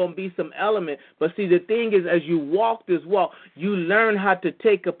always going to be some element. But see, the thing is, as you walk this walk, you learn how to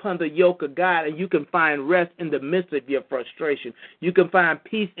take upon the yoke of God, and you can find rest in the midst of your frustration. You can find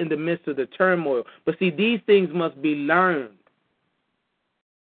peace in the midst of the turmoil. But see, these things must be learned.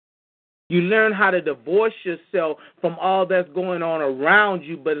 You learn how to divorce yourself from all that's going on around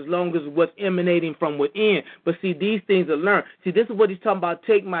you, but as long as what's emanating from within. But see, these things are learned. See, this is what he's talking about,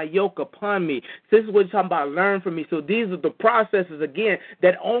 take my yoke upon me. This is what he's talking about, learn from me. So these are the processes, again,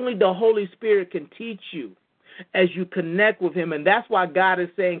 that only the Holy Spirit can teach you as you connect with him. And that's why God is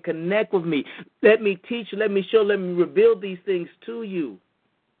saying, connect with me. Let me teach, let me show, let me reveal these things to you.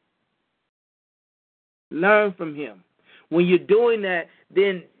 Learn from him. When you're doing that,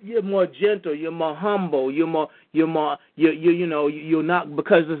 then you're more gentle, you're more humble, you're not,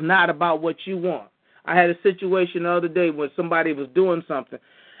 because it's not about what you want. I had a situation the other day when somebody was doing something,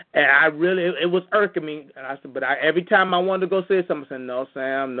 and it was irking me. And I said, but every time I wanted to go say something, I said, no,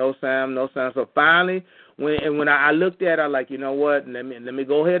 Sam, no, Sam, no, Sam. So finally, when I looked at it, I was like, you know what? Let me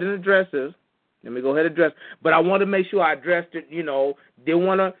go ahead and address this. Let me go ahead and address. But I wanted to make sure I addressed it. Didn't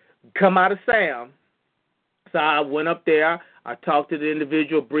want to come out of Sam. So I went up there. I talked to the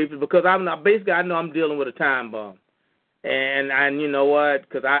individual briefly because I know I'm dealing with a time bomb, and you know what?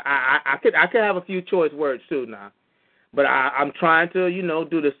 Because I could have a few choice words too now, but I'm trying to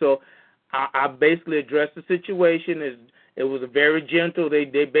do this. So I basically addressed the situation. It was very gentle. They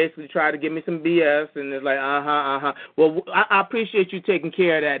basically tried to give me some BS, and it's like Well, I appreciate you taking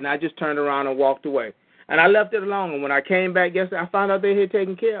care of that, and I just turned around and walked away, and I left it alone. And when I came back yesterday, I found out they had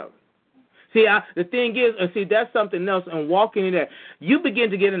taken care of it. See, the thing is, that's something else, and walking in there, you begin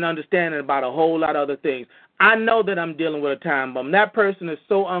to get an understanding about a whole lot of other things. I know that I'm dealing with a time bomb. That person is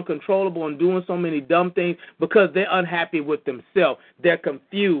so uncontrollable and doing so many dumb things because they're unhappy with themselves. They're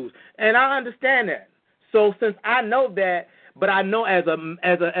confused, and I understand that. So since I know that, but I know as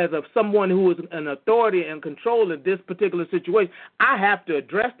someone who is an authority and control in this particular situation, I have to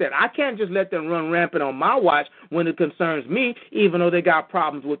address that. I can't just let them run rampant on my watch when it concerns me, even though they got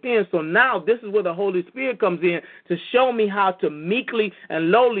problems within. So now this is where the Holy Spirit comes in to show me how to meekly and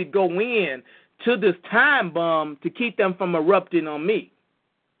lowly go in to this time bomb to keep them from erupting on me,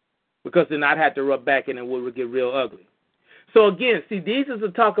 because then I'd have to rub back in and it would get real ugly. So again, see, these is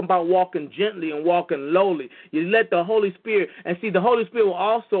talking about walking gently and walking lowly. You let the Holy Spirit, and see, the Holy Spirit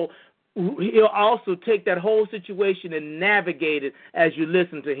he'll also take that whole situation and navigate it as you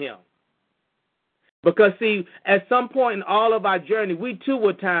listen to him. Because, see, at some point in all of our journey, we too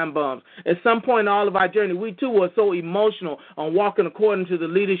were time bombs. At some point in all of our journey, we too were so emotional on walking according to the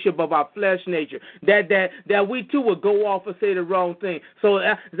leadership of our flesh nature that we too would go off and say the wrong thing. So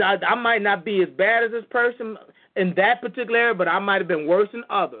I might not be as bad as this person in that particular area, but I might have been worse than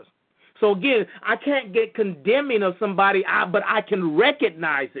others. So again, I can't get condemning of somebody, but I can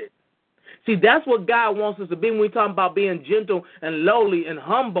recognize it. See, that's what God wants us to be when we talk about being gentle and lowly and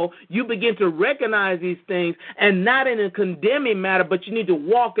humble. You begin to recognize these things, and not in a condemning matter, but you need to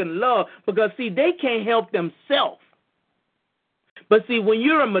walk in love, because, see, they can't help themselves. But see, when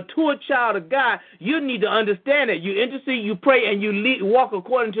you're a mature child of God, you need to understand that. You intercede, you pray, and you walk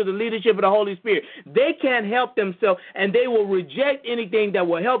according to the leadership of the Holy Spirit. They can't help themselves, and they will reject anything that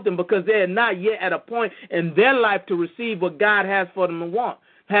will help them because they are not yet at a point in their life to receive what God has for them and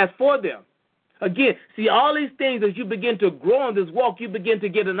has for them. Again, see, all these things, as you begin to grow in this walk, you begin to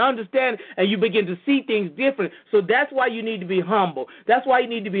get an understanding and you begin to see things different. So that's why you need to be humble. That's why you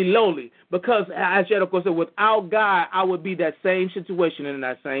need to be lowly. Because, as Jericho said, without God, I would be that same situation and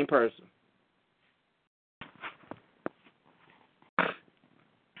that same person.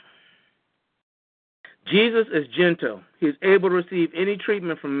 Jesus is gentle. He is able to receive any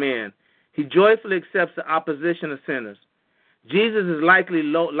treatment from man. He joyfully accepts the opposition of sinners. Jesus is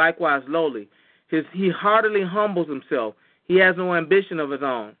likewise lowly. He heartily humbles himself. He has no ambition of his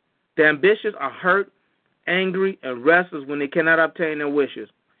own. The ambitious are hurt, angry, and restless when they cannot obtain their wishes.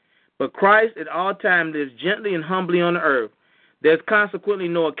 But Christ at all times lives gently and humbly on the earth. There is consequently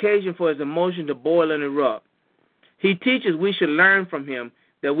no occasion for his emotion to boil and erupt. He teaches we should learn from him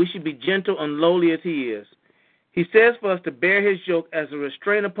that we should be gentle and lowly as he is. He says for us to bear his yoke as a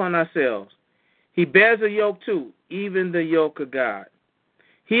restraint upon ourselves. He bears a yoke too, even the yoke of God.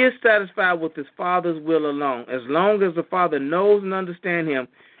 He is satisfied with his Father's will alone. As long as the Father knows and understands him,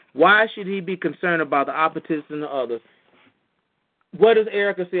 why should he be concerned about the opposition of others? What does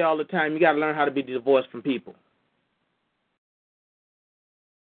Erica say all the time? You got to learn how to be divorced from people.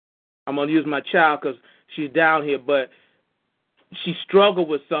 I'm going to use my child because she's down here, but she struggled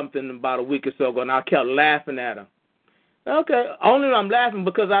with something about a week or so ago, and I kept laughing at her. Okay, only I'm laughing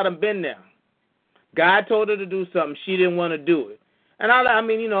because I done been there. God told her to do something. She didn't want to do it. And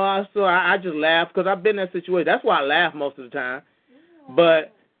I just laugh because I've been in that situation. That's why I laugh most of the time.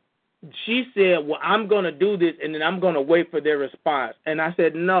 But she said, well, I'm going to do this, and then I'm going to wait for their response. And I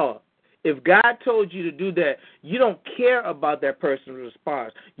said, no. If God told you to do that, you don't care about that person's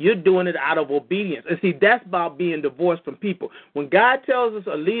response. You're doing it out of obedience. And see, that's about being divorced from people. When God tells us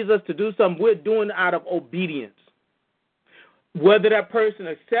or leads us to do something, we're doing it out of obedience. Whether that person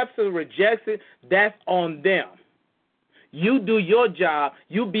accepts or rejects it, that's on them. You do your job,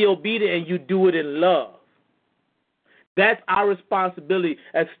 you be obedient, and you do it in love. That's our responsibility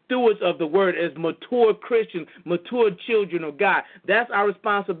as stewards of the word, as mature Christians, mature children of God. That's our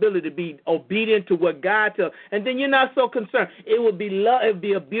responsibility to be obedient to what God tells. And then you're not so concerned. It would be love. It would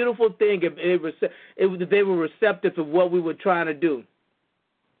be a beautiful thing if they were receptive to what we were trying to do.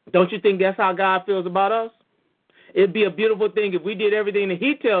 Don't you think that's how God feels about us? It'd be a beautiful thing if we did everything that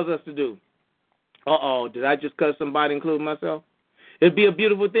he tells us to do. Uh-oh, did I just cuss somebody, including myself? It'd be a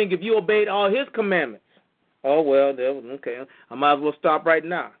beautiful thing if you obeyed all his commandments. Oh, well, okay, I might as well stop right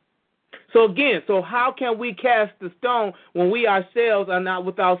now. So again, how can we cast the stone when we ourselves are not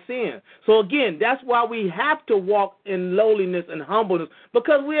without sin? So again, that's why we have to walk in lowliness and humbleness,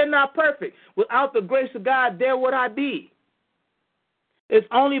 because we are not perfect. Without the grace of God, there would I be. It's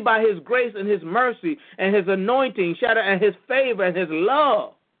only by his grace and his mercy and his anointing, and his favor and his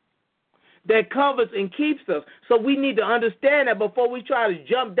love that covers and keeps us. So we need to understand that before we try to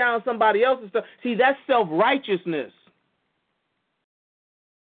jump down somebody else's stuff. See, that's self-righteousness.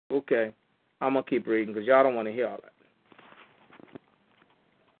 Okay, I'm going to keep reading because y'all don't want to hear all that.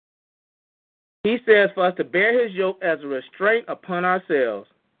 He says for us to bear his yoke as a restraint upon ourselves.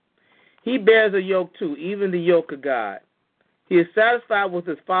 He bears a yoke too, even the yoke of God. He is satisfied with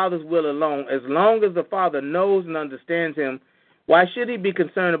his Father's will alone. As long as the Father knows and understands him, why should he be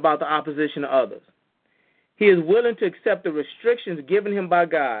concerned about the opposition of others? He is willing to accept the restrictions given him by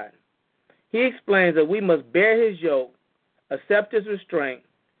God. He explains that we must bear his yoke, accept his restraint,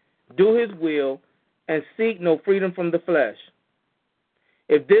 do his will, and seek no freedom from the flesh.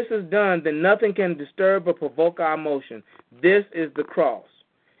 If this is done, then nothing can disturb or provoke our emotion. This is the cross.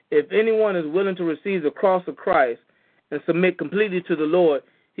 If anyone is willing to receive the cross of Christ and submit completely to the Lord,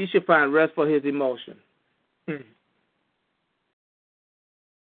 he should find rest for his emotion.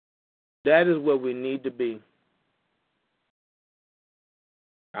 That is where we need to be.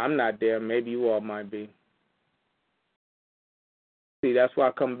 I'm not there. Maybe you all might be. See, that's why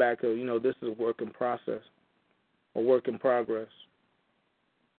I come back to, this is a work in process, a work in progress.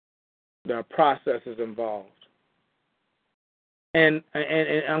 There are processes involved. And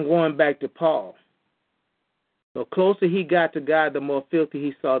I'm going back to Paul. The closer he got to God, the more filthy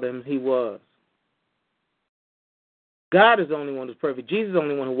he saw them he was. God is the only one who's perfect. Jesus is the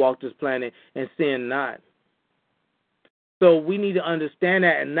only one who walked this planet and sinned not. So we need to understand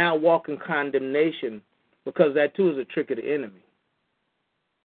that and not walk in condemnation, because that too is a trick of the enemy.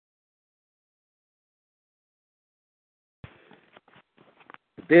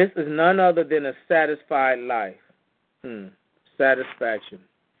 This is none other than a satisfied life. Satisfaction.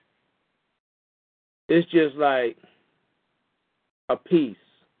 It's just like a peace.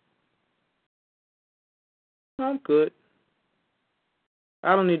 I'm good.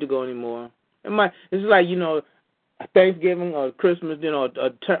 I don't need to go anymore. It's like, Thanksgiving or Christmas dinner or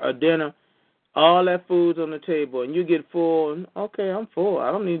a dinner, all that food's on the table, and you get full, and okay, I'm full.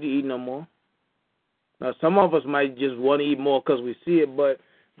 I don't need to eat no more. Now, some of us might just want to eat more because we see it, but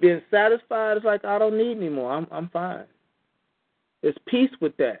being satisfied is like, I don't need any more. I'm fine. There's peace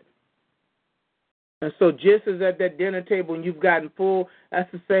with that. And so just as at that dinner table when you've gotten full,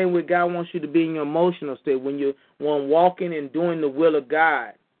 that's the same way God wants you to be in your emotional state. When you're walking and doing the will of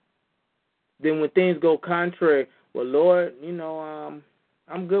God, then when things go contrary, well, Lord,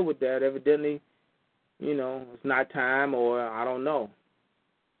 I'm good with that. Evidently, it's not time, or I don't know.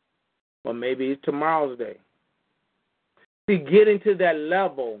 Or maybe it's tomorrow's day. See, getting to that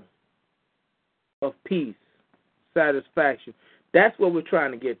level of peace, satisfaction, that's what we're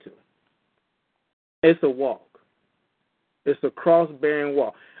trying to get to. It's a walk. It's a cross-bearing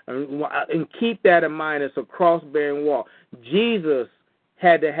walk. And keep that in mind, it's a cross-bearing walk. Jesus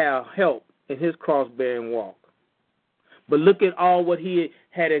had to have help in his cross-bearing walk. But look at all what he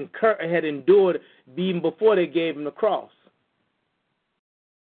had endured even before they gave him the cross.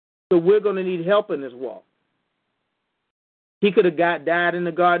 So we're going to need help in this walk. He could have died in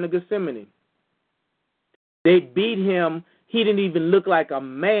the Garden of Gethsemane. They beat him. He didn't even look like a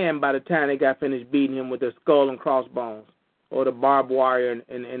man by the time they got finished beating him with their skull and crossbones or the barbed wire and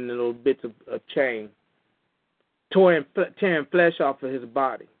the little bits of chain, tearing flesh off of his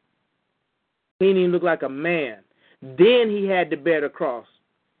body. He didn't even look like a man. Then he had to bear the cross.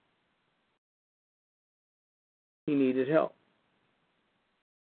 He needed help.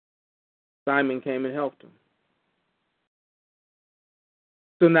 Simon came and helped him.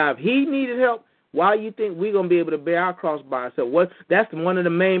 So now if he needed help, why do you think we're going to be able to bear our cross by ourselves? That's one of the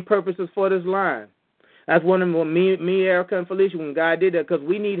main purposes for this line. That's one of me, Erica, and Felicia, when God did that, because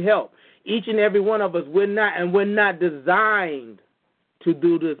we need help. Each and every one of us, we're not designed to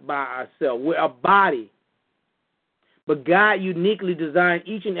do this by ourselves. We're a body. But God uniquely designed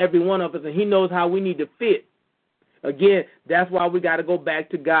each and every one of us, and he knows how we need to fit. Again, that's why we got to go back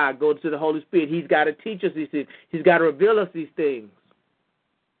to God, go to the Holy Spirit. He's got to teach us these things. He's got to reveal us these things.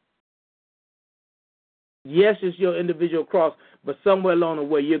 Yes, it's your individual cross, but somewhere along the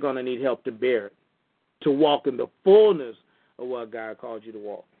way, you're going to need help to bear it, to walk in the fullness of what God called you to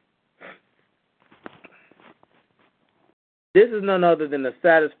walk. This is none other than a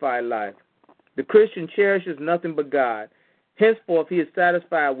satisfied life. The Christian cherishes nothing but God. Henceforth, he is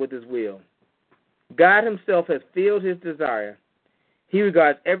satisfied with his will. God himself has filled his desire. He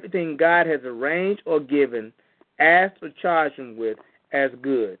regards everything God has arranged or given, asked or charged him with, as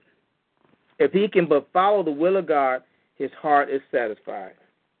good. If he can but follow the will of God, his heart is satisfied.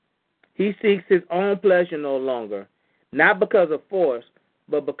 He seeks his own pleasure no longer, not because of force,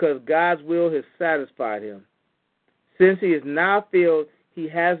 but because God's will has satisfied him. Since he is now filled, he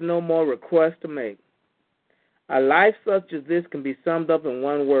has no more requests to make. A life such as this can be summed up in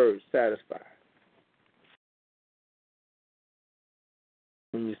one word: satisfied.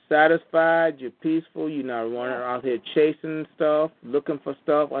 When you're satisfied, you're peaceful, you're not running around here chasing stuff, looking for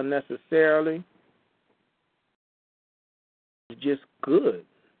stuff unnecessarily. You're just good.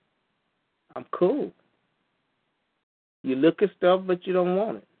 I'm cool. You look at stuff, but you don't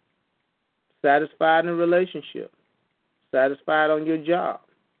want it. Satisfied in a relationship. Satisfied on your job.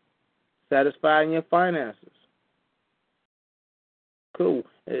 Satisfied in your finances. Cool.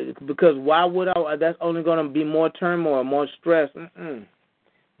 Because why would I? That's only going to be more turmoil, more stress.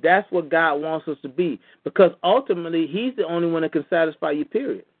 That's what God wants us to be. Because ultimately, he's the only one that can satisfy you,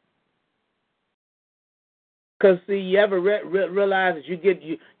 period. Because, see, you ever realize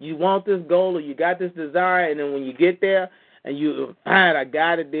that you want this goal or you got this desire, and then when you get there and I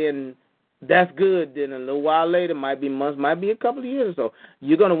got it, then that's good. Then a little while later, might be months, might be a couple of years or so,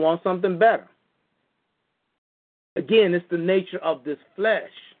 you're going to want something better. Again, it's the nature of this flesh.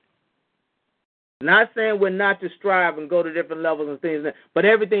 Not saying we're not to strive and go to different levels and things, but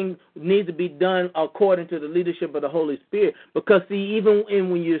everything needs to be done according to the leadership of the Holy Spirit. Because, see, even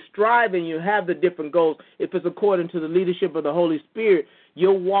when you're striving, you have the different goals. If it's according to the leadership of the Holy Spirit,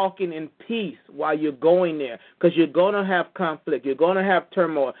 you're walking in peace while you're going there. Because you're going to have conflict. You're going to have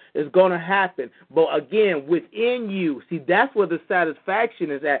turmoil. It's going to happen. But, again, within you, see, that's where the satisfaction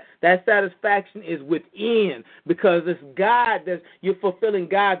is at. That satisfaction is within. Because it's God that you're fulfilling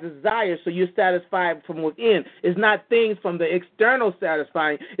God's desire, so you're satisfied from within. It's not things from the external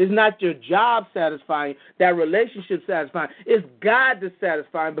satisfying. It's not your job satisfying, that relationship satisfying. It's God that's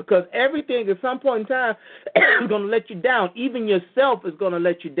satisfying, because everything at some point in time is going to let you down. Even yourself is going to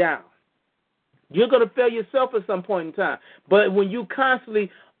let you down. You're going to fail yourself at some point in time. But when you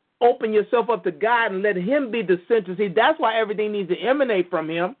constantly open yourself up to God and let him be the center, see, that's why everything needs to emanate from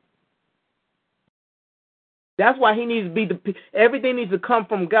him. That's why he needs to be everything needs to come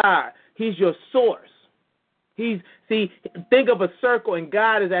from God. He's your source. Think of a circle, and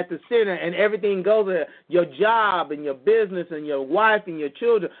God is at the center, and everything goes there. Your job and your business and your wife and your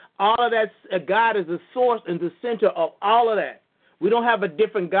children, all of that, God is the source and the center of all of that. We don't have a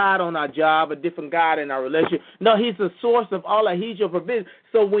different God on our job, a different God in our relationship. No, He's the source of all that. He's your provision.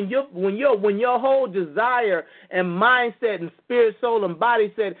 So when your whole desire and mindset and spirit, soul, and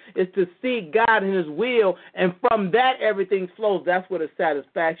body set is to seek God and His will, and from that everything flows. That's where the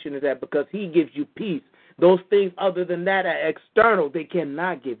satisfaction is at, because He gives you peace. Those things other than that are external. They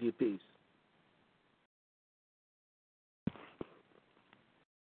cannot give you peace.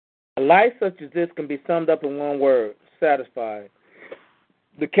 A life such as this can be summed up in one word: satisfied.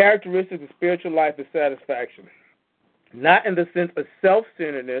 The characteristic of spiritual life is satisfaction, not in the sense of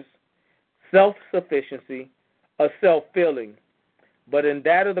self-centeredness, self-sufficiency, or self-filling, but in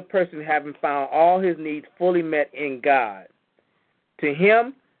that of the person having found all his needs fully met in God. To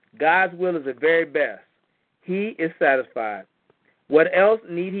him, God's will is the very best. He is satisfied. What else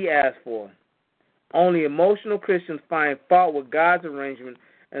need he ask for? Only emotional Christians find fault with God's arrangement,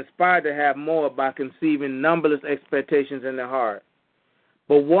 inspired to have more by conceiving numberless expectations in their heart.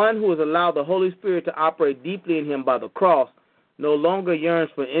 But one who has allowed the Holy Spirit to operate deeply in him by the cross no longer yearns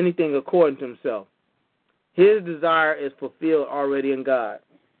for anything according to himself. His desire is fulfilled already in God.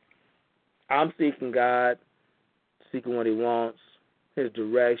 I'm seeking God, seeking what He wants, His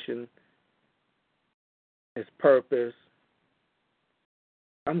direction, His purpose.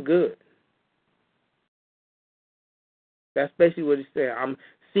 I'm good. That's basically what He's saying. I'm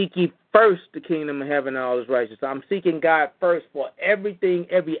seeking first the kingdom of heaven and all His righteousness. I'm seeking God first for everything,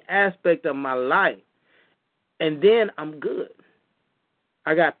 every aspect of my life. And then I'm good.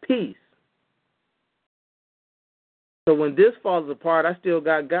 I got peace. So when this falls apart, I still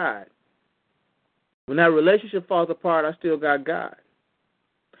got God. When that relationship falls apart, I still got God.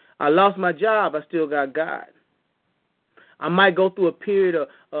 I lost my job, I still got God. I might go through a period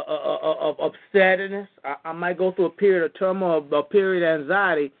of sadness. I might go through a period of turmoil, a period of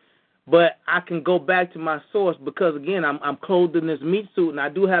anxiety, but I can go back to my source because, again, I'm clothed in this meat suit and I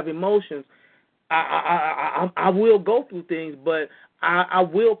do have emotions. I will go through things, but I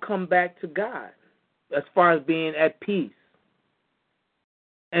will come back to God as far as being at peace.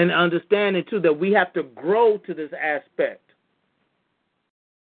 And understanding, too, that we have to grow to this aspect.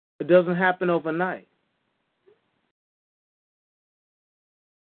 It doesn't happen overnight.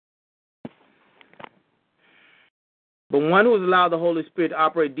 But one who has allowed the Holy Spirit to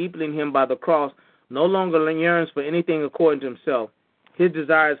operate deeply in him by the cross no longer yearns for anything according to himself. His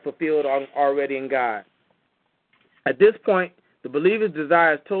desire is fulfilled already in God. At this point, the believer's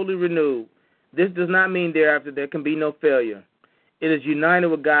desire is totally renewed. This does not mean thereafter there can be no failure. It is united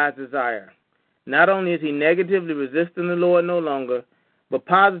with God's desire. Not only is he negatively resisting the Lord no longer, but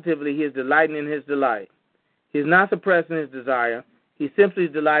positively he is delighting in his delight. He is not suppressing his desire. He simply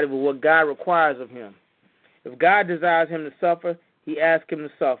is delighted with what God requires of him. If God desires him to suffer, he asks him to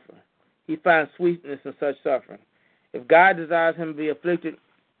suffer. He finds sweetness in such suffering. If God desires him to be afflicted,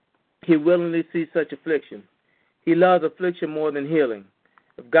 he willingly sees such affliction. He loves affliction more than healing.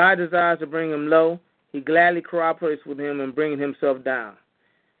 If God desires to bring him low, he gladly cooperates with him in bringing himself down.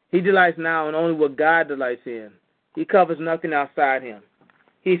 He delights now in only what God delights in. He covers nothing outside him.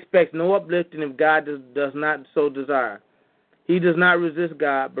 He expects no uplifting if God does not so desire. He does not resist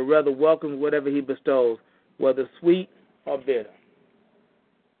God, but rather welcomes whatever he bestows, whether sweet or bitter.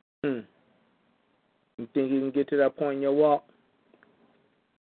 You think you can get to that point in your walk?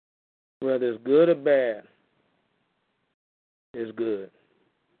 Whether it's good or bad, it's good.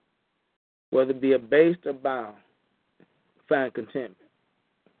 Whether it be abased or bound, find contentment.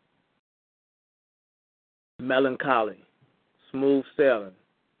 Melancholy, smooth sailing.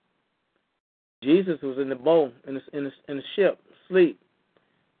 Jesus was in the boat, in the ship, asleep.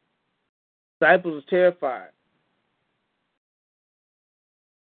 Disciples were terrified.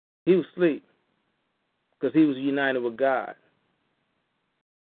 He was asleep because he was united with God.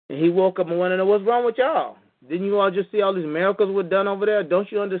 And he woke up and wanted to know, what's wrong with y'all? Didn't you all just see all these miracles were done over there?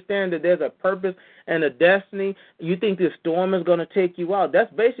 Don't you understand that there's a purpose and a destiny? You think this storm is going to take you out?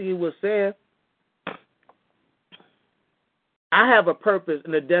 That's basically what's said. I have a purpose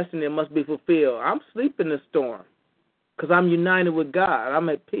and a destiny that must be fulfilled. I'm asleep in the storm because I'm united with God. I'm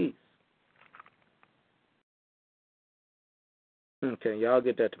at peace. Okay, y'all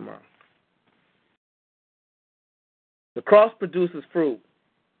get that tomorrow. The cross produces fruit.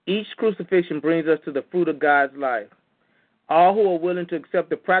 Each crucifixion brings us to the fruit of God's life. All who are willing to accept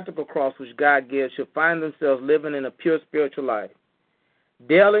the practical cross which God gives should find themselves living in a pure spiritual life.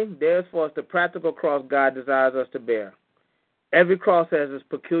 Daily, there is for us the practical cross God desires us to bear. Every cross has its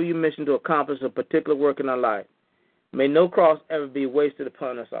peculiar mission to accomplish a particular work in our life. May no cross ever be wasted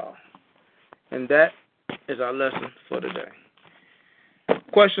upon us all. And that is our lesson for today.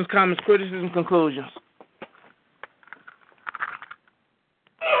 Questions, comments, criticism, conclusions.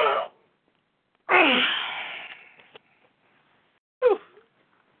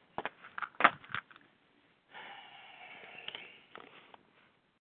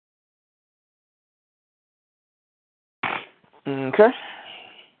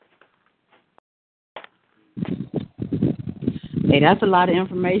 Hey, that's a lot of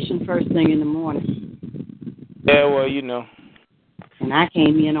information first thing in the morning. Yeah, well, you know. And I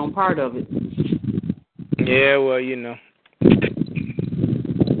came in on part of it. Yeah, well, you know.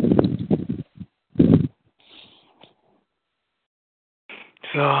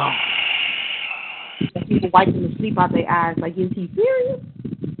 So. People wiping the sleep out their eyes. Like, is he serious?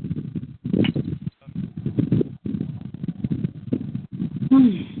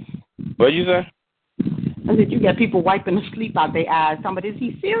 What'd you say? I said, you got people wiping the sleep out their eyes. Somebody, is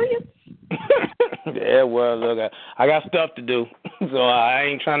he serious? Yeah, well, look, I got stuff to do, so I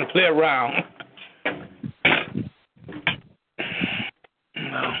ain't trying to play around.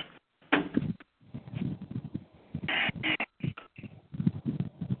 No.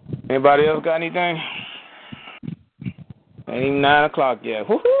 Anybody else got anything? Ain't even 9 o'clock yet.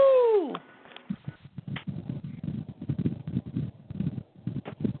 Woohoo!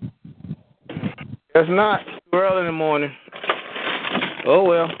 It's not too early in the morning. Oh,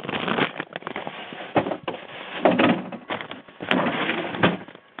 well.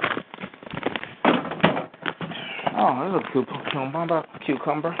 Oh, there's a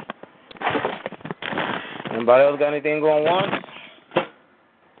cucumber. Anybody else got anything going once?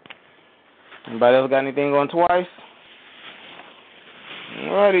 Anybody else got anything going twice?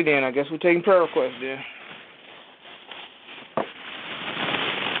 Alrighty then, I guess we're taking prayer requests then.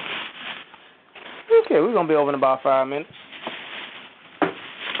 Okay, we're going to be over in about 5 minutes.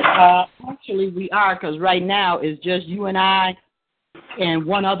 Actually, we are, because right now it's just you and I and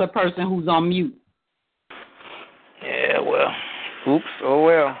one other person who's on mute. Yeah, well, oops, oh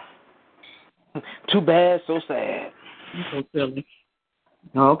well. Too bad, so sad. So silly.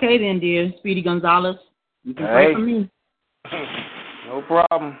 Okay then, dear. Speedy Gonzalez, you can pray for me. No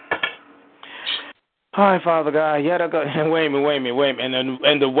problem. All right, Father God. Wait a minute.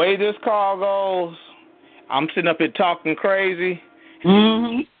 And the way this call goes, I'm sitting up here talking crazy.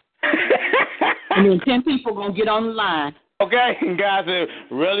 Mm-hmm. And then 10 people going to get on the line. Okay, and God said,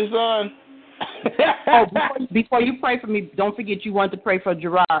 really, son? Before you pray for me, don't forget you want to pray for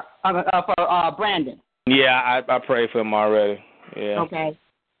Brandon. Yeah, I prayed for him already. Yeah. Okay.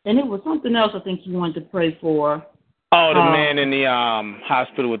 And it was something else I think you wanted to pray for. Oh, the man in the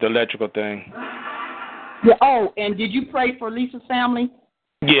hospital with the electrical thing. Yeah. Oh, and did you pray for Lisa's family?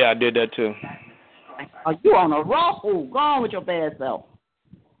 Yeah, I did that too. Are you on a roll? Go on with your bad self.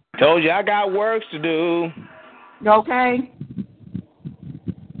 Told you I got works to do. Okay.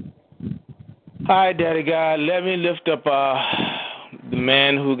 Hi, Daddy God. Let me lift up the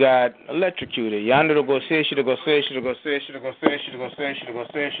man who got electrocuted. Yonder to go say, should go say, should go say, should go say, should go say, should go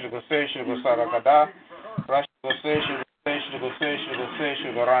say, should go say, should go sarakada. Rush go say, should go say, should go say, should go say,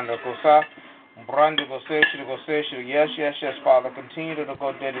 should go randa kosa. Brandi go say, should go say, should yes, Father. Continue to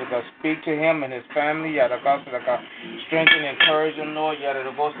go, Daddy God. Speak to him and his family. Yada God, strengthen and encourage him, Lord. Yada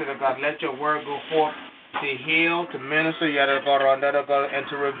go say, God, let your word go forth to heal, to minister, and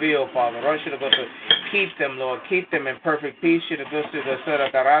to reveal, Father. To keep them, Lord. Keep them in perfect peace. Keep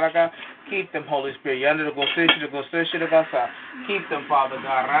them, Holy Spirit. Keep them, Father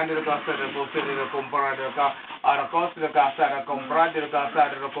God.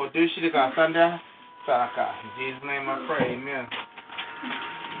 In Jesus' name I pray. Amen.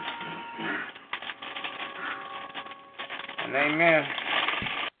 And amen.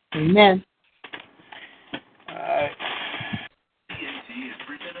 Amen. Alright.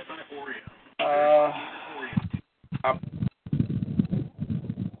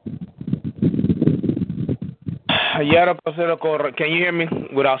 Can you hear me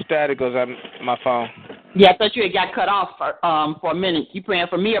without static? Because I'm my phone. Yeah, I thought you had got cut off for a minute. You praying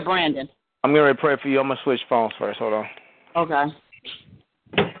for me or Brandon? I'm going to pray for you. I'm going to switch phones first. Hold on. Okay.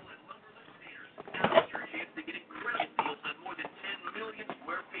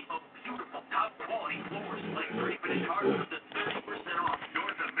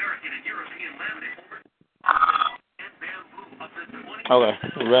 Okay,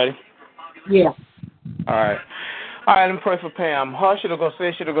 you ready? Yeah. All right, let me pray for Pam. Hush, should go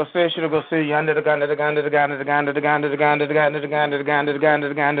say, yonder the gun,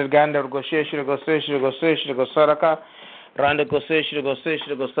 Saraka. Randa go say,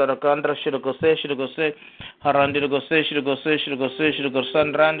 Sarakandra, should go say, Harandi go say,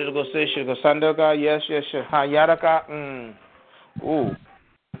 Sun, Randa go say, Sandaga, yes, Yaraka, Ooh.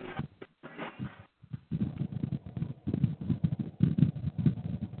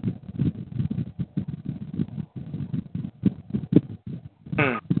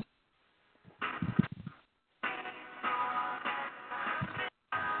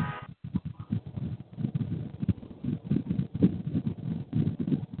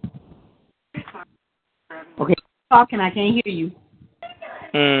 Okay. Talking, I can't hear you.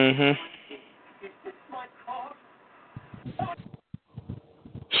 Mhm.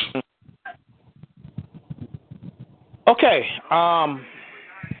 Okay.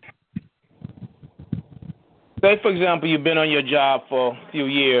 Say, for example, you've been on your job for a few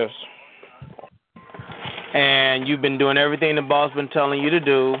years, and you've been doing everything the boss been telling you to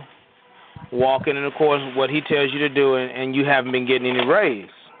do, walking in accordance with what he tells you to do, and you haven't been getting any raise.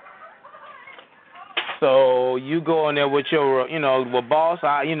 So you go in there with your, well, boss,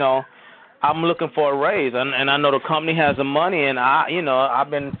 I'm looking for a raise, and I know the company has the money, and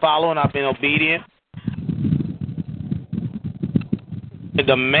I've been following, I've been obedient. To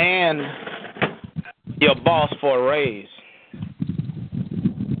demand your boss for a raise,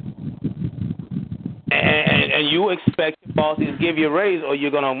 and you expect your boss to give you a raise, or you're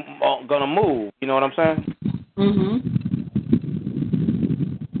gonna move. You know what I'm saying? Mhm.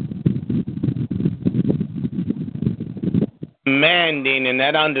 Demanding and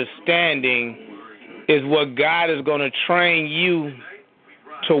that understanding is what God is going to train you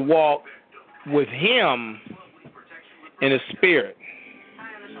to walk with Him in the Spirit.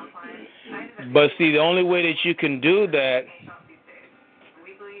 But see, the only way that you can do that,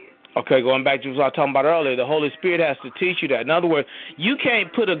 okay, going back to what I was talking about earlier, the Holy Spirit has to teach you that. In other words, you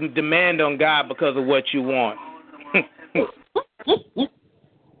can't put a demand on God because of what you want.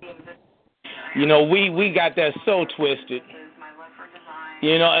 We got that so twisted.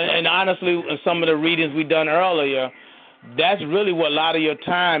 And honestly, in some of the readings we done earlier, that's really what a lot of your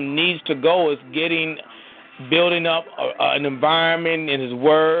time needs to go, is building up an environment in His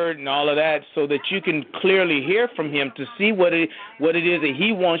Word and all of that, so that you can clearly hear from Him to see what it is that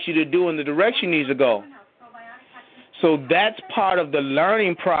He wants you to do and the direction you need to go. So that's part of the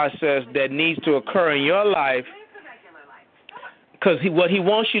learning process that needs to occur in your life. Because he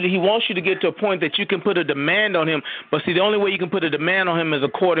wants you to get to a point that you can put a demand on Him. But see, the only way you can put a demand on Him is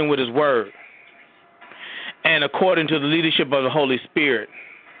according with His Word and according to the leadership of the Holy Spirit.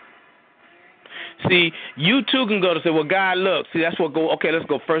 See, you too can go to say, well, God, look, see, that's what go. Okay, let's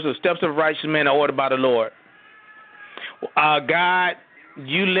go first. The steps of a righteous man are ordered by the Lord. God,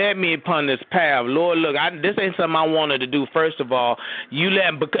 you led me upon this path. Lord, look, this ain't something I wanted to do, first of all.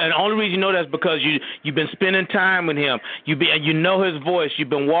 And the only reason you know that's because you've been spending time with Him. You know His voice. You've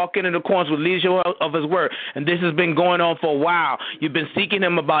been walking in accordance with leadership of His Word. And this has been going on for a while. You've been seeking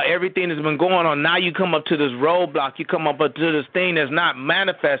Him about everything that's been going on. Now you come up to this roadblock. You come up to this thing that's not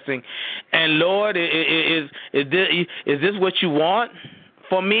manifesting. And Lord, is this what you want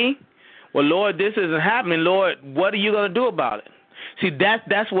for me? Well, Lord, this isn't happening. Lord, what are you going to do about it? See,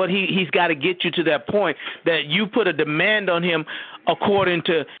 that's what he's got to get you to, that point that you put a demand on Him according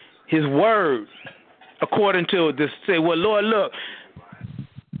to His Word, according to this. Say, well, Lord, look.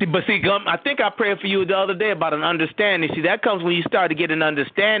 But see, I think I prayed for you the other day about an understanding. See, that comes when you start to get an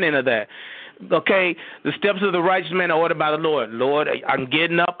understanding of that. Okay, the steps of the righteous man are ordered by the Lord. Lord, I'm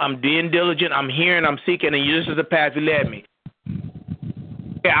getting up, I'm being diligent, I'm hearing, I'm seeking, and this is the path You led me.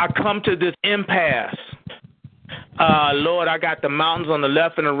 Okay, I come to this impasse. Lord, I got the mountains on the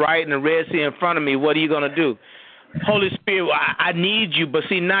left and the right and the Red Sea in front of me. What are you going to do? Holy Spirit, I need You. But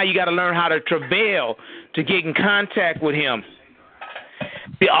see, now you got to learn how to travail to get in contact with Him.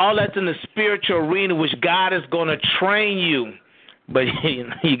 See, all that's in the spiritual arena, which God is going to train you. But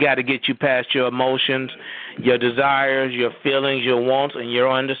you got to get you past your emotions, your desires, your feelings, your wants, and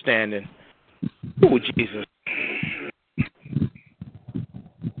your understanding. Oh, Jesus.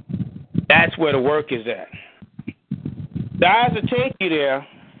 That's where the work is at. The eyes will take you there.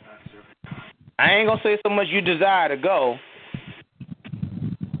 I ain't going to say so much you desire to go.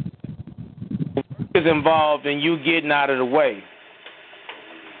 The work is involved in you getting out of the way.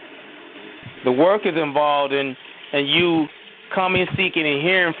 The work is involved in you coming, seeking, and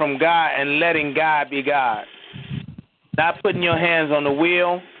hearing from God and letting God be God. Not putting your hands on the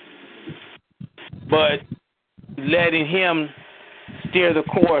wheel, but letting Him steer the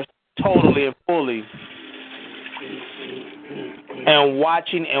course totally and fully. And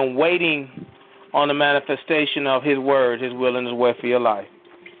watching and waiting on the manifestation of His Word, His will, and His way for your life.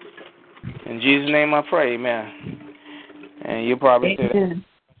 In Jesus' name I pray, amen. And you probably said that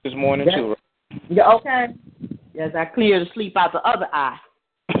this morning too, right? Yeah, okay. Yes, I clear the sleep out the other eye.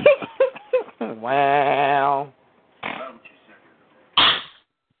 Wow.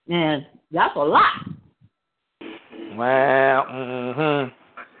 Man, that's a lot. Wow.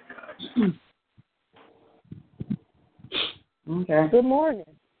 Okay. Good morning.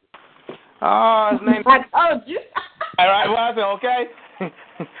 Oh, his name. I told you. All right, well, I said, okay.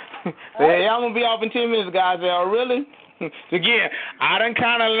 Hey, I'm going to be off in 10 minutes, guys. Oh, really? Again, I done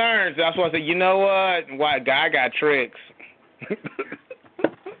kind of learned. So that's why I said, you know what? God got tricks.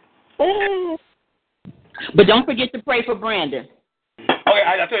 But don't forget to pray for Brandon. Okay,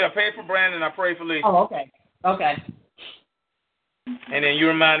 I tell you, I prayed for Brandon, I prayed for Lee. Oh, okay. Okay. And then you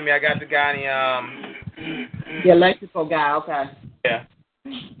reminded me I got the guy the electrical guy, okay. Yeah.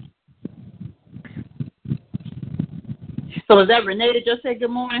 So is that Renee that just said good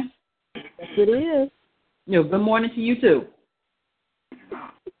morning? Yes, it is. Yeah, good morning to you, too. All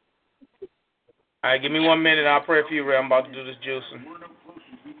right, give me 1 minute. I'll pray for you, Ray. I'm about to do this juicing.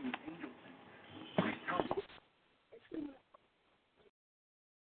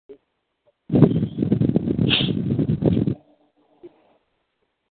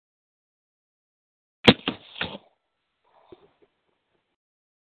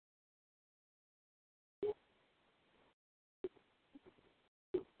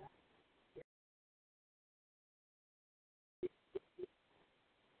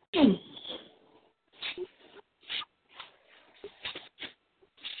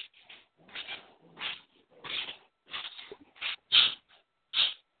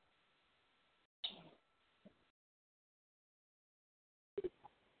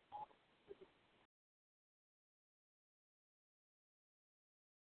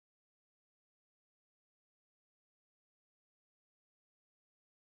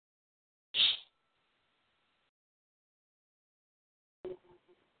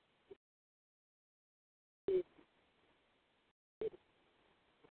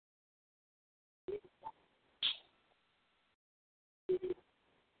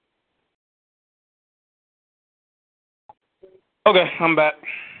 Okay, I'm back.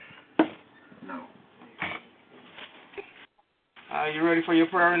 You ready for your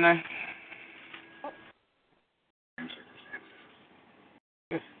prayer, Renee?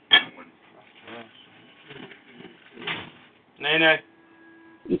 Nene.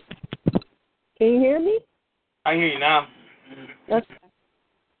 Can you hear me? I hear you now. Okay.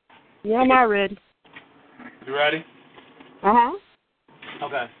 Yeah, I'm all ready. You ready? Uh-huh.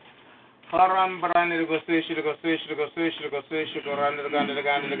 Okay.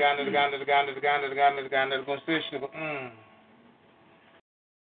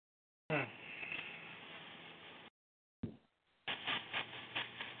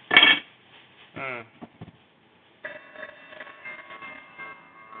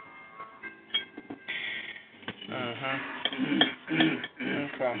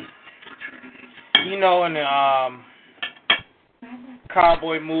 Okay. You know, in the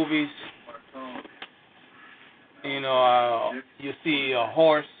cowboy movies, you see a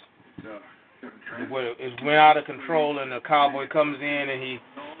horse where it went out of control, and the cowboy comes in and he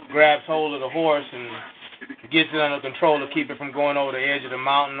grabs hold of the horse and gets it under control to keep it from going over the edge of the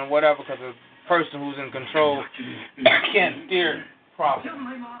mountain or whatever, because the person who's in control can't steer properly.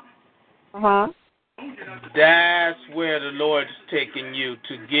 Uh-huh. That's where the Lord's taking you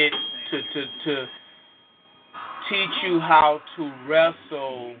to get to teach you how to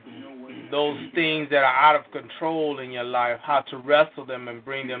wrestle those things that are out of control in your life, how to wrestle them and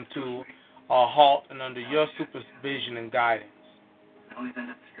bring them to a halt and under your supervision and guidance.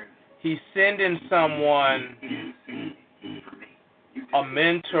 He's sending someone, a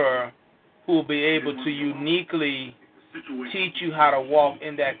mentor, who will be able to uniquely teach you how to walk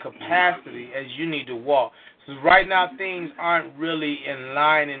in that capacity as you need to walk. So right now things aren't really in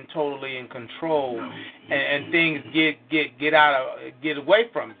line and totally in control, and things get away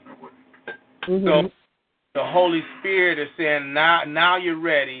from you. Mm-hmm. So the Holy Spirit is saying, now you're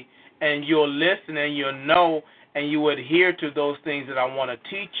ready, and you'll listen and you'll know and you adhere to those things that I want to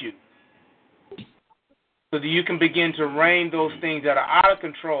teach you, so that you can begin to rein those things that are out of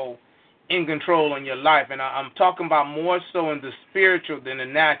control in control in your life. And I'm talking about more so in the spiritual than the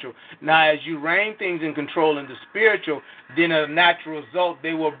natural. Now, as you rein things in control in the spiritual, then a natural result,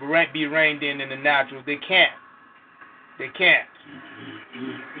 they will be reined in the natural. They can't. They can't.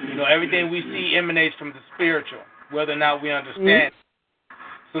 Everything we see emanates from the spiritual, whether or not we understand.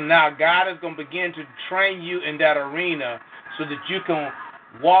 So now God is going to begin to train you in that arena so that you can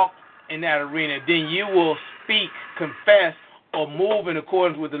walk in that arena. Then you will speak, confess, or move in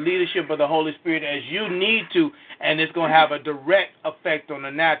accordance with the leadership of the Holy Spirit as you need to, and it's going to have a direct effect on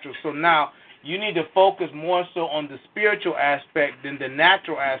the natural. So now you need to focus more so on the spiritual aspect than the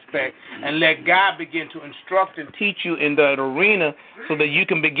natural aspect, and let God begin to instruct and teach you in that arena so that you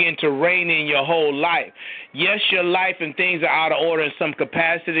can begin to rein in your whole life. Yes, your life and things are out of order in some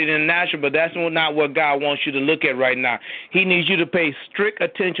capacity in the natural, but that's not what God wants you to look at right now. He needs you to pay strict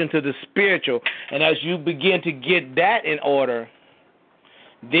attention to the spiritual, and as you begin to get that in order,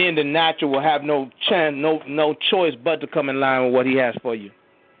 then the natural will have no chance, no choice but to come in line with what He has for you.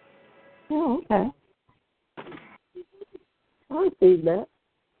 Oh, okay. I see that.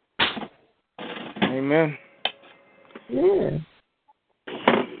 Amen. Yeah.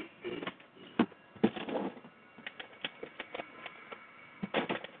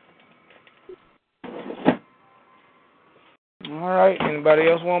 All right. Anybody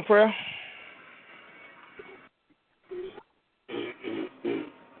else want prayer?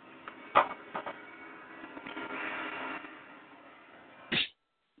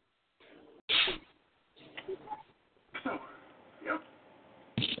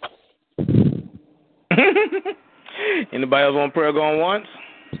 Anybody else want prayer going once?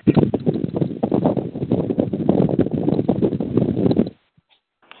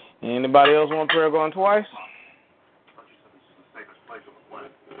 Anybody else want prayer going twice?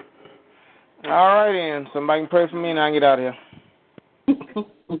 All right, then. Somebody can pray for me and I can get out of here.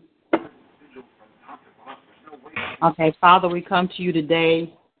 Okay, Father, we come to you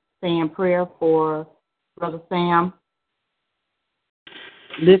today saying prayer for Brother Sam,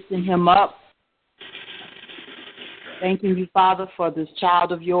 lifting him up. Thanking you, Father, for this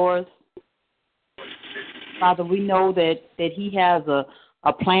child of yours. Father, we know that he has a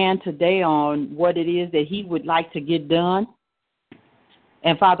plan today on what it is that he would like to get done.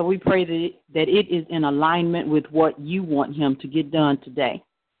 And, Father, we pray that it is in alignment with what you want him to get done today.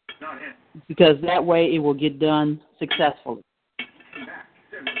 Because that way it will get done successfully.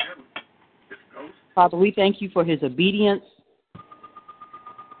 Father, we thank you for his obedience,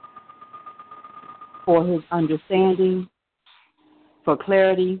 for his understanding, for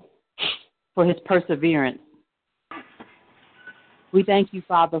clarity, for his perseverance. We thank you,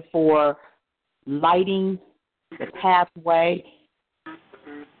 Father, for lighting the pathway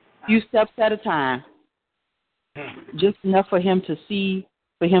few steps at a time, just enough for him to see,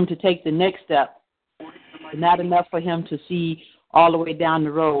 for him to take the next step, but not enough for him to see all the way down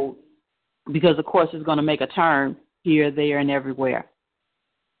the road, because, of course, it's going to make a turn here, there, and everywhere.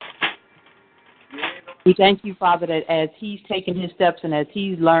 We thank you, Father, that as he's taking his steps and as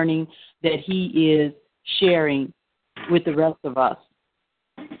he's learning, that he is sharing with the rest of us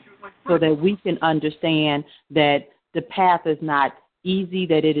so that we can understand that the path is not easy,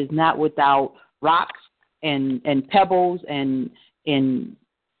 that it is not without rocks and pebbles and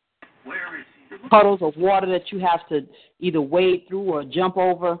puddles of water that you have to either wade through or jump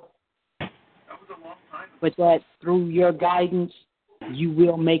over, but that through your guidance, you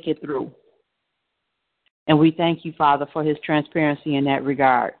will make it through. And we thank you, Father, for his transparency in that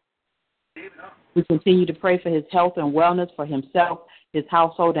regard. We continue to pray for his health and wellness for himself, his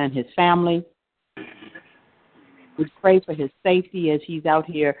household, and his family. We pray for his safety as he's out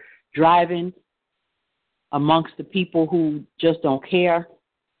here driving amongst the people who just don't care.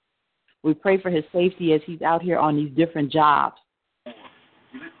 We pray for his safety as he's out here on these different jobs.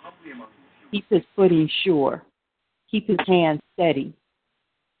 Keep his footing sure. Keep his hands steady.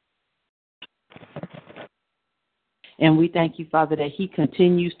 And we thank you, Father, that he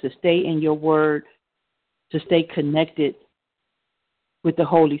continues to stay in your word, to stay connected with the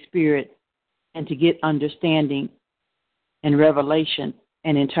Holy Spirit, and to get understanding and revelation,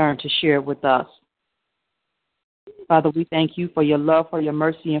 and in turn to share with us. Father, we thank you for your love, for your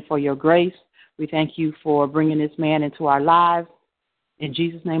mercy, and for your grace. We thank you for bringing this man into our lives. In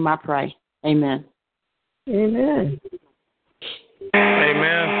Jesus' name I pray. Amen. Amen.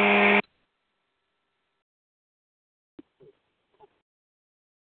 Amen.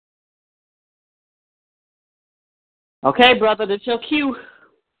 Okay, brother, that's your cue.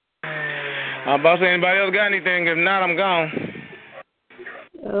 I'm about to say, anybody else got anything? If not, I'm gone.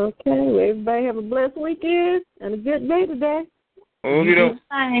 Okay, well, everybody have a blessed weekend and a good day today. You do.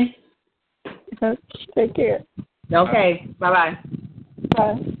 Take care. Okay, bye-bye.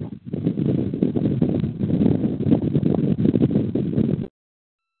 Bye.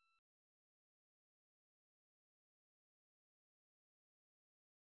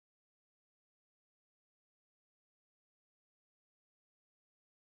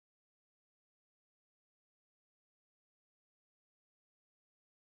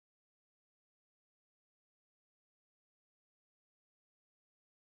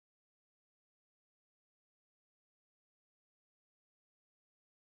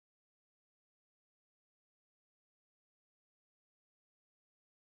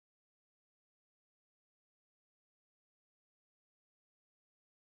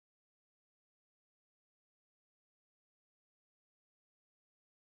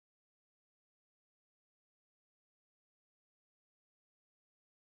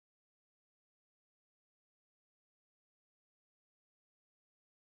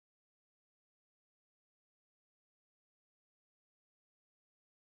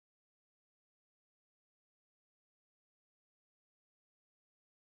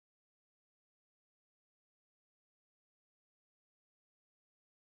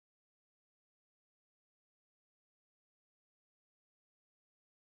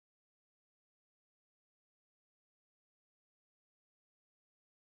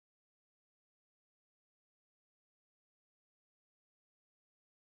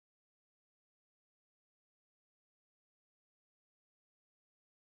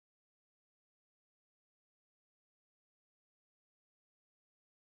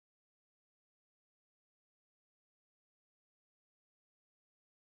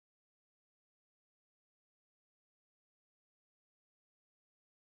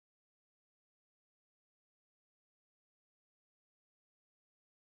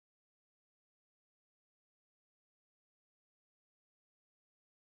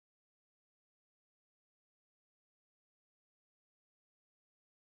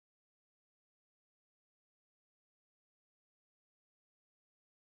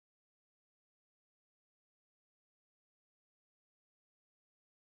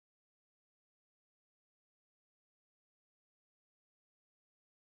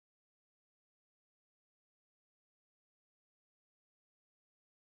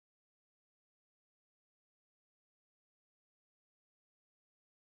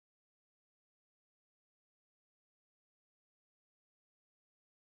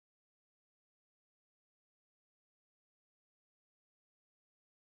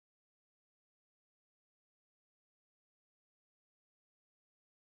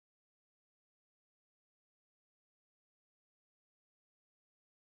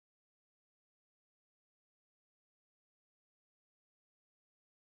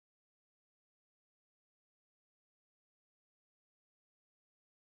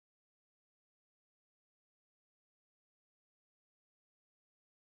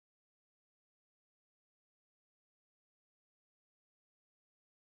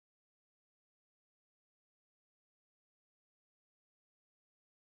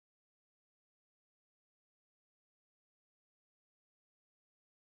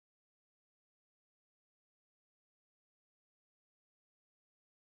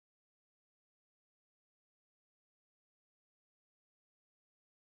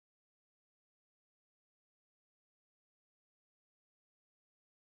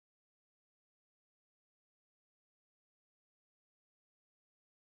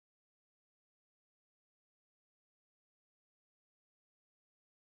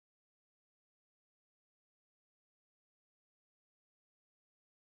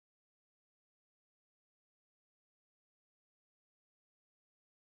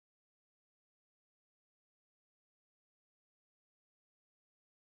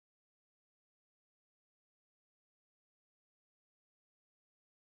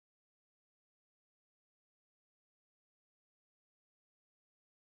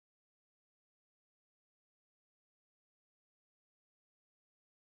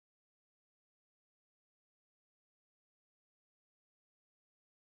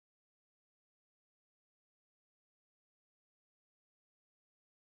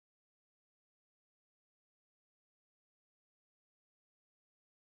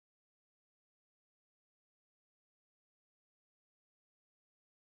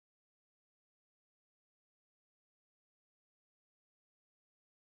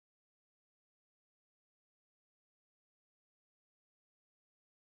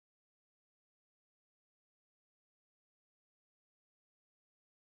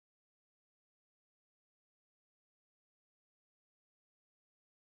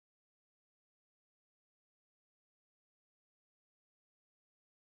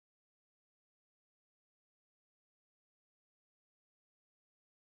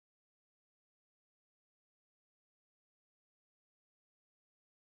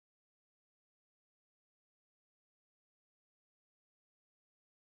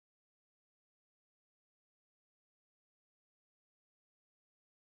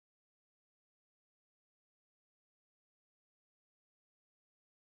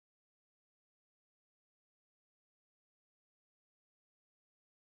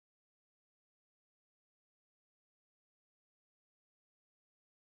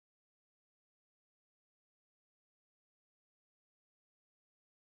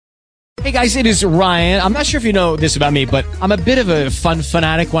 Hey, guys, it is Ryan. I'm not sure if you know this about me, but I'm a bit of a fun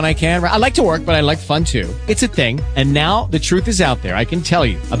fanatic when I can. I like to work, but I like fun, too. It's a thing. And now the truth is out there. I can tell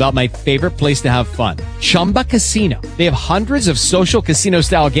you about my favorite place to have fun. Chumba Casino. They have hundreds of social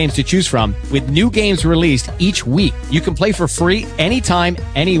casino-style games to choose from with new games released each week. You can play for free anytime,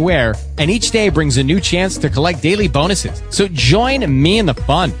 anywhere, and each day brings a new chance to collect daily bonuses. So join me in the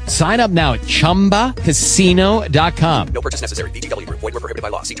fun. Sign up now at ChumbaCasino.com. No purchase necessary. VGW Group. Void where prohibited by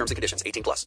law. See terms and conditions. 18+.